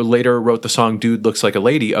 Aerosmith later wrote the song Dude Looks Like a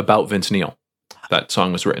Lady about Vince Neil. That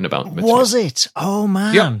song was written about Vince Neil. Was it? Oh,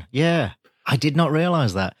 man. Yeah. I did not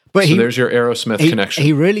realize that. But so there's your Aerosmith connection.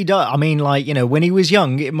 He really does. I mean, like, when he was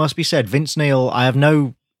young, it must be said, Vince Neil, I have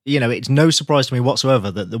no, it's no surprise to me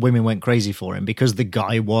whatsoever that the women went crazy for him because the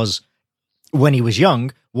guy was, when he was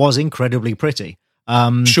young, was incredibly pretty.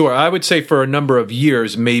 Sure. I would say for a number of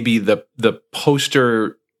years, maybe the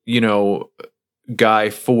poster, guy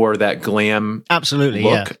for that glam absolutely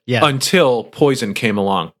look until Poison came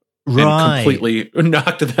along. Right. And completely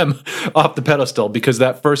knocked them off the pedestal because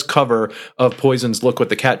that first cover of Poison's Look What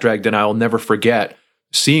the Cat Dragged In, I'll never forget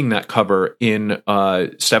seeing that cover in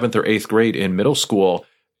 7th or 8th grade in middle school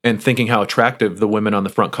and thinking how attractive the women on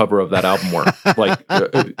the front cover of that album were.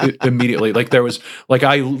 Immediately. Like there was, like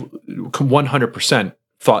I 100%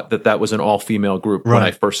 thought that was an all-female group when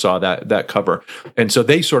I first saw that cover. And so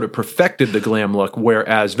they sort of perfected the glam look,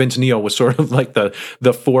 whereas Vince Neil was sort of like the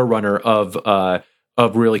forerunner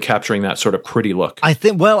of really capturing that sort of pretty look. I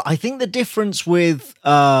think the difference with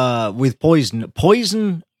Poison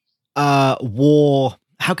wore,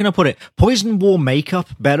 how can I put it? Poison wore makeup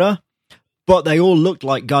better, but they all looked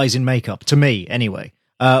like guys in makeup, to me anyway.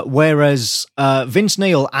 Whereas Vince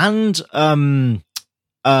Neil and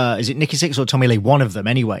is it Nikki Sixx or Tommy Lee? One of them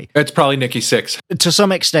anyway. It's probably Nikki Sixx. To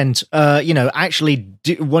some extent, actually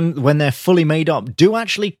when they're fully made up, do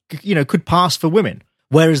actually, could pass for women.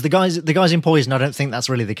 Whereas the guys in Poison, I don't think that's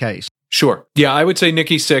really the case. Sure. Yeah, I would say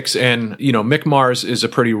Nikki Sixx and, Mick Mars is a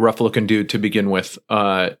pretty rough-looking dude to begin with.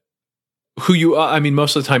 Most of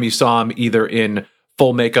the time you saw him either in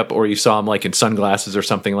full makeup or you saw him like in sunglasses or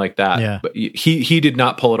something like that. Yeah. But he did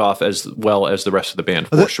not pull it off as well as the rest of the band,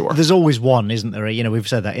 for sure. There's always one, isn't there? We've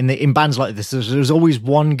said that. In bands like this, there's always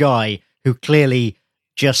one guy who clearly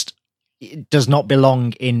just does not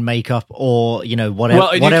belong in makeup or whatever.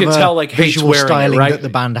 Well, you can tell like visual styling right? that the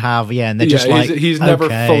band have, and they're just like he's never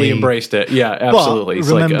fully embraced it. Yeah, absolutely. But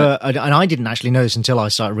remember, and I didn't actually know this until I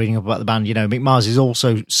started reading up about the band. Mick Mars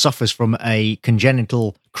also suffers from a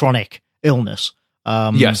congenital chronic illness.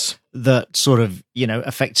 Yes, that sort of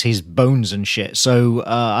affects his bones and shit. So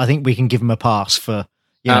I think we can give him a pass for.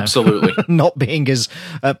 Absolutely. Not being as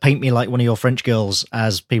paint me like one of your French girls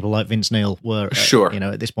as people like Vince Neil were, sure.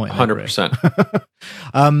 At this point. 100%.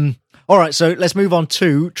 All right, so let's move on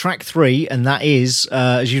to track 3, and that is,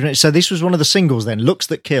 as you know, so this was one of the singles then, Looks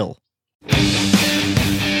That Kill.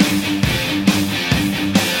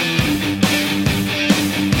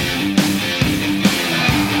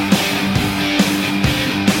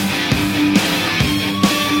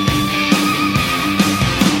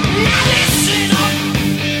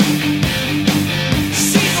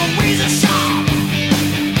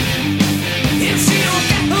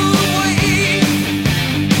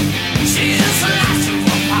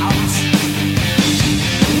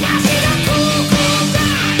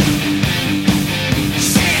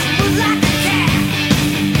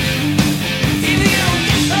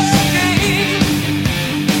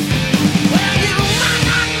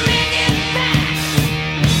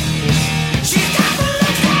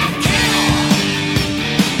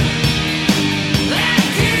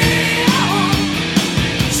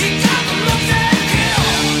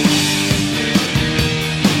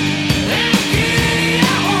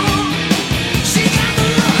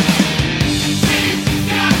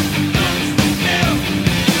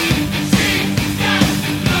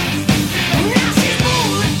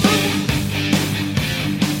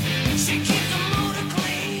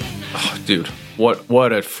 Dude, what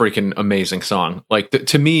a freaking amazing song. Like,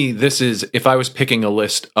 to me, this is, if I was picking a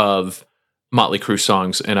list of Motley Crue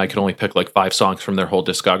songs and I could only pick like 5 songs from their whole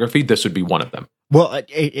discography, this would be one of them. Well,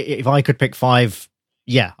 if I could pick 5,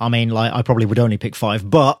 yeah, I mean, like, I probably would only pick 5,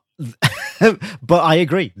 but I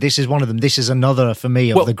agree. This is one of them. This is another, for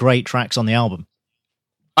me, of the great tracks on the album.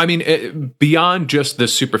 I mean, beyond just the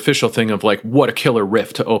superficial thing of like, what a killer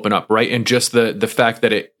riff to open up, right? And just the fact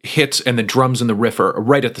that it hits and the drums and the riff are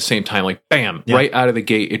right at the same time, like bam, right out of the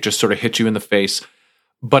gate, it just sort of hits you in the face.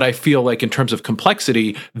 But I feel like in terms of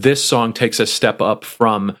complexity, this song takes a step up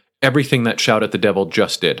from everything that Shout at the Devil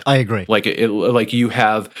just did. I agree. Like like you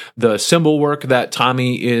have the cymbal work that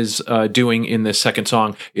Tommy is doing in this second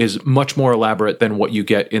song is much more elaborate than what you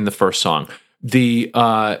get in the first song. The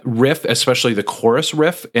riff, especially the chorus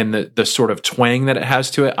riff and the sort of twang that it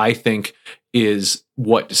has to it, I think is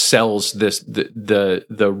what sells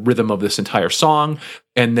the rhythm of this entire song.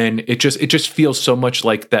 And then it just feels so much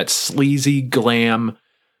like that sleazy glam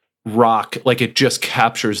rock. Like it just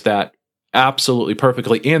captures that absolutely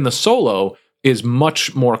perfectly. And the solo is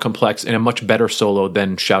much more complex and a much better solo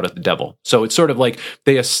than Shout at the Devil. So it's sort of like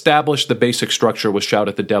they established the basic structure with Shout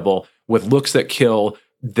at the Devil. With Looks That Kill,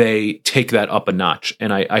 they take that up a notch.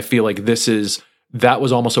 And I feel like that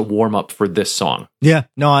was almost a warm-up for this song. Yeah,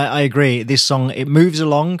 no, I agree. This song, it moves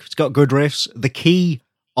along. It's got good riffs. The key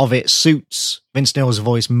of it suits Vince Neil's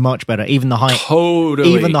voice much better. Even the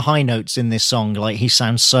high notes in this song, like he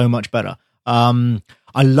sounds so much better.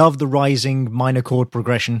 I love the rising minor chord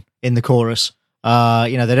progression in the chorus. They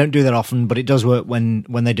don't do that often, but it does work when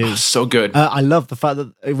they do. Oh, so good. I love the fact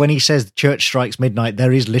that when he says church strikes midnight,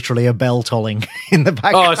 there is literally a bell tolling in the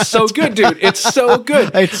background. Oh, it's so good, dude. It's so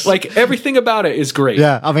good. It's like everything about it is great.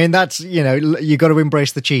 Yeah. I mean, that's, you got to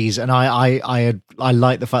embrace the cheese. And I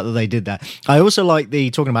like the fact that they did that. I also like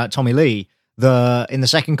talking about Tommy Lee, in the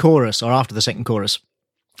second chorus or after the second chorus,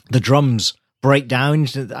 the drums break down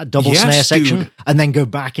into that double snare section, dude, and then go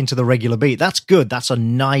back into the regular beat. That's good. That's a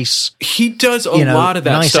nice... He does a lot of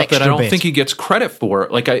that nice stuff that I don't think he gets credit for.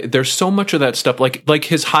 Like, there's so much of that stuff, like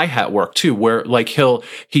his hi-hat work, too, where, like,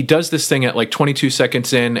 he does this thing at, like, 22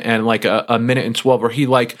 seconds in and, like, a minute and 12, where he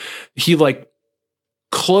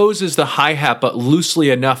closes the hi-hat, but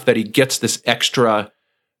loosely enough that he gets this extra,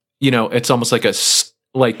 it's almost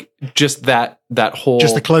like just that whole,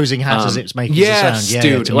 just the closing hat as it's making the sound. Yeah,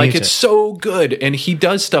 dude, like it's so good. And he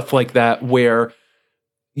does stuff like that where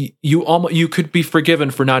you could be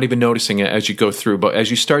forgiven for not even noticing it as you go through, but as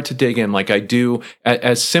you start to dig in, like I do,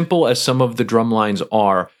 as simple as some of the drum lines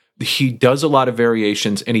are, he does a lot of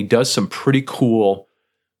variations and he does some pretty cool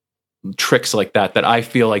tricks like that I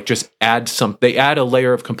feel like just they add a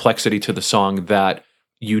layer of complexity to the song that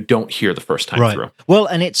you don't hear the first time through. Well,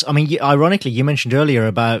 and ironically, you mentioned earlier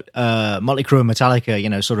about Motley Crue and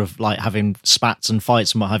Metallica, sort of like having spats and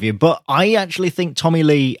fights and what have you. But I actually think Tommy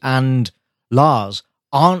Lee and Lars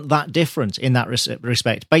aren't that different in that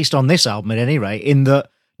respect, based on this album at any rate, in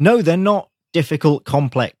that, no, they're not difficult,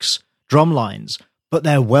 complex drum lines, but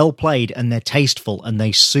they're well played and they're tasteful and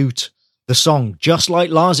they suit the song, just like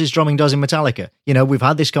Lars's drumming does in Metallica. We've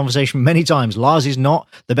had this conversation many times. Lars is not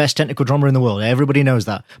the best technical drummer in the world. Everybody knows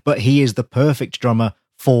that. But he is the perfect drummer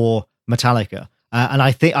for Metallica. And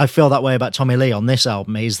I feel that way about Tommy Lee on this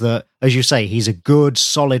album, is that, as you say, he's a good,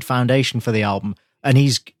 solid foundation for the album. And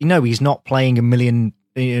he's not playing a million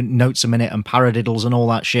notes a minute and paradiddles and all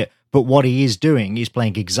that shit. But what he is doing is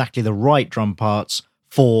playing exactly the right drum parts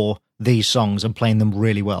for these songs and playing them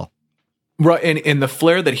really well. Right, and the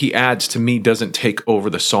flair that he adds to me doesn't take over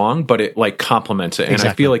the song, but it like complements it. And exactly.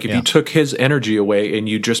 I feel like if you took his energy away and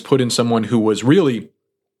you just put in someone who was really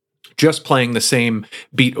just playing the same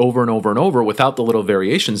beat over and over and over without the little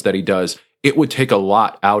variations that he does, it would take a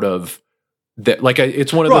lot out of that. Like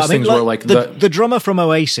it's one of those things where like the drummer from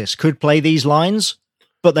Oasis could play these lines,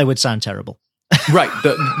 but they would sound terrible. Right.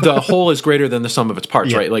 The whole is greater than the sum of its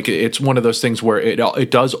parts, right? Like it's one of those things where it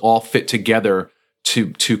does all fit together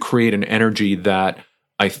to create an energy that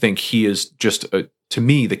I think he is just to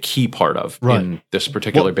me the key part of in this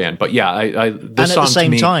particular band. But yeah, this song, at the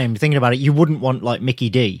same time, thinking about it, you wouldn't want like Mickey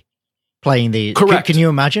D playing the correct. Can you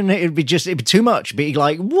imagine? It'd be too much. Be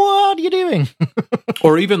like, what are you doing?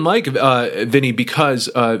 Or even like Vinny, because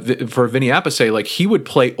for Vinny Appice, like he would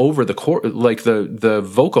play over the like the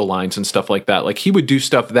vocal lines and stuff like that. Like he would do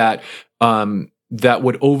stuff that that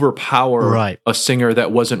would overpower a singer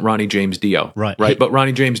that wasn't Ronnie James Dio. Right. But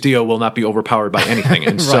Ronnie James Dio will not be overpowered by anything.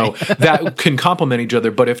 And so that can complement each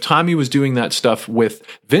other. But if Tommy was doing that stuff with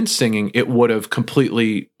Vince singing, it would have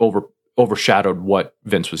completely overshadowed what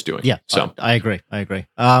Vince was doing. Yeah. So I agree.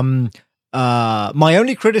 My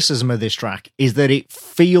only criticism of this track is that it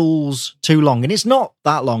feels too long. And it's not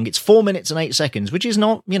that long. It's 4 minutes and 8 seconds, which is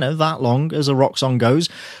not, that long as a rock song goes.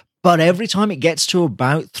 But every time it gets to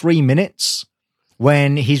about 3 minutes,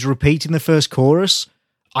 when he's repeating the first chorus,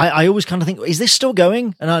 I always kind of think, is this still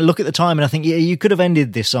going? And I look at the time and I think, yeah, you could have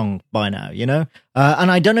ended this song by now, And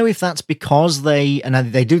I don't know if that's because they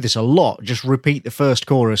do this a lot, just repeat the first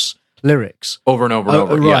chorus lyrics. Over and over and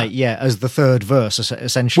over. Right, as the third verse,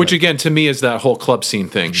 essentially. Which, again, to me is that whole club scene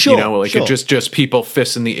thing. Sure, it's just people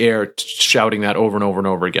fists in the air shouting that over and over and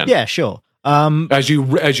over again. Yeah, sure. As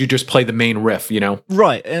you just play the main riff,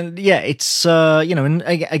 right, and it's and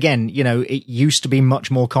again, it used to be much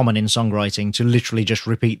more common in songwriting to literally just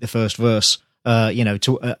repeat the first verse,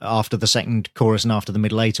 after the second chorus and after the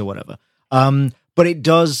middle eight or whatever. But it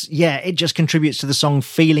does, it just contributes to the song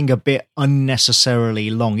feeling a bit unnecessarily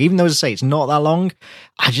long. Even though, as I say, it's not that long,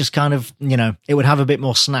 I just kind of, it would have a bit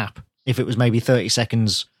more snap if it was maybe 30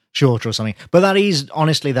 seconds shorter or something. But that is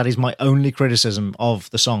my only criticism of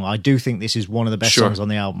the song. I do think this is one of the best songs on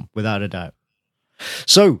the album, without a doubt.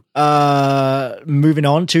 So, moving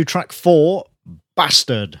on to track 4,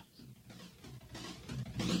 Bastard.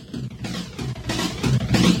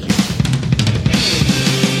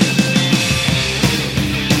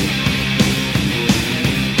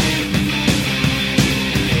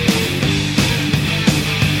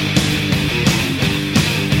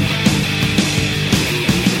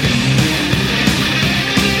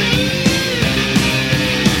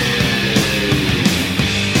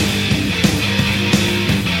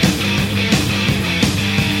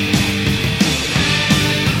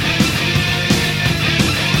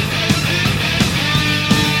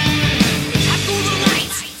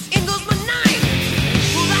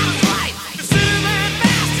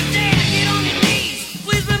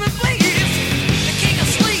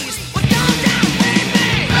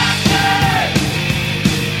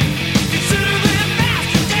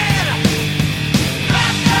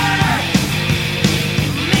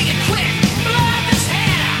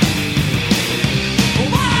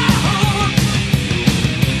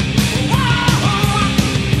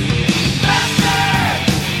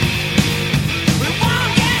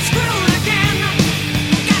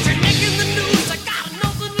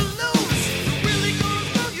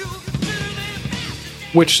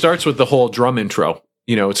 Which starts with the whole drum intro,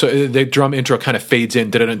 so the drum intro kind of fades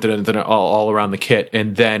in all around the kit,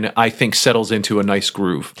 and then I think settles into a nice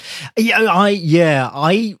groove. I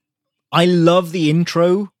love the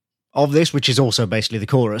intro of this, which is also basically the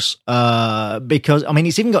chorus, because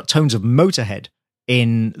it's even got tones of Motorhead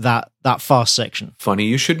in that fast section. Funny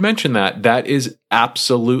you should mention that. That is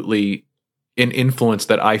absolutely an influence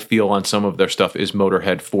that I feel on some of their stuff is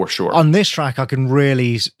Motorhead for sure. On this track, I can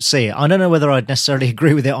really see it. I don't know whether I'd necessarily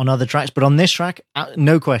agree with it on other tracks, but on this track,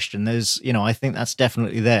 no question. There's, I think that's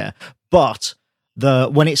definitely there. But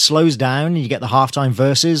when it slows down and you get the halftime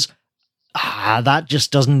verses, that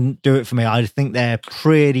just doesn't do it for me. I think they're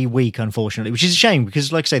pretty weak, unfortunately, which is a shame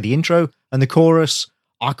because, like I say, the intro and the chorus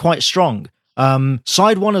are quite strong.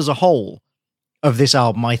 Side 1 as a whole of this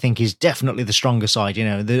album, I think, is definitely the stronger side.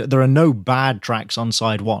 There are no bad tracks on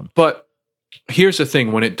side 1. But here's the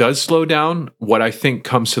thing. When it does slow down, what I think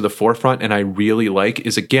comes to the forefront and I really like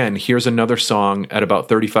is, again, here's another song at about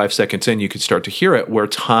 35 seconds in, you could start to hear it, where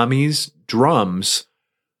Tommy's drums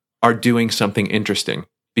are doing something interesting.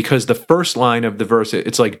 Because the first line of the verse,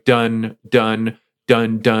 it's like dun, dun,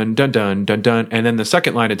 dun, dun, dun, dun, dun, dun. And then the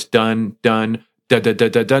second line, it's dun, dun, dun, dun,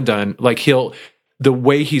 dun, dun, dun, dun. Like the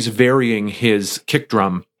way he's varying his kick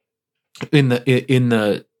drum in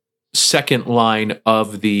the second line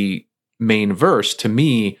of the main verse, to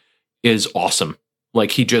me, is awesome.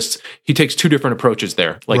 Like he takes two different approaches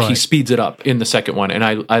there. Like he speeds it up in the second one. And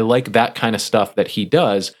I like that kind of stuff that he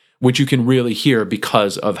does, which you can really hear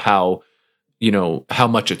because of how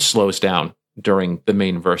much it slows down during the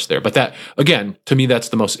main verse there. But that, again, to me, that's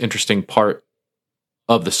the most interesting part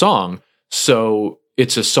of the song. So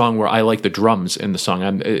it's a song where I like the drums in the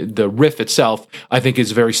song. The riff itself, I think,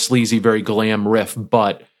 is very sleazy, very glam riff,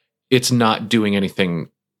 but it's not doing anything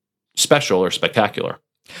special or spectacular.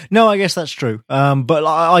 No, I guess that's true. But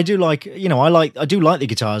I do like, I do like the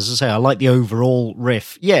guitars. As I say, I like the overall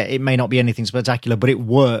riff. Yeah, it may not be anything spectacular, but it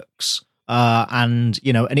works. And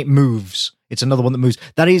it moves. It's another one that moves.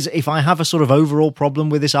 That is, if I have a sort of overall problem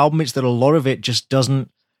with this album, it's that a lot of it just doesn't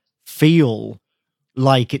feel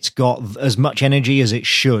like it's got as much energy as it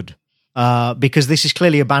should. Because this is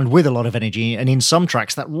clearly a band with a lot of energy, and in some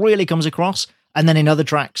tracks that really comes across, and then in other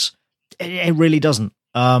tracks, it really doesn't.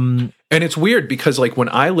 And it's weird because, like, when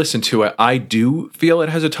I listen to it, I do feel it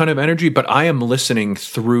has a ton of energy, but I am listening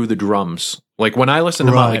through the drums. Like, when I listen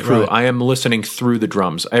to Motley Crue, I am listening through the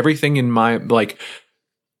drums. Everything in my,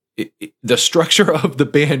 the structure of the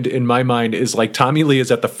band in my mind is like Tommy Lee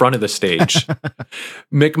is at the front of the stage.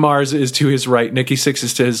 Mick Mars is to his right, Nikki Sixx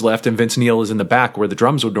is to his left, and Vince Neil is in the back where the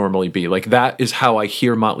drums would normally be. Like, that is how I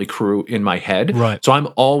hear Motley Crue in my head. Right. So I'm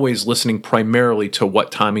always listening primarily to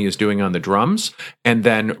what Tommy is doing on the drums, and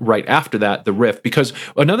then right after that, the riff. Because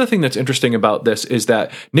another thing that's interesting about this is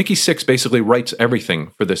that Nikki Sixx basically writes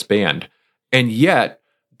everything for this band, and yet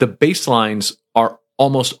the bass lines are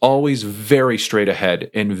almost always very straight ahead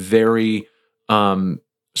and very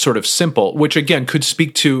sort of simple, which again could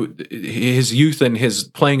speak to his youth and his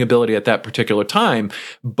playing ability at that particular time.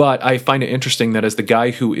 But I find it interesting that as the guy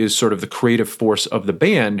who is sort of the creative force of the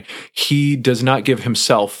band, he does not give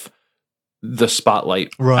himself the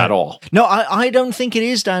spotlight at all. No, I don't think it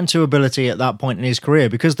is down to ability at that point in his career,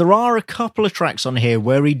 because there are a couple of tracks on here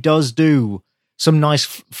where he does do some nice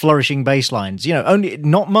flourishing bass lines. You know, only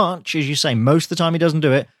not much, as you say. Most of the time he doesn't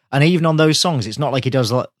do it. And even on those songs, it's not like he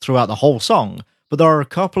does throughout the whole song. But there are a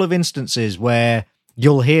couple of instances where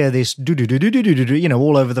you'll hear this do-do-do-do-do-do-do, you know,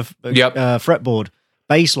 all over the fretboard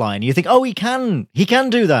bass line. You think, oh, he can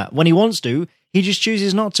do that when he wants to. He just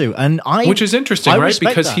chooses not to. Which is interesting, right?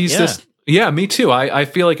 Because he's this... Yeah, me too. I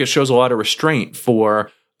feel like it shows a lot of restraint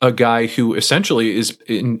for a guy who essentially is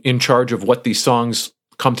in charge of what these songs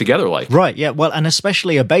come together like. Right, yeah. Well, and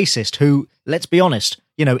especially a bassist who, let's be honest,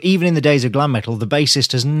 you know, even in the days of glam metal, the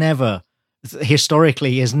bassist has never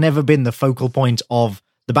been the focal point of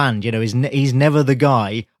the band. You know, he's never the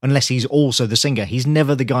guy, unless he's also the singer. He's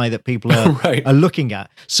never the guy that people are looking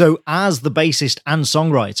at. So as the bassist and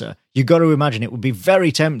songwriter, you got to imagine it would be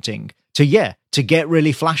very tempting to get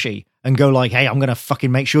really flashy and go like, hey, I'm going to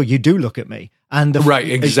fucking make sure you do look at me. And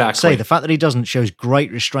exactly. The fact that he doesn't shows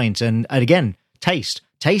great restraint. And again, taste.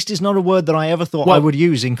 Taste is not a word that I ever thought I would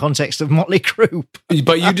use in context of Motley Crue.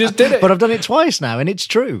 But you just did it. But I've done it twice now, and it's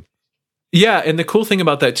true. Yeah, and the cool thing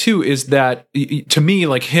about that, too, is that, to me,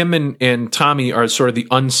 like, him and Tommy are sort of the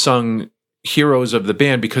unsung heroes of the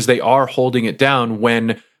band, because they are holding it down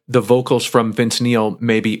when the vocals from Vince Neil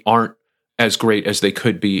maybe aren't as great as they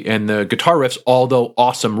could be. And the guitar riffs, although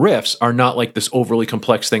awesome riffs, are not like this overly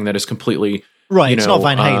complex thing that is completely... Right, it's not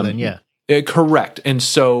Van Halen, correct. And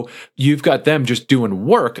so you've got them just doing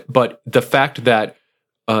work, but the fact that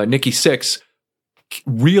Nikki Sixx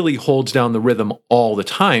really holds down the rhythm all the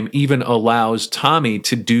time even allows Tommy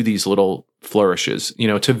to do these little flourishes, you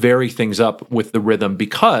know, to vary things up with the rhythm,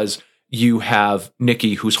 because you have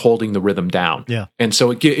Nikki who's holding the rhythm down. Yeah. And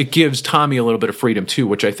so it gives Tommy a little bit of freedom too,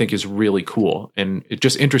 which I think is really cool. And it's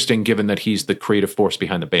just interesting given that he's the creative force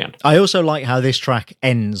behind the band. I also like how this track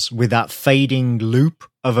ends with that fading loop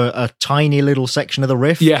of a tiny little section of the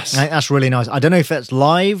riff. Yes. I think that's really nice. I don't know if that's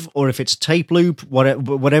live or if it's tape loop,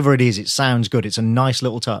 whatever it is, it sounds good. It's a nice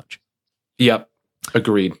little touch. Yep.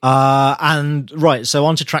 Agreed. And right, so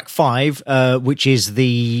on to track 5, which is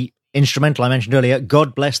the instrumental I mentioned earlier,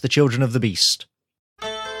 God Bless the Children of the Beast.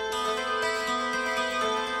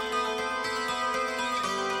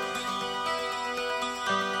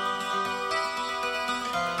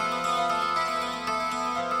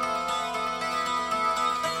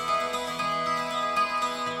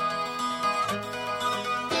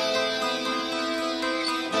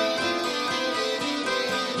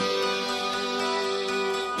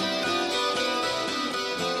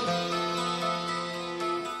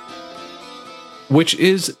 Which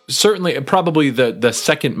is certainly probably the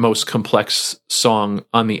second most complex song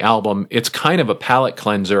on the album. It's kind of a palate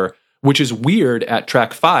cleanser, which is weird at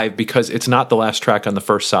track 5 because it's not the last track on the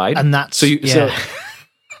first side. And that's so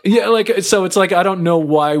it's like I don't know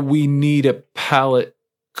why we need a palate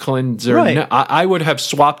cleanser. Right. No, I would have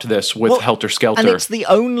swapped this with Helter Skelter. And it's the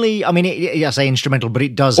only, I mean, I say instrumental, but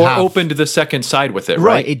it does have... Or opened the second side with it,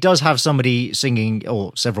 right? It does have somebody singing,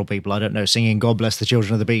 or several people, I don't know, singing God Bless the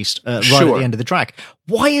Children of the Beast right at the end of the track.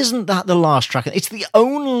 Why isn't that the last track? It's the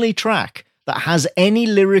only track that has any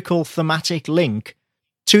lyrical thematic link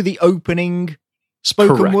to the opening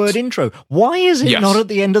spoken word intro. Why is it not at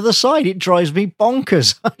the end of the side? It drives me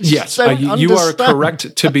bonkers. Yes, you are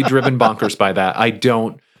correct to be driven bonkers by that. I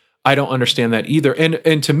don't understand that either.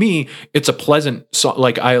 And to me, it's a pleasant song.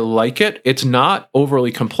 Like, I like it. It's not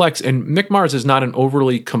overly complex. And Mick Mars is not an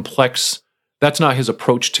overly complex. That's not his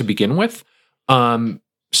approach to begin with.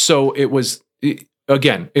 So it was.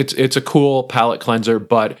 Again, it's a cool palate cleanser,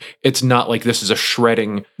 but it's not like this is a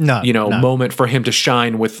shredding, moment for him to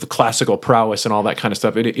shine with the classical prowess and all that kind of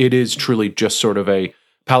stuff. It is truly just sort of a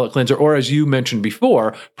palate cleanser, or as you mentioned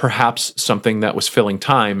before, perhaps something that was filling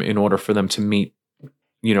time in order for them to meet,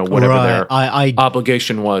 whatever their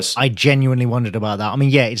obligation was. I genuinely wondered about that. I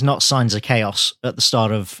mean, it's not Signs of Chaos at the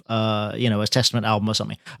start of, a Testament album or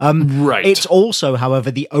something. Right. It's also,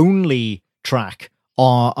 however, the only track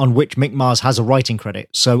on which Mick Mars has a writing credit.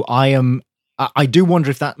 So I do wonder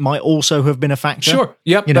if that might also have been a factor. Sure.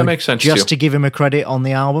 Yep, that makes sense just to give him a credit on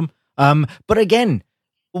the album. But again,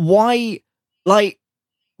 why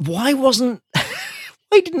didn't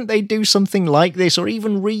they do something like this or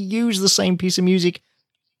even reuse the same piece of music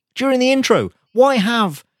during the intro? Why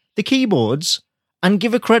have the keyboards and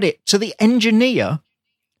give a credit to the engineer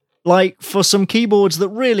Like, for some keyboards that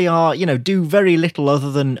really are, do very little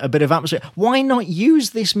other than a bit of atmosphere, why not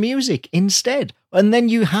use this music instead? And then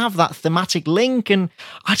you have that thematic link, and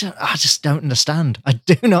I just don't understand. I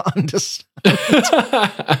do not understand.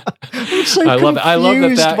 I'm so I love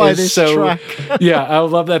that by is this so track. Yeah, I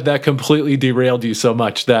love that completely derailed you so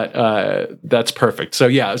much that that's perfect. So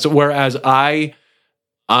yeah, so whereas I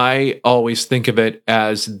always think of it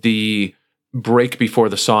as the break before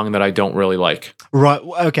the song that I don't really like. Right,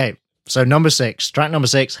 okay. So track number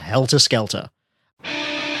 6, Helter Skelter.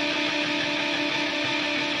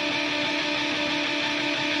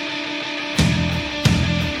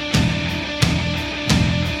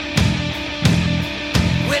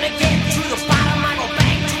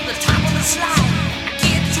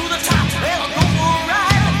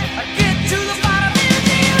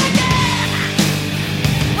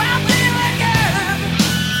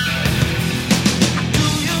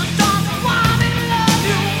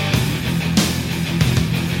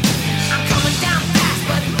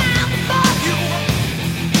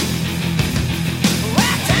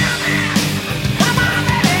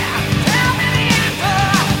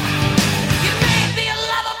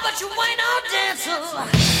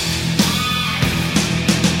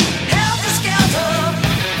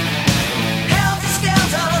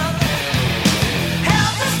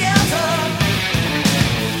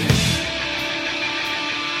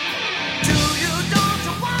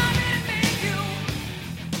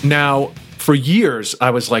 Now, for years, I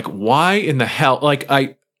was like, why in the hell? Like,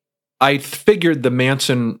 I figured the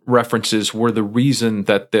Manson references were the reason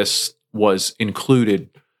that this was included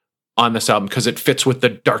on this album, because it fits with the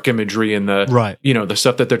dark imagery and the, right. The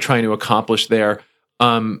stuff that they're trying to accomplish there.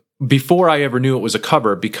 Before I ever knew it was a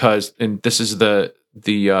cover, because, and this is the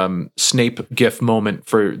Snape gif moment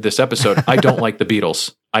for this episode, I don't like the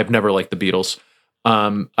Beatles. I've never liked the Beatles.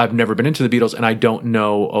 I've never been into the Beatles, and I don't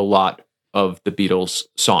know a lot of the Beatles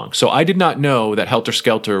songs. So I did not know that Helter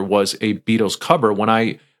Skelter was a Beatles cover. When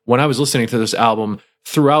I was listening to this album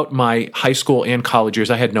throughout my high school and college years,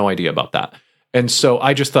 I had no idea about that. And so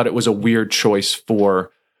I just thought it was a weird choice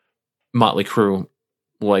for Motley Crue,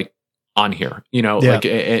 like, on here, like,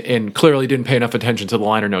 and clearly didn't pay enough attention to the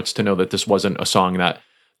liner notes to know that this wasn't a song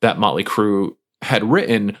that Motley Crue had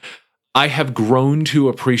written. I have grown to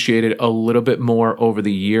appreciate it a little bit more over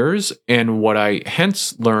the years. And what I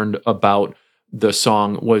hence learned about the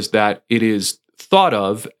song was that it is thought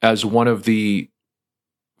of as one of the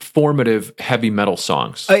formative heavy metal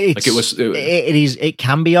songs. It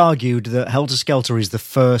can be argued that Helter Skelter is the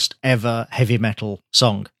first ever heavy metal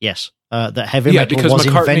song. Yes. That heavy metal was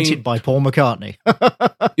invented by Paul McCartney.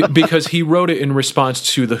 Because he wrote it in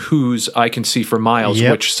response to the Who's I Can See for Miles,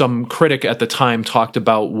 which some critic at the time talked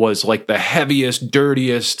about was like the heaviest,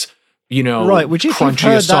 dirtiest, right, which if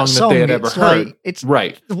crunchiest song that they had ever heard. Like, it's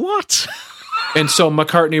right. What? And so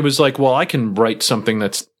McCartney was like, well, I can write something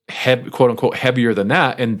that's quote unquote heavier than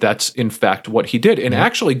that. And that's in fact what he did. And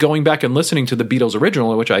actually going back and listening to the Beatles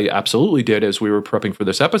original, which I absolutely did as we were prepping for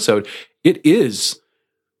this episode, it is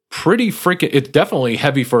pretty freaking, it's definitely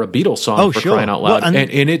heavy for a Beatles song, for crying out loud. Well,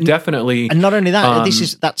 and it definitely, and not only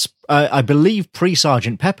that, that's I believe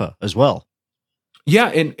pre-Sgt. Pepper as well. Yeah.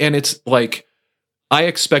 And it's like, I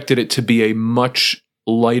expected it to be a much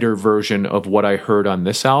lighter version of what I heard on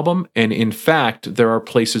this album. And in fact, there are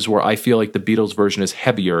places where I feel like the Beatles version is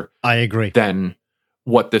heavier. I agree. Than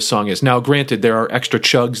what this song is. Now, granted, there are extra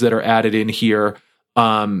chugs that are added in here.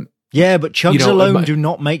 Yeah, but chugs alone do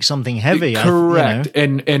not make something heavy. Correct.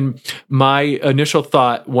 And my initial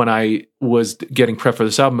thought when I was getting prep for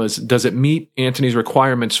this album was, does it meet Anthony's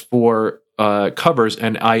requirements for covers?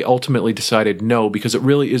 And I ultimately decided no, because it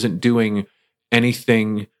really isn't doing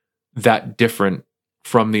anything that different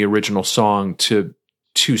from the original song to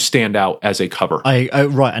stand out as a cover. Right,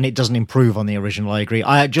 and it doesn't improve on the original, I agree.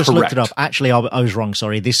 I just looked it up. Actually, I was wrong,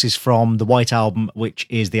 sorry. This is from the White Album, which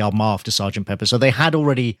is the album after Sgt. Pepper. So they had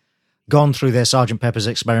already gone through their Sgt. Pepper's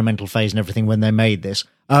experimental phase and everything when they made this.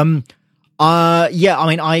 I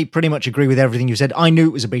pretty much agree with everything you said. I knew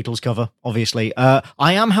it was a Beatles cover, obviously. I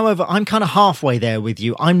am, however, I'm kind of halfway there with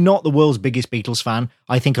you. I'm not the world's biggest Beatles fan.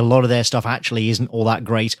 I think a lot of their stuff actually isn't all that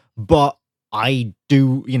great, but I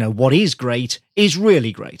do, what is great is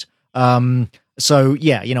really great. So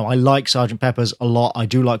yeah, I like Sgt. Pepper's a lot. I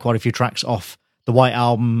do like quite a few tracks off the White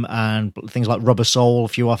Album and things like Rubber Soul, a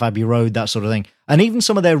few off Abbey Road, that sort of thing. And even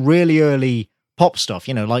some of their really early pop stuff,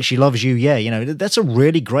 like She Loves You, that's a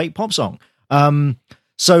really great pop song.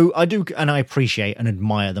 So I do, and I appreciate and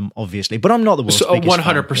admire them, obviously, but I'm not the world's biggest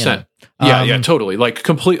 100%. fan, Yeah, totally. Like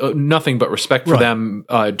complete, nothing but respect for them.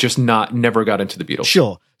 Just never got into the Beatles.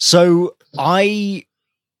 Sure. So I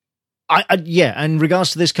Yeah, in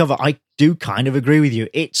regards to this cover, I do kind of agree with you.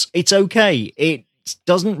 It's okay. It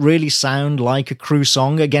doesn't really sound like a Crew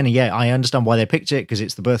song. Again, yeah, I understand why they picked it, because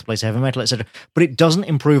it's the birthplace of heavy metal, etc. But it doesn't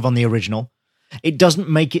improve on the original. It doesn't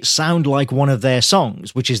make it sound like one of their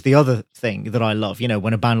songs, which is the other thing that I love. You know,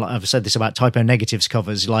 when a band, like I've said this about Typo Negative's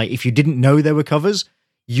covers, like if you didn't know they were covers,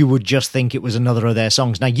 you would just think it was another of their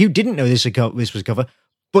songs. Now, you didn't know this was a cover,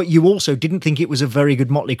 but you also didn't think it was a very good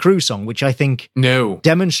Motley Crue song, which I think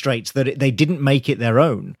demonstrates that they didn't make it their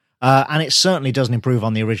own. And it certainly doesn't improve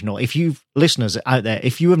on the original. If you've listeners out there,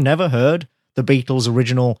 if you have never heard the Beatles'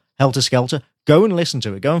 original Helter Skelter, go and listen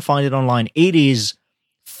to it. Go and find it online. It is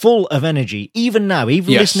full of energy. Even now,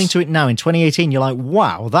 listening to it now in 2018, you're like,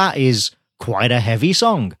 wow, that is quite a heavy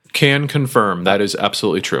song. Can confirm that is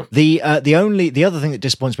absolutely true. The other thing that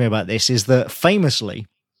disappoints me about this is that famously,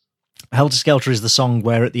 Helter Skelter is the song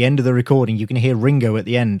where at the end of the recording you can hear Ringo at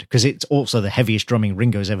the end, because it's also the heaviest drumming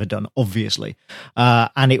Ringo's ever done, obviously.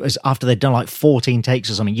 And it was after they'd done like 14 takes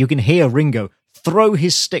or something. You can hear Ringo throw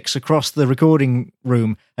his sticks across the recording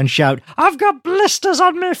room and shout, "I've got blisters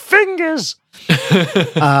on my fingers!"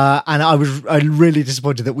 And I was really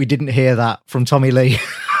disappointed that we didn't hear that from Tommy Lee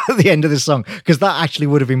at the end of this song, because that actually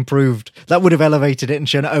would have improved. That would have elevated it and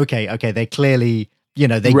shown, okay, they clearly,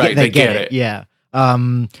 they get it. Yeah.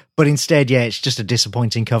 But instead, it's just a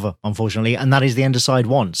disappointing cover, unfortunately, and that is the end of side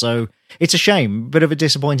 1. So it's a shame, bit of a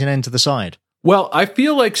disappointing end to the side. Well, I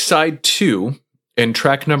feel like side 2 and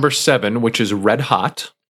track number 7, which is Red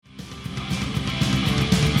Hot.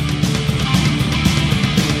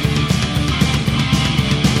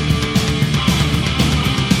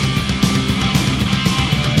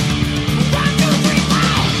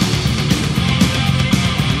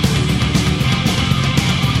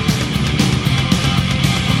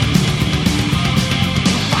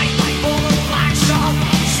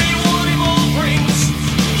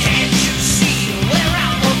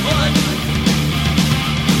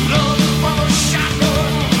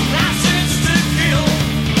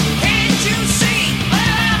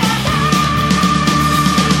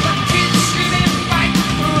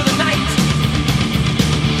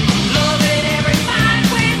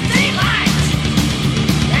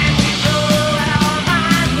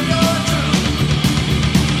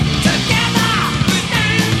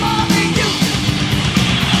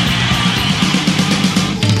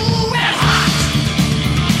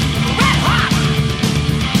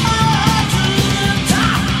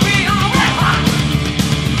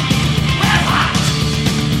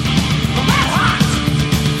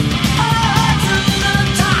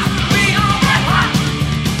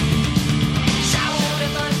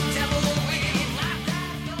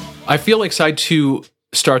 I feel like side 2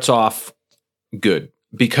 starts off good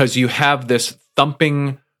because you have this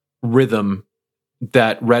thumping rhythm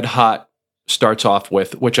that Red Hot starts off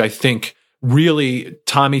with, which I think really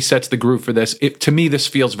Tommy sets the groove for this. To me, this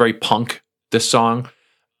feels very punk, this song.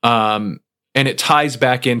 And it ties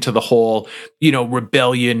back into the whole,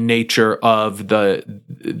 rebellion nature of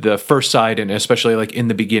the first side, and especially like in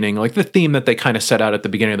the beginning, like the theme that they kind of set out at the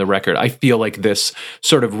beginning of the record. I feel like this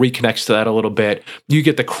sort of reconnects to that a little bit. You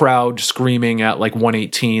get the crowd screaming at like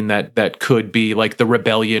 118 that could be like the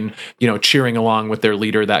rebellion, cheering along with their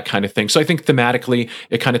leader, that kind of thing. So I think thematically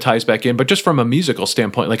it kind of ties back in, but just from a musical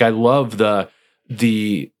standpoint, like I love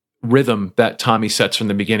the rhythm that Tommy sets from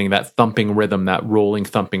the beginning, that thumping rhythm, that rolling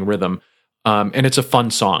thumping rhythm. And it's a fun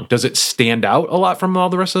song. Does it stand out a lot from all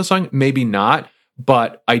the rest of the song? Maybe not,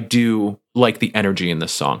 but I do like the energy in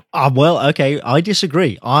this song. Well, okay, I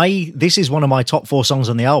disagree. This is one of my top 4 songs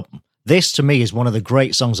on the album. This, to me, is one of the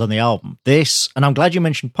great songs on the album. This, and I'm glad you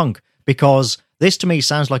mentioned punk, because this, to me,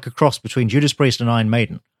 sounds like a cross between Judas Priest and Iron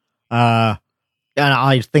Maiden. And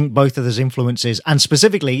I think both of those influences, and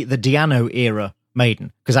specifically the Di'Anno era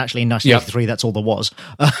Maiden, because actually in 1983, that's all there was.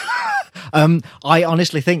 I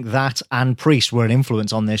honestly think that and Priest were an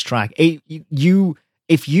influence on this track.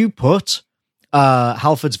 If you put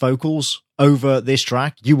Halford's vocals over this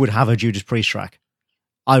track, you would have a Judas Priest track.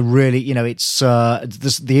 I really, it's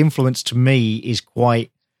the influence to me is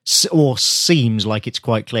quite, or seems like it's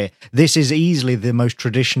quite clear. This is easily the most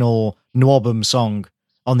traditional Nwabum song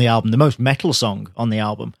on the album, the most metal song on the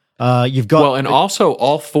album. You've got and also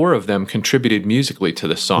all 4 of them contributed musically to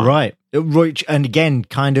this song, right? And again,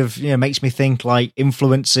 kind of makes me think like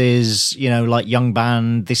influences, like Young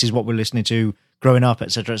Band. This is what we're listening to growing up,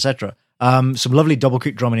 etc., etc. Some lovely double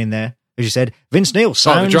kick drumming in there, as you said. Vince Neil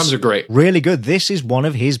sounds the drums are great, really good. This is one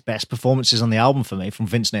of his best performances on the album for me from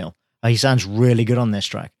Vince Neil. He sounds really good on this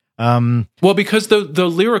track. Well, because the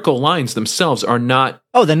lyrical lines themselves are not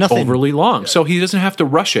they're nothing overly long, so he doesn't have to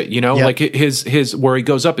rush it. Like his where he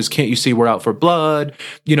goes up is "Can't you see we're out for blood?"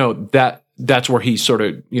 That's where he sort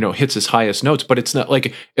of hits his highest notes, but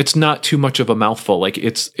it's not too much of a mouthful. Like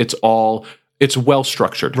it's well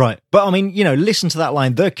structured, right? But I mean, listen to that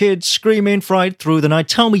line: "The kids screaming fright through the night."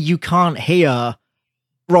 Tell me you can't hear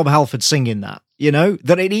Rob Halford singing that.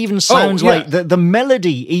 That it even sounds like the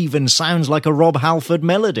melody even sounds like a Rob Halford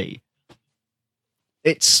melody.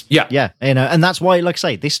 It's and that's why, like I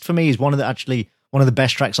say, this for me is one of the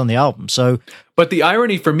best tracks on the album. So, but the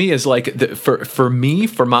irony for me is like for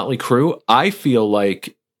Motley Crue, I feel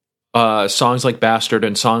like songs like "Bastard"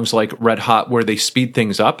 and songs like "Red Hot," where they speed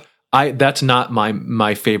things up, that's not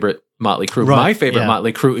my favorite Motley Crue. Right, my favorite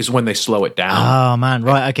Motley Crue is when they slow it down. Oh man,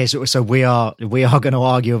 right? Okay, so we are going to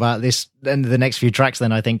argue about this in the next few tracks,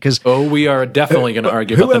 then I think, because we are definitely going to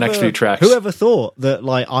argue about the next few tracks. Whoever thought that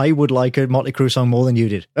I would like a Motley Crue song more than you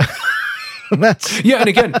did? And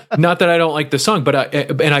again, not that I don't like the song, but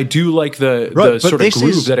I do like the sort of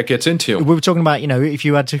groove that it gets into. We were talking about, if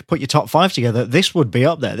you had to put your top 5 together, this would be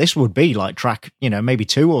up there. This would be like track, maybe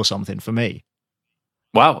 2 or something for me.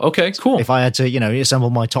 Wow. Okay, cool. If I had to, assemble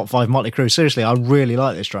my top 5 Motley Crue, seriously, I really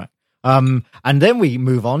like this track. And then we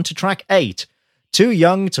move on to track 8, Too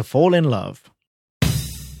Young to Fall in Love.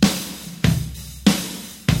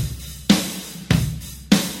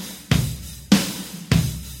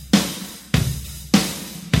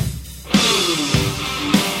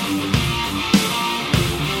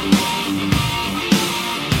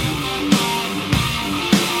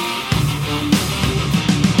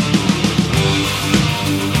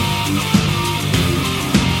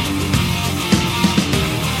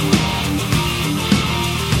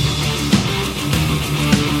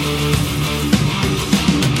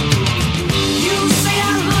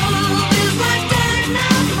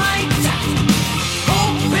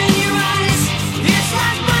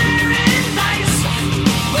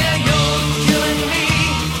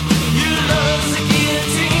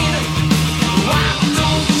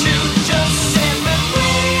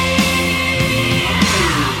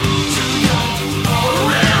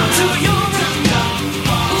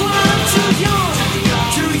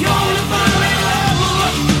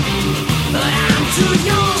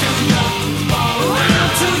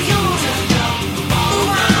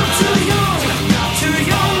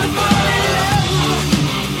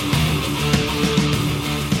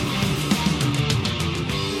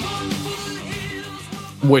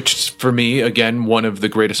 Which, for me, again, one of the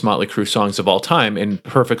greatest Motley Crue songs of all time, and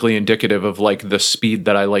perfectly indicative of like the speed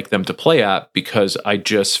that I like them to play at, because I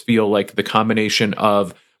just feel like the combination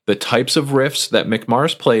of the types of riffs that Mick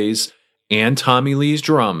Mars plays and Tommy Lee's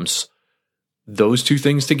drums, those two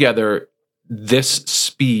things together, this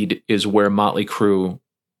speed is where Motley Crue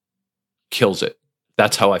kills it.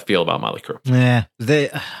 That's how I feel about Motley Crue. Yeah,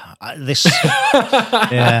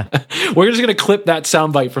 yeah. We're just gonna clip that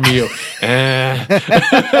soundbite from you. I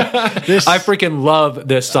freaking love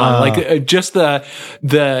this song. Just the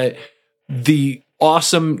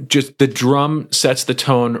awesome. Just the drum sets the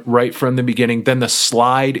tone right from the beginning. Then the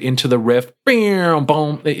slide into the riff. Boom,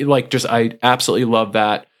 boom. I absolutely love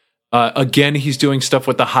that. Again, he's doing stuff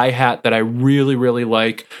with the hi-hat that I really, really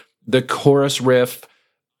like. The chorus riff.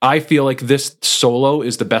 I feel like this solo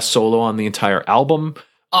is the best solo on the entire album.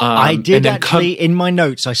 I did actually, in my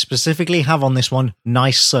notes, I specifically have on this one,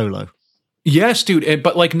 nice solo. Yes, dude,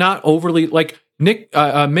 but like not overly, like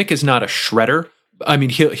Mick is not a shredder. I mean,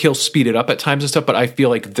 he'll speed it up at times and stuff, but I feel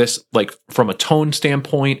like this, like from a tone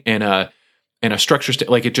standpoint and a structure,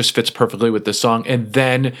 like it just fits perfectly with this song. And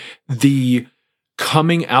then the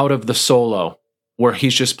coming out of the solo where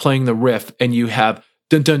he's just playing the riff and you have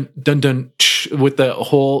dun dun dun dun with the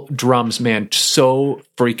whole drums, man, so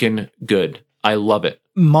freaking good. I love it.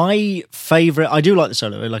 My favorite, I do like the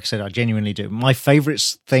solo, like I said, I genuinely do. My favorite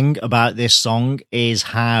thing about this song is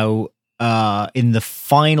how in the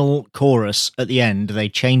final chorus at the end, they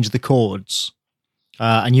change the chords.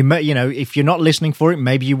 And you know, if you're not listening for it,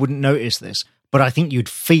 maybe you wouldn't notice this, but I think you'd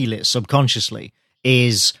feel it subconsciously.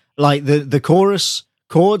 Is like the chorus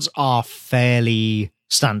chords are fairly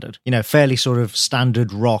standard, you know, fairly sort of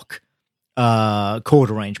standard rock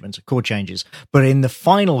chord arrangements, chord changes. But in the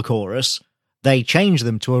final chorus, they change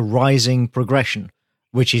them to a rising progression,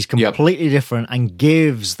 which is completely different and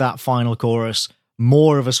gives that final chorus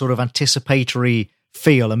more of a sort of anticipatory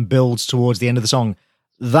feel and builds towards the end of the song.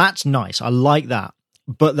 That's nice. I like that.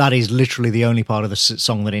 But that is literally the only part of the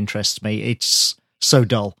song that interests me. It's so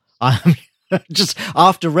dull. I'm just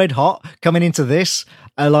after Red Hot coming into this,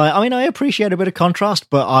 I appreciate a bit of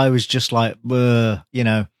contrast, but I was just like, you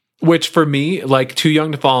know, Which for me, like Too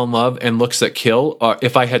Young to Fall in Love and Looks That Kill,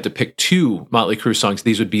 if I had to pick two Motley Crue songs,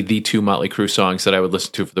 these would be the two Motley Crue songs that I would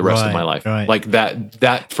listen to for the rest of my life. Right. Like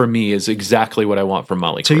that for me is exactly what I want from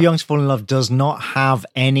Motley Crue. Too Young to Fall in Love does not have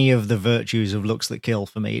any of the virtues of Looks That Kill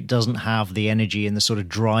for me. It doesn't have the energy and the sort of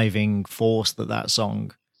driving force that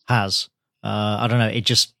song has. I don't know. It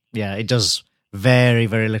just, it does very,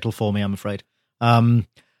 very little for me, I'm afraid. And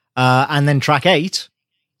then track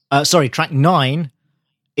 9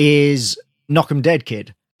 is Knock 'Em Dead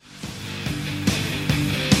Kid.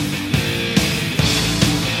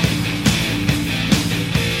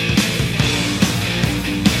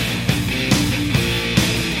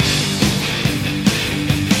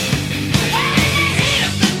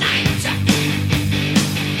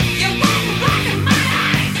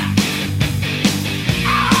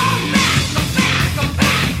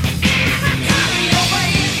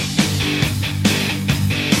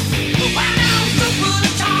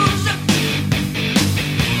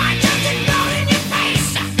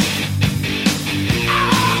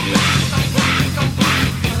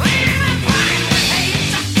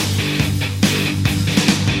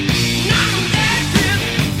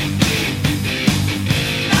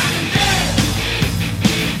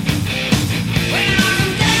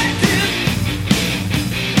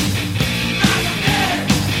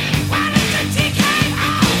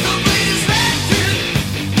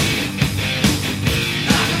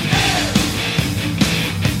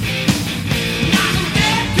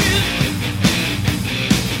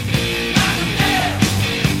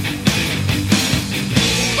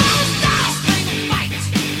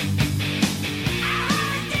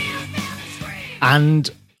 And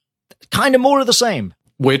kind of more of the same.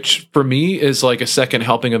 Which for me is like a second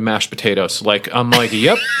helping of mashed potatoes. Like, I'm like,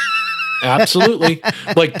 yep, absolutely.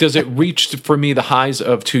 Like, does it reach for me the highs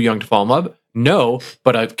of Too Young to Fall in Love? No,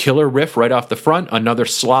 but a killer riff right off the front, another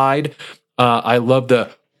slide. I love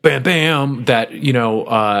the bam, bam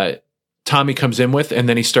that, Tommy comes in with, and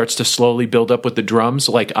then he starts to slowly build up with the drums.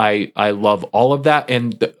 Like, I love all of that.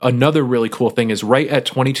 And another really cool thing is right at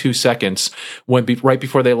 22 seconds, right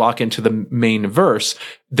before they lock into the main verse,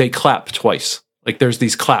 they clap twice. Like, there's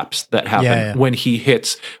these claps that happen when he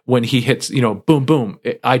hits, boom, boom.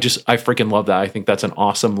 I freaking love that. I think that's an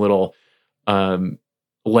awesome little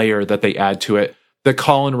layer that they add to it. The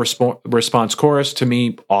call and response chorus, to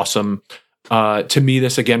me, awesome. To me,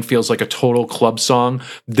 this again feels like a total club song.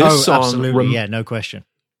 This song, absolutely, no question.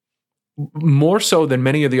 More so than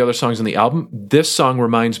many of the other songs on the album, this song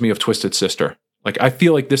reminds me of Twisted Sister. Like, I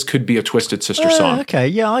feel like this could be a Twisted Sister song. Okay,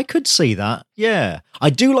 yeah, I could see that. Yeah, I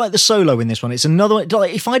do like the solo in this one. It's another one.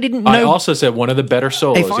 Like, if I didn't know, I also said one of the better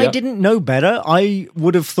solos. If I didn't know better, I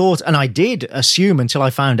would have thought, and I did assume until I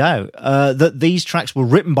found out that these tracks were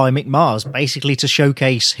written by Mick Mars, basically to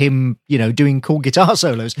showcase him, doing cool guitar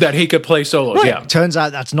solos. That he could play solos. Right. Yeah. Turns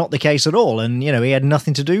out that's not the case at all, and he had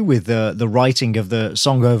nothing to do with the writing of the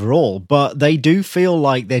song overall. But they do feel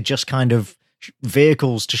like they're just kind of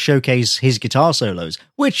vehicles to showcase his guitar solos,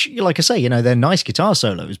 which, like I say, they're nice guitar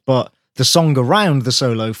solos, but the song around the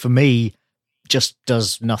solo for me just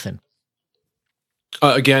does nothing.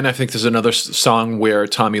 Again, I think there's another song where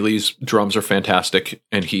Tommy Lee's drums are fantastic,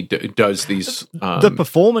 and he does these. The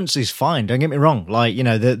performance is fine. Don't get me wrong. Like,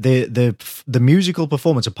 the musical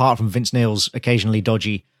performance, apart from Vince Neil's occasionally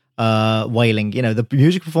dodgy wailing, the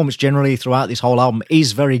musical performance generally throughout this whole album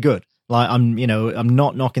is very good. Like, I'm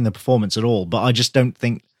not knocking the performance at all, but I just don't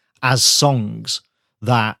think as songs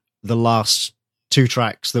that the last two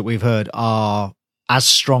tracks that we've heard are as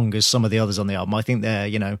strong as some of the others on the album. I think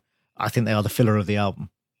they're, I think they are the filler of the album.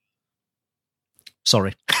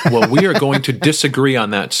 Sorry. Well, we are going to disagree on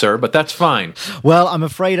that, sir, but that's fine. Well, I'm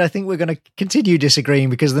afraid I think we're going to continue disagreeing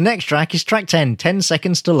because the next track is track 10, 10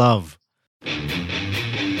 Seconds to Love.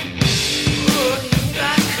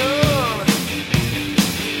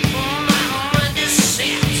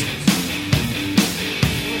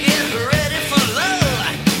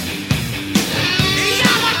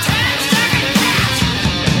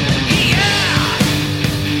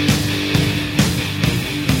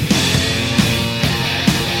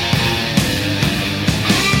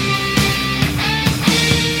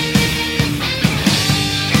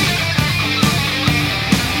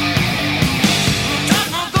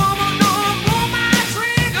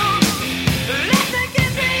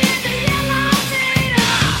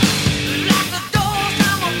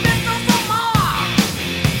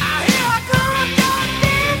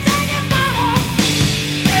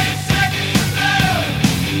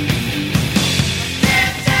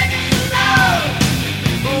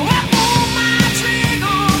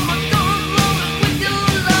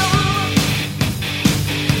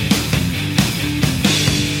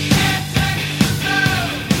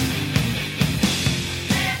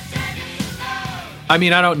 I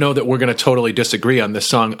mean, I don't know that we're going to totally disagree on this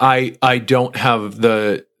song. I don't have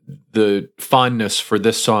the fondness for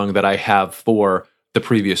this song that I have for the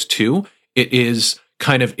previous two. It is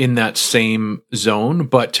kind of in that same zone,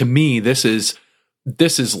 but to me, this is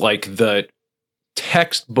like the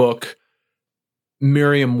textbook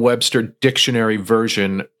Merriam-Webster dictionary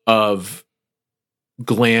version of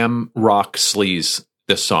glam rock sleaze.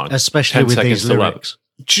 This song, especially with these lyrics,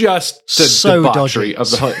 just the so debauchery dodgy.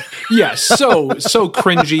 of the whole, yeah, so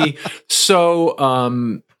cringy,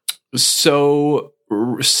 so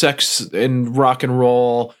sex and rock and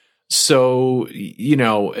roll. So, you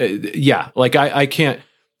know, yeah, like I can't,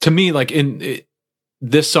 to me, like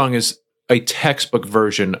this song is a textbook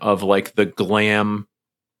version of like the glam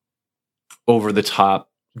over the top,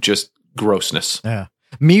 just grossness. Yeah.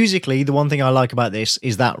 Musically, the one thing I like about this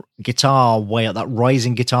is that guitar wail, that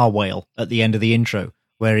rising guitar wail at the end of the intro,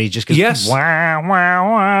 where he just goes, yes, wow,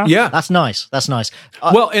 wow, wow. Yeah, that's nice. That's nice.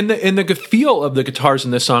 Well, and the feel of the guitars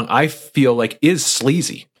in this song, I feel like is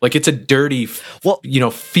sleazy. Like it's a dirty,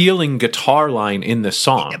 feeling guitar line in this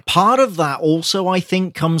song. Part of that also, I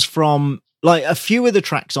think, comes from like a few of the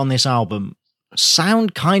tracks on this album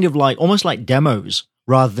sound kind of like almost like demos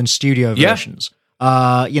rather than studio versions.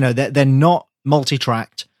 They're not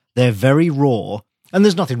multi-tracked, they're very raw, and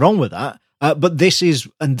there's nothing wrong with that. But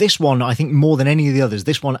this one, I think more than any of the others,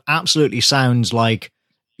 this one absolutely sounds like,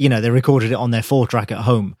 they recorded it on their 4-track at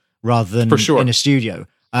home rather than in a studio.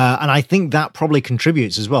 And I think that probably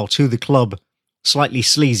contributes as well to the club slightly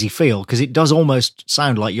sleazy feel, because it does almost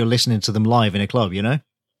sound like you're listening to them live in a club,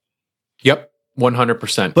 Yep,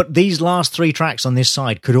 100%. But these last 3 tracks on this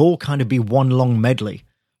side could all kind of be one long medley.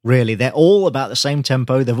 Really, they're all about the same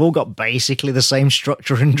tempo. They've all got basically the same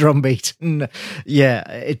structure and drum beat. And yeah,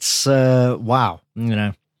 it's wow,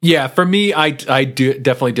 Yeah, for me, I do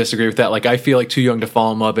definitely disagree with that. Like, I feel like Too Young to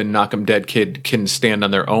Fall in Love and Knock 'Em Dead Kid can stand on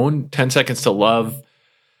their own. 10 Seconds to Love.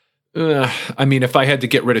 I mean, if I had to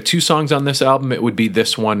get rid of 2 songs on this album, it would be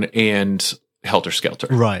this one and Helter Skelter.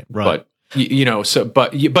 Right. But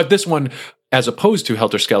but this one, as opposed to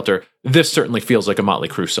Helter Skelter, this certainly feels like a Motley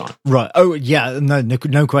Crue song. Right. Oh, yeah.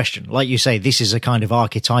 No question. Like you say, this is a kind of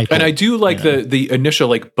archetypal. And I do like the initial,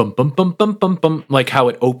 like, bum, bum, bum, bum, bum, bum, like how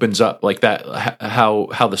it opens up, like that,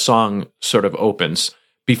 how the song sort of opens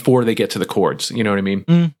before they get to the chords. You know what I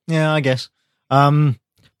mean? Yeah, I guess.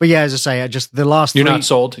 But yeah, as I say, just the last You're 3, not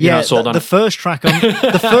sold? You're not sold on the it? first track on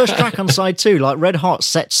the first track on side 2, like Red Hot,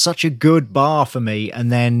 sets such a good bar for me,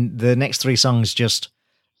 and then the next 3 songs just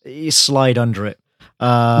you slide under it.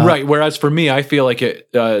 Right. Whereas for me, I feel like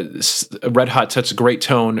Red Hot sets a great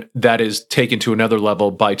tone that is taken to another level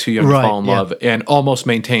by Too Young to Fall in Love and almost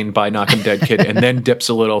maintained by Knock 'Em Dead Kid, and then dips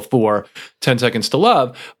a little for 10 Seconds to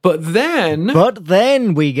Love. But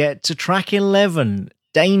then we get to track 11,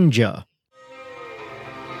 Danger.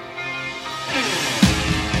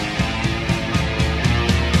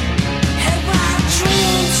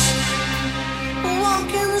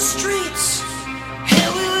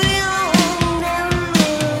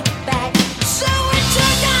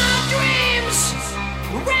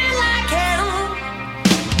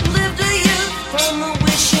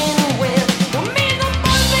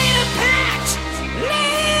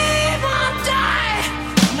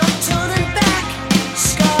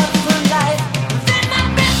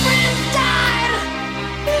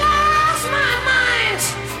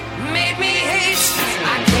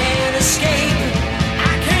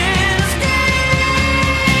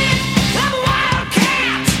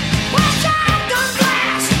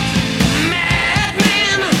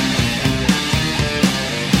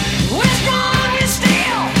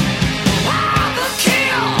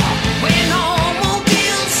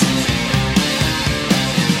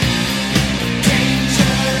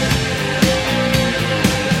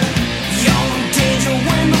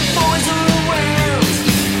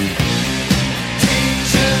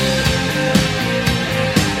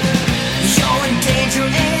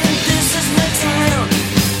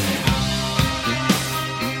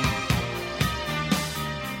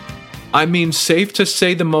 I mean, safe to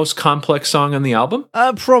say the most complex song on the album?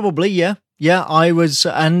 Probably, yeah. Yeah, I was,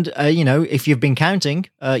 and, if you've been counting,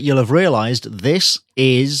 you'll have realized this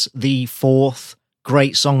is the 4th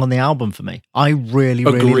great song on the album for me. I really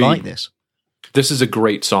like this. This is a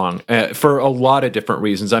great song for a lot of different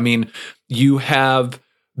reasons. I mean, you have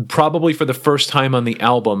probably for the first time on the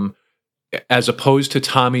album, as opposed to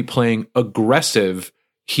Tommy playing aggressive,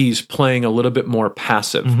 he's playing a little bit more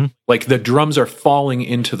passive. Mm-hmm. Like the drums are falling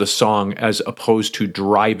into the song as opposed to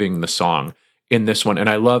driving the song in this one. And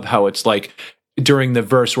I love how it's like during the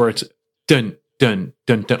verse where it's dun, dun,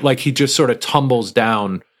 dun, dun, like he just sort of tumbles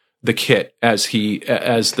down the kit as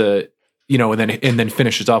the and then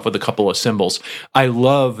finishes off with a couple of cymbals. I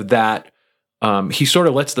love that he sort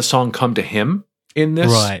of lets the song come to him in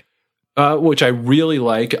this, right? Which I really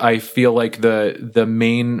like. I feel like the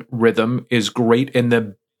main rhythm is great, and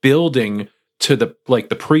the building to the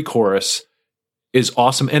pre-chorus is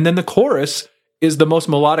awesome, and then the chorus is the most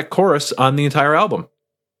melodic chorus on the entire album.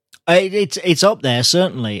 It's up there,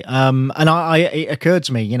 certainly. And it occurred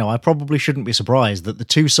to me, I probably shouldn't be surprised that the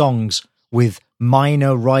two songs with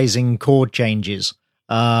minor rising chord changes,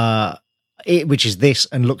 which is this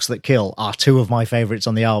and Looks That Kill, are two of my favorites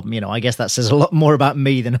on the album. I guess that says a lot more about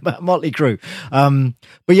me than about Motley Crue.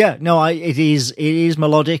 But yeah, no, it is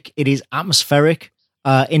melodic. It is atmospheric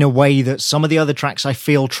in a way that some of the other tracks I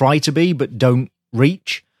feel try to be but don't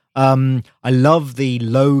reach. I love the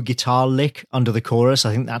low guitar lick under the chorus.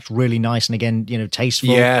 I think that's really nice and again, tasteful.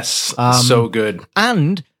 Yes, so good.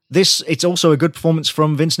 And it's also a good performance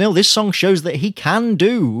from Vince Neil. This song shows that he can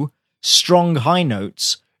do strong high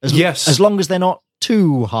notes as long as they're not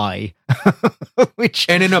too high.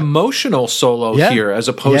 And an emotional solo here as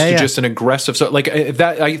opposed to just an aggressive solo.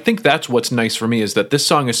 I think that's what's nice for me is that this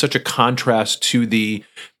song is such a contrast to the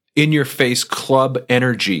in-your-face club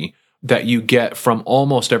energy that you get from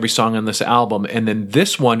almost every song on this album. And then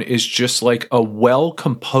this one is just like a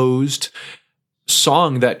well-composed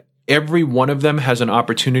song that every one of them has an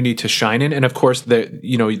opportunity to shine in. And of course, they're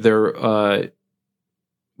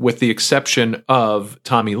with the exception of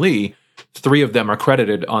Tommy Lee, 3 of them are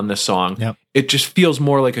credited on this song. Yep. It just feels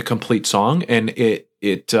more like a complete song, and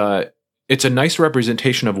it's a nice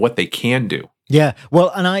representation of what they can do. Yeah,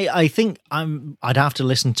 well, and I think I'd have to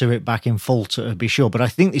listen to it back in full to be sure, but I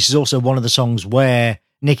think this is also one of the songs where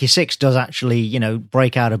Nikki Sixx does actually,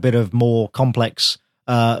 break out a bit of more complex.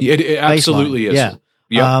 It absolutely is. Yeah.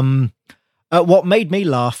 Yep. What made me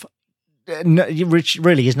laugh, which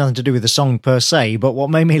really has nothing to do with the song per se, but what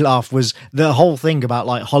made me laugh was the whole thing about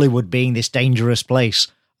like Hollywood being this dangerous place.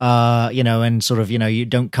 And sort of, you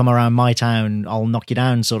don't come around my town, I'll knock you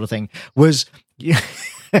down, sort of thing. Was.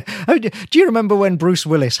 Do you remember when Bruce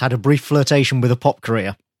Willis had a brief flirtation with a pop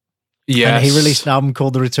career? Yes. And he released an album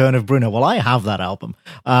called The Return of Bruno. Well, I have that album.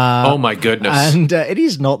 Oh my goodness. And it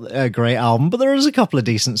is not a great album, but there is a couple of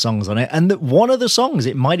decent songs on it. And one of the songs,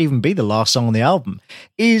 it might even be the last song on the album,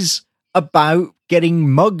 is about getting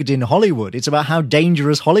mugged in Hollywood. It's about how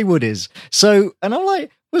dangerous Hollywood is. So, and I'm like,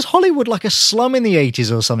 was Hollywood like a slum in the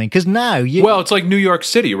 80s or something? Because now well, it's like New York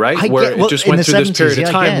City, right? It just went through this period of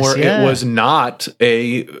time where it was not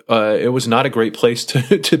a great place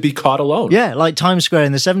to be caught alone. Yeah, like Times Square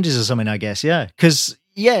in the 70s or something, I guess. Yeah, because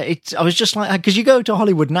I was just like, because you go to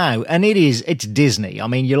Hollywood now and it's Disney. I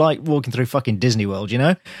mean, you're like walking through fucking Disney World,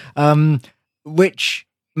 which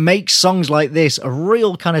makes songs like this a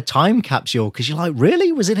real kind of time capsule. Because you're like,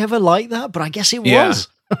 really, was it ever like that? But I guess it was.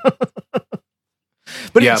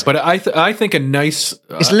 But I think a nice.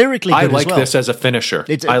 It's lyrically good I like as well. this as a finisher.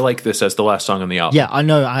 I like this as the last song on the album. Yeah, I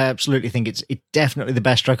know. I absolutely think it's definitely the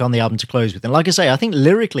best track on the album to close with. And like I say, I think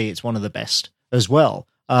lyrically it's one of the best as well.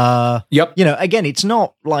 Yep. Again, it's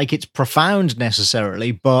not like it's profound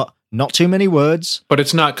necessarily, but not too many words. But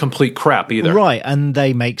it's not complete crap either. Right, and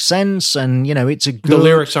they make sense, and, it's a good... The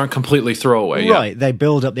lyrics aren't completely throwaway. Right, they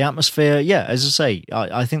build up the atmosphere. Yeah, as I say,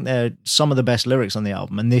 I think they're some of the best lyrics on the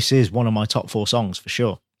album, and this is one of my top 4 songs for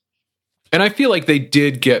sure. And I feel like they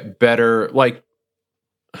did get better, like...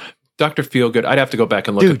 Dr. Feelgood, I'd have to go back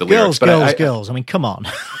and look at the lyrics. Girls. I mean, come on.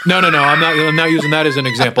 No. I'm not using that as an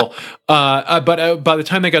example. But by the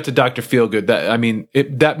time they got to Dr. Feelgood,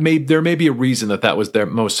 there may be a reason that was their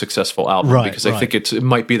most successful album, because I think it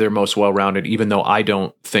might be their most well-rounded, even though I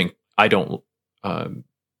don't think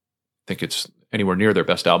it's anywhere near their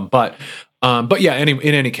best album. But yeah, in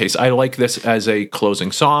any case, I like this as a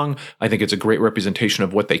closing song. I think it's a great representation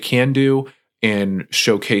of what they can do, and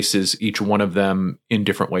showcases each one of them in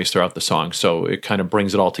different ways throughout the song. So it kind of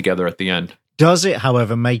brings it all together at the end. Does it,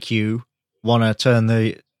 however, make you want to turn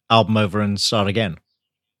the album over and start again?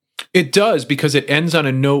 It does, because it ends on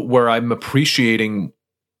a note where I'm appreciating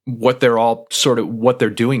what they're all what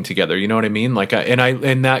they're doing together. You know what I mean?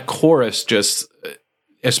 And that chorus just,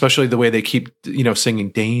 especially the way they keep, singing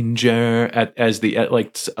danger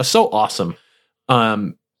so awesome.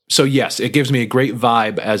 So yes, it gives me a great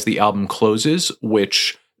vibe as the album closes,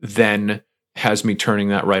 which then has me turning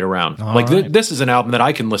that right around. This is an album that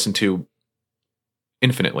I can listen to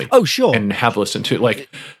infinitely. Oh, sure. And have listened to. That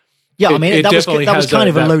was kind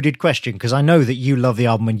of a loaded question, because I know that you love the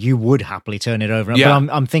album and you would happily turn it over. Yeah.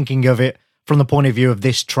 But I'm thinking of it from the point of view of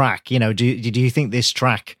this track. Do you think this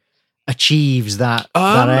track achieves that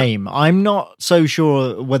aim? I'm not so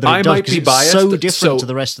sure whether it does, might be biased, it's so different to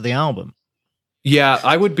the rest of the album. Yeah,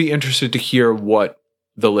 I would be interested to hear what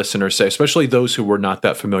the listeners say, especially those who were not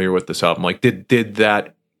that familiar with this album. Like, did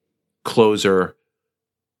that closer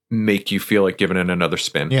make you feel like giving it another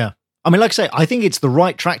spin? Yeah. I mean, like I say, I think it's the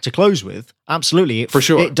right track to close with. Absolutely. For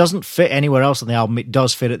sure. It doesn't fit anywhere else on the album. It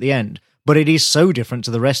does fit at the end. But it is so different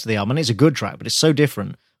to the rest of the album. And it's a good track, but it's so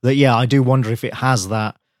different that, yeah, I do wonder if it has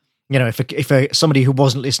that, you know, if somebody who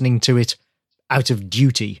wasn't listening to it out of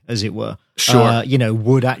duty, as it were, sure, you know,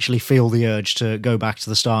 would actually feel the urge to go back to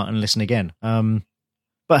the start and listen again.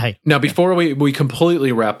 But hey. Now, before we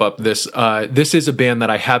completely wrap up this, this is a band that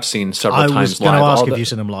I have seen several times live. I was going to ask if you've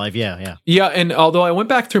seen them live. Yeah. Yeah, and although I went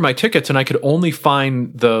back through my tickets and I could only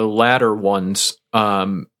find the latter ones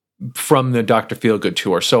from the Dr. Feelgood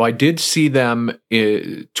tour. So I did see them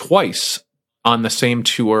twice on the same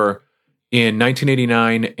tour in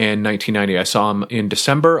 1989 and 1990. I saw them in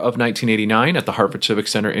December of 1989 at the Hartford Civic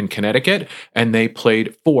Center in Connecticut, and they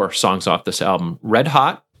played 4 songs off this album. Red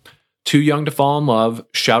Hot, Too Young to Fall in Love,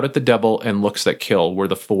 Shout at the Devil, and Looks That Kill were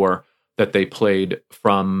the 4 that they played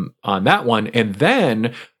from on that one. And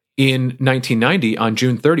then in 1990, on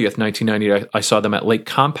June 30th, 1990, I saw them at Lake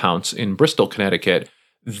Compounce in Bristol, Connecticut.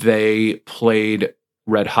 They played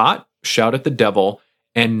Red Hot, Shout at the Devil,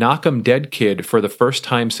 and Knock 'Em Dead Kid for the first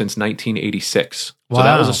time since 1986. Wow. So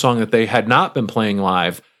that was a song that they had not been playing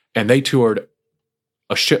live, and they toured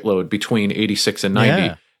a shitload between 86 and 90.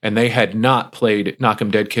 Yeah. And they had not played Knock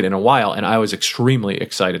 'Em Dead Kid in a while, and I was extremely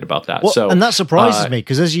excited about that. Well, and that surprises me,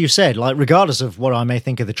 because as you said, like, regardless of what I may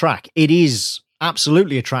think of the track, it is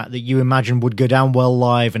absolutely a track that you imagine would go down well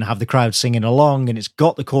live and have the crowd singing along, and it's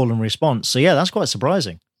got the call and response. So yeah, that's quite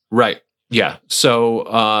surprising. Right. Yeah.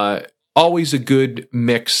 So always a good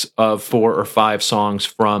mix of 4 or 5 songs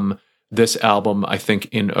from this album, I think,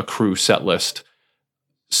 in a Crue set list.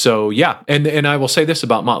 So yeah, and I will say this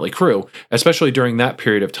about Motley Crue, especially during that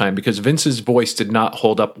period of time, because Vince's voice did not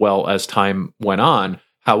hold up well as time went on.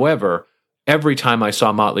 However, every time I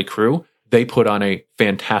saw Motley Crue, they put on a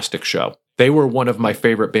fantastic show. They were one of my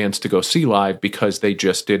favorite bands to go see live because they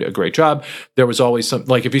just did a great job. There was always some,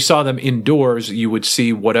 like, if you saw them indoors, you would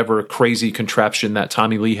see whatever crazy contraption that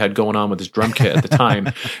Tommy Lee had going on with his drum kit at the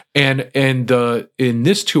time. And in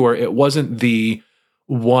this tour, it wasn't the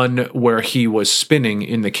one where he was spinning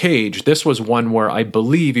in the cage. This was one where I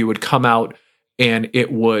believe he would come out and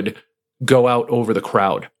it would go out over the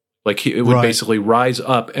crowd. Like, it would basically rise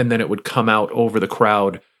up and then it would come out over the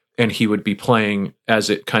crowd, and he would be playing as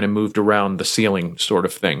it kind of moved around the ceiling, sort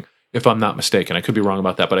of thing, if I'm not mistaken. I could be wrong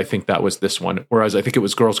about that, but I think that was this one. Whereas I think it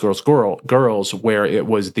was Girls, where it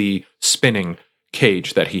was the spinning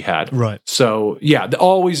cage that he had. Right. So yeah,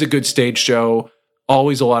 always a good stage show.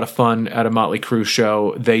 Always a lot of fun at a Motley Crue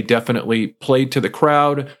show. They definitely played to the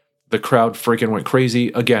crowd. The crowd freaking went crazy.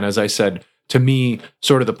 Again, as I said, to me,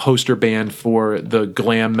 sort of the poster band for the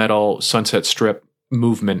glam metal Sunset Strip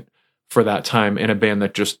movement for that time, in a band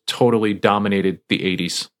that just totally dominated the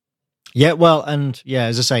 80s. Yeah, well, and yeah,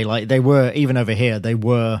 as I say, like, they were, even over here, they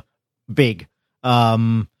were big.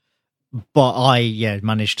 But I,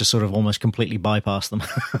 managed to sort of almost completely bypass them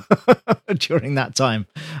during that time.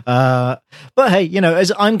 But hey, you know,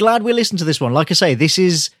 I'm glad we listened to this one. Like I say,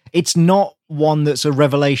 it's not one that's a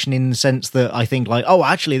revelation in the sense that I think, like, oh,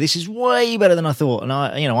 actually, this is way better than I thought, and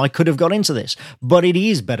I could have got into this, but it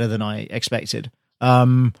is better than I expected.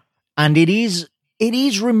 And it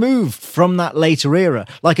is removed from that later era.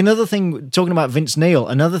 Like, another thing, talking about Vince Neil,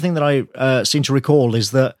 another thing that I seem to recall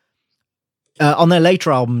is that on their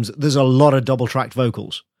later albums, there's a lot of double-tracked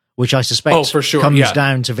vocals, which I suspect comes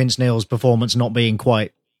down to Vince Neil's performance not being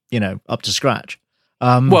quite, up to scratch.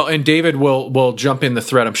 Well, and David will jump in the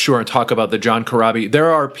thread, I'm sure, and talk about the John Corabi. There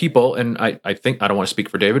are people, and I think, I don't want to speak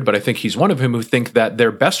for David, but I think he's one of them, who think that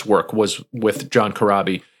their best work was with John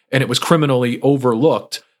Corabi, and it was criminally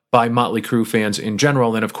overlooked by Motley Crue fans in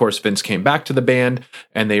general. And of course, Vince came back to the band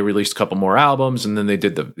and they released a couple more albums, and then they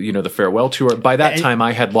did the farewell tour. By that time,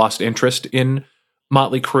 I had lost interest in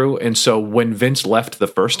Motley Crue. And so when Vince left the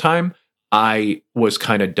first time, I was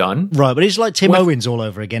kind of done. Right. But it's like Tim Owens all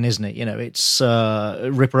over again, isn't it? It's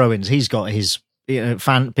Ripper Owens. He's got his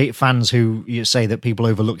fans who say that people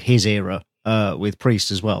overlook his era with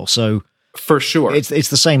Priest as well. So, for sure. It's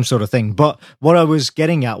the same sort of thing. But what I was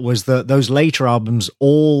getting at was that those later albums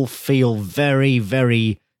all feel very,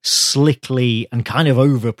 very slickly and kind of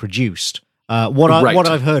overproduced. What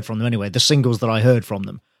I've heard from them anyway, the singles that I heard from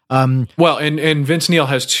them. Well, and Vince Neil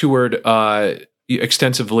has toured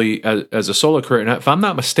extensively as a solo career. And if I'm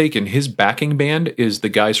not mistaken, his backing band is the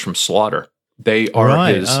guys from Slaughter. They are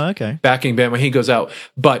his backing band when he goes out.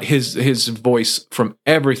 But his voice, from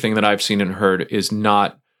everything that I've seen and heard, is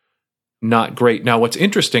not not great. Now, what's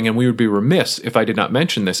interesting, and we would be remiss if I did not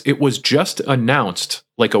mention this, it was just announced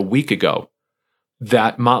like a week ago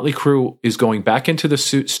that Motley Crue is going back into the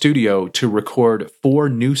studio to record 4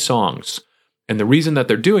 new songs. And the reason that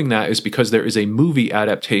they're doing that is because there is a movie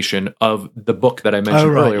adaptation of the book that I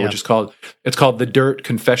mentioned earlier, which is called The Dirt: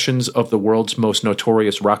 Confessions of the World's Most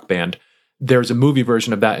Notorious Rock Band. There's a movie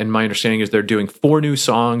version of that, and my understanding is they're doing 4 new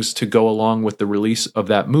songs to go along with the release of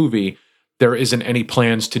that movie. There isn't any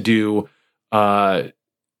plans to do,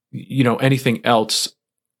 anything else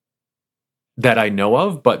that I know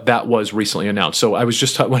of, but that was recently announced. So I was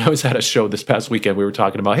just when I was at a show this past weekend, we were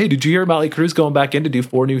talking about, hey, did you hear Motley Crue's going back in to do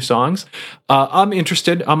 4 new songs? I'm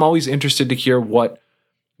interested. I'm always interested to hear what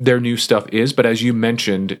their new stuff is. But as you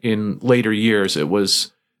mentioned, in later years, it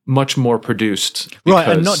was much more produced. Right,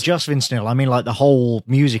 and not just Vince Neil. I mean, like the whole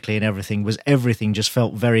musically and everything just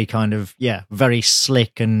felt very kind of, very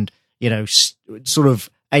slick and, sort of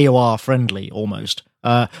AOR friendly almost.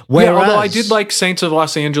 Although I did like Saints of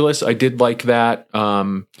Los Angeles, I did like that.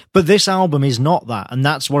 But this album is not that, and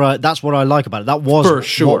that's what I like about it. That was for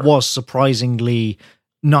sure. What was surprisingly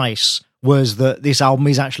nice was that this album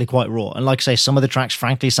is actually quite raw, and like I say, some of the tracks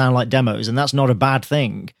frankly sound like demos, and that's not a bad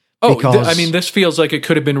thing. This feels like it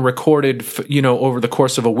could have been recorded, over the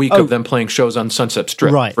course of a week of them playing shows on Sunset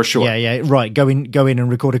Strip, right? For sure, right. Go in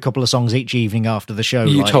and record a couple of songs each evening after the show.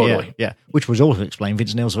 Totally, which would also explain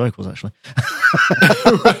Vince Neil's vocals, actually.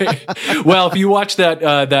 Right. Well, if you watch that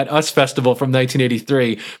US Festival from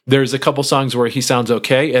 1983, there's a couple songs where he sounds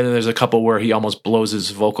okay, and then there's a couple where he almost blows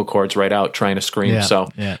his vocal cords right out trying to scream.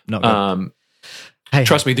 Not good.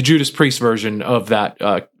 Trust me, the Judas Priest version of that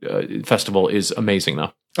festival is amazing,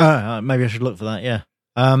 though. Maybe I should look for that. Yeah.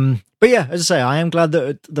 But yeah, as I say, I am glad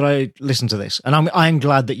that I listened to this, and I'm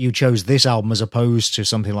glad that you chose this album as opposed to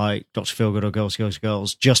something like Dr. Feelgood or Girls, Girls,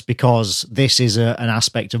 Girls, just because this is an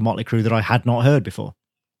aspect of Motley Crue that I had not heard before.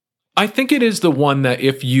 I think it is the one that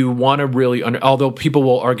if you want to really, although people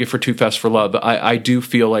will argue for Too Fast for Love, I do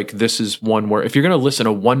feel like this is one where if you're going to listen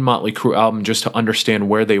to one Motley Crue album just to understand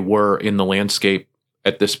where they were in the landscape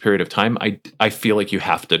at this period of time, I feel like you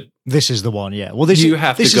have to. This is the one, yeah. Well, this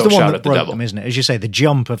is the one that broke them, isn't it? As you say, the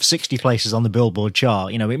jump of 60 places on the Billboard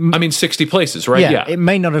chart. 60 places, right? Yeah. It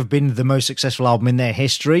may not have been the most successful album in their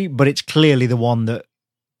history, but it's clearly the one that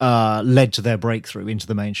led to their breakthrough into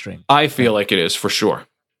the mainstream. I feel like it is, for sure.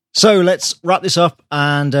 So let's wrap this up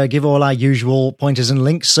and give all our usual pointers and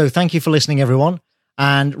links. So thank you for listening, everyone.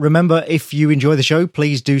 And remember, if you enjoy the show,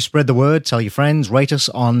 please do spread the word, tell your friends, rate us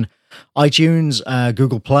on iTunes,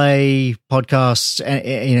 Google Play, podcasts,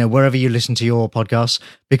 wherever you listen to your podcasts,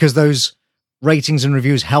 because those ratings and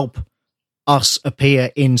reviews help us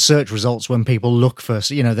appear in search results when people look for,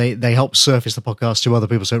 they help surface the podcast to other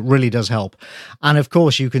people. So it really does help. And of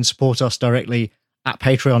course, you can support us directly at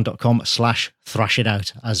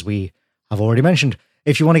patreon.com/thrashitout, as we have already mentioned.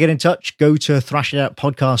 If you want to get in touch, go to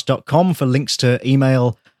thrashitoutpodcast.com for links to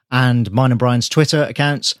email and mine and Brian's Twitter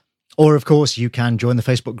accounts. Or, of course, you can join the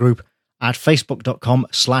Facebook group at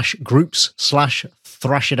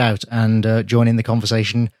facebook.com/groups/thrashitout and join in the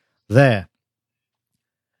conversation there.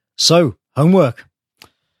 So, homework.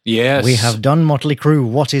 Yes. We have done Motley Crue.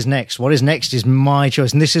 What is next? What is next is my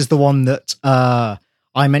choice. And this is the one that I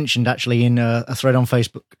mentioned actually in a thread on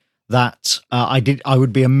Facebook that I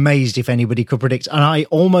would be amazed if anybody could predict. And I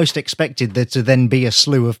almost expected there to then be a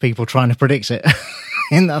slew of people trying to predict it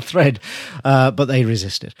in that thread, but they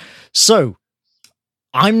resisted. So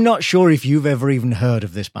I'm not sure if you've ever even heard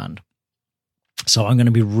of this band. So I'm going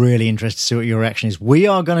to be really interested to see what your reaction is. We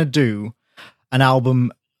are going to do an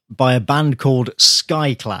album by a band called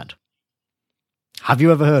Skyclad. Have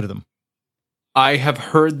you ever heard of them? I have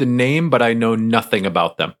heard the name, but I know nothing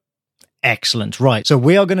about them. Excellent. Right. So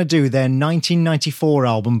we are going to do their 1994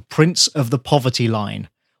 album, Prince of the Poverty Line,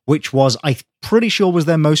 which was, I'm pretty sure, was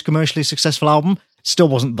their most commercially successful album. Still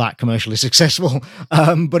wasn't that commercially successful,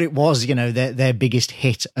 but it was, their biggest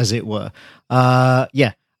hit, as it were. And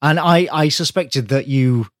I suspected that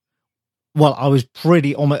I was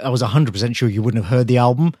 100% sure you wouldn't have heard the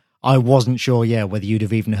album. I wasn't sure, whether you'd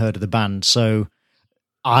have even heard of the band. So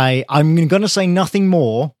I'm going to say nothing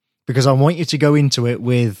more because I want you to go into it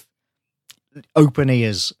with open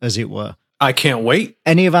ears, as it were. I can't wait.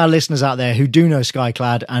 Any of our listeners out there who do know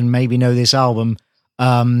Skyclad and maybe know this album,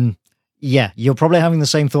 you're probably having the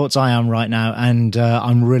same thoughts I am right now, and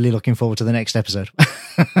I'm really looking forward to the next episode.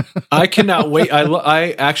 I cannot wait.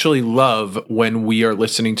 I actually love when we are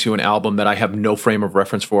listening to an album that I have no frame of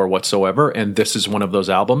reference for whatsoever, and this is one of those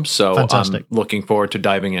albums, so fantastic. I'm looking forward to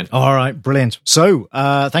diving in. All right, brilliant. So,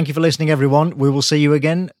 thank you for listening, everyone. We will see you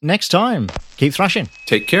again next time. Keep thrashing.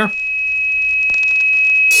 Take care.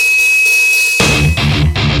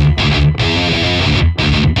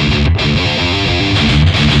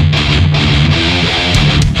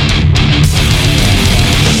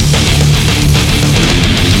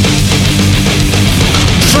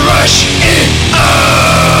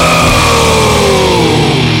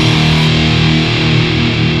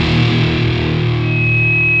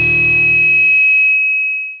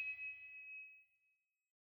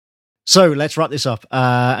 So let's wrap this up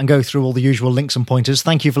and go through all the usual links and pointers.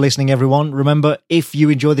 Thank you for listening, everyone. Remember, if you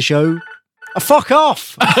enjoy the show, fuck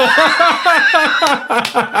off!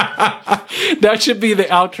 That should be the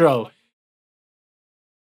outro.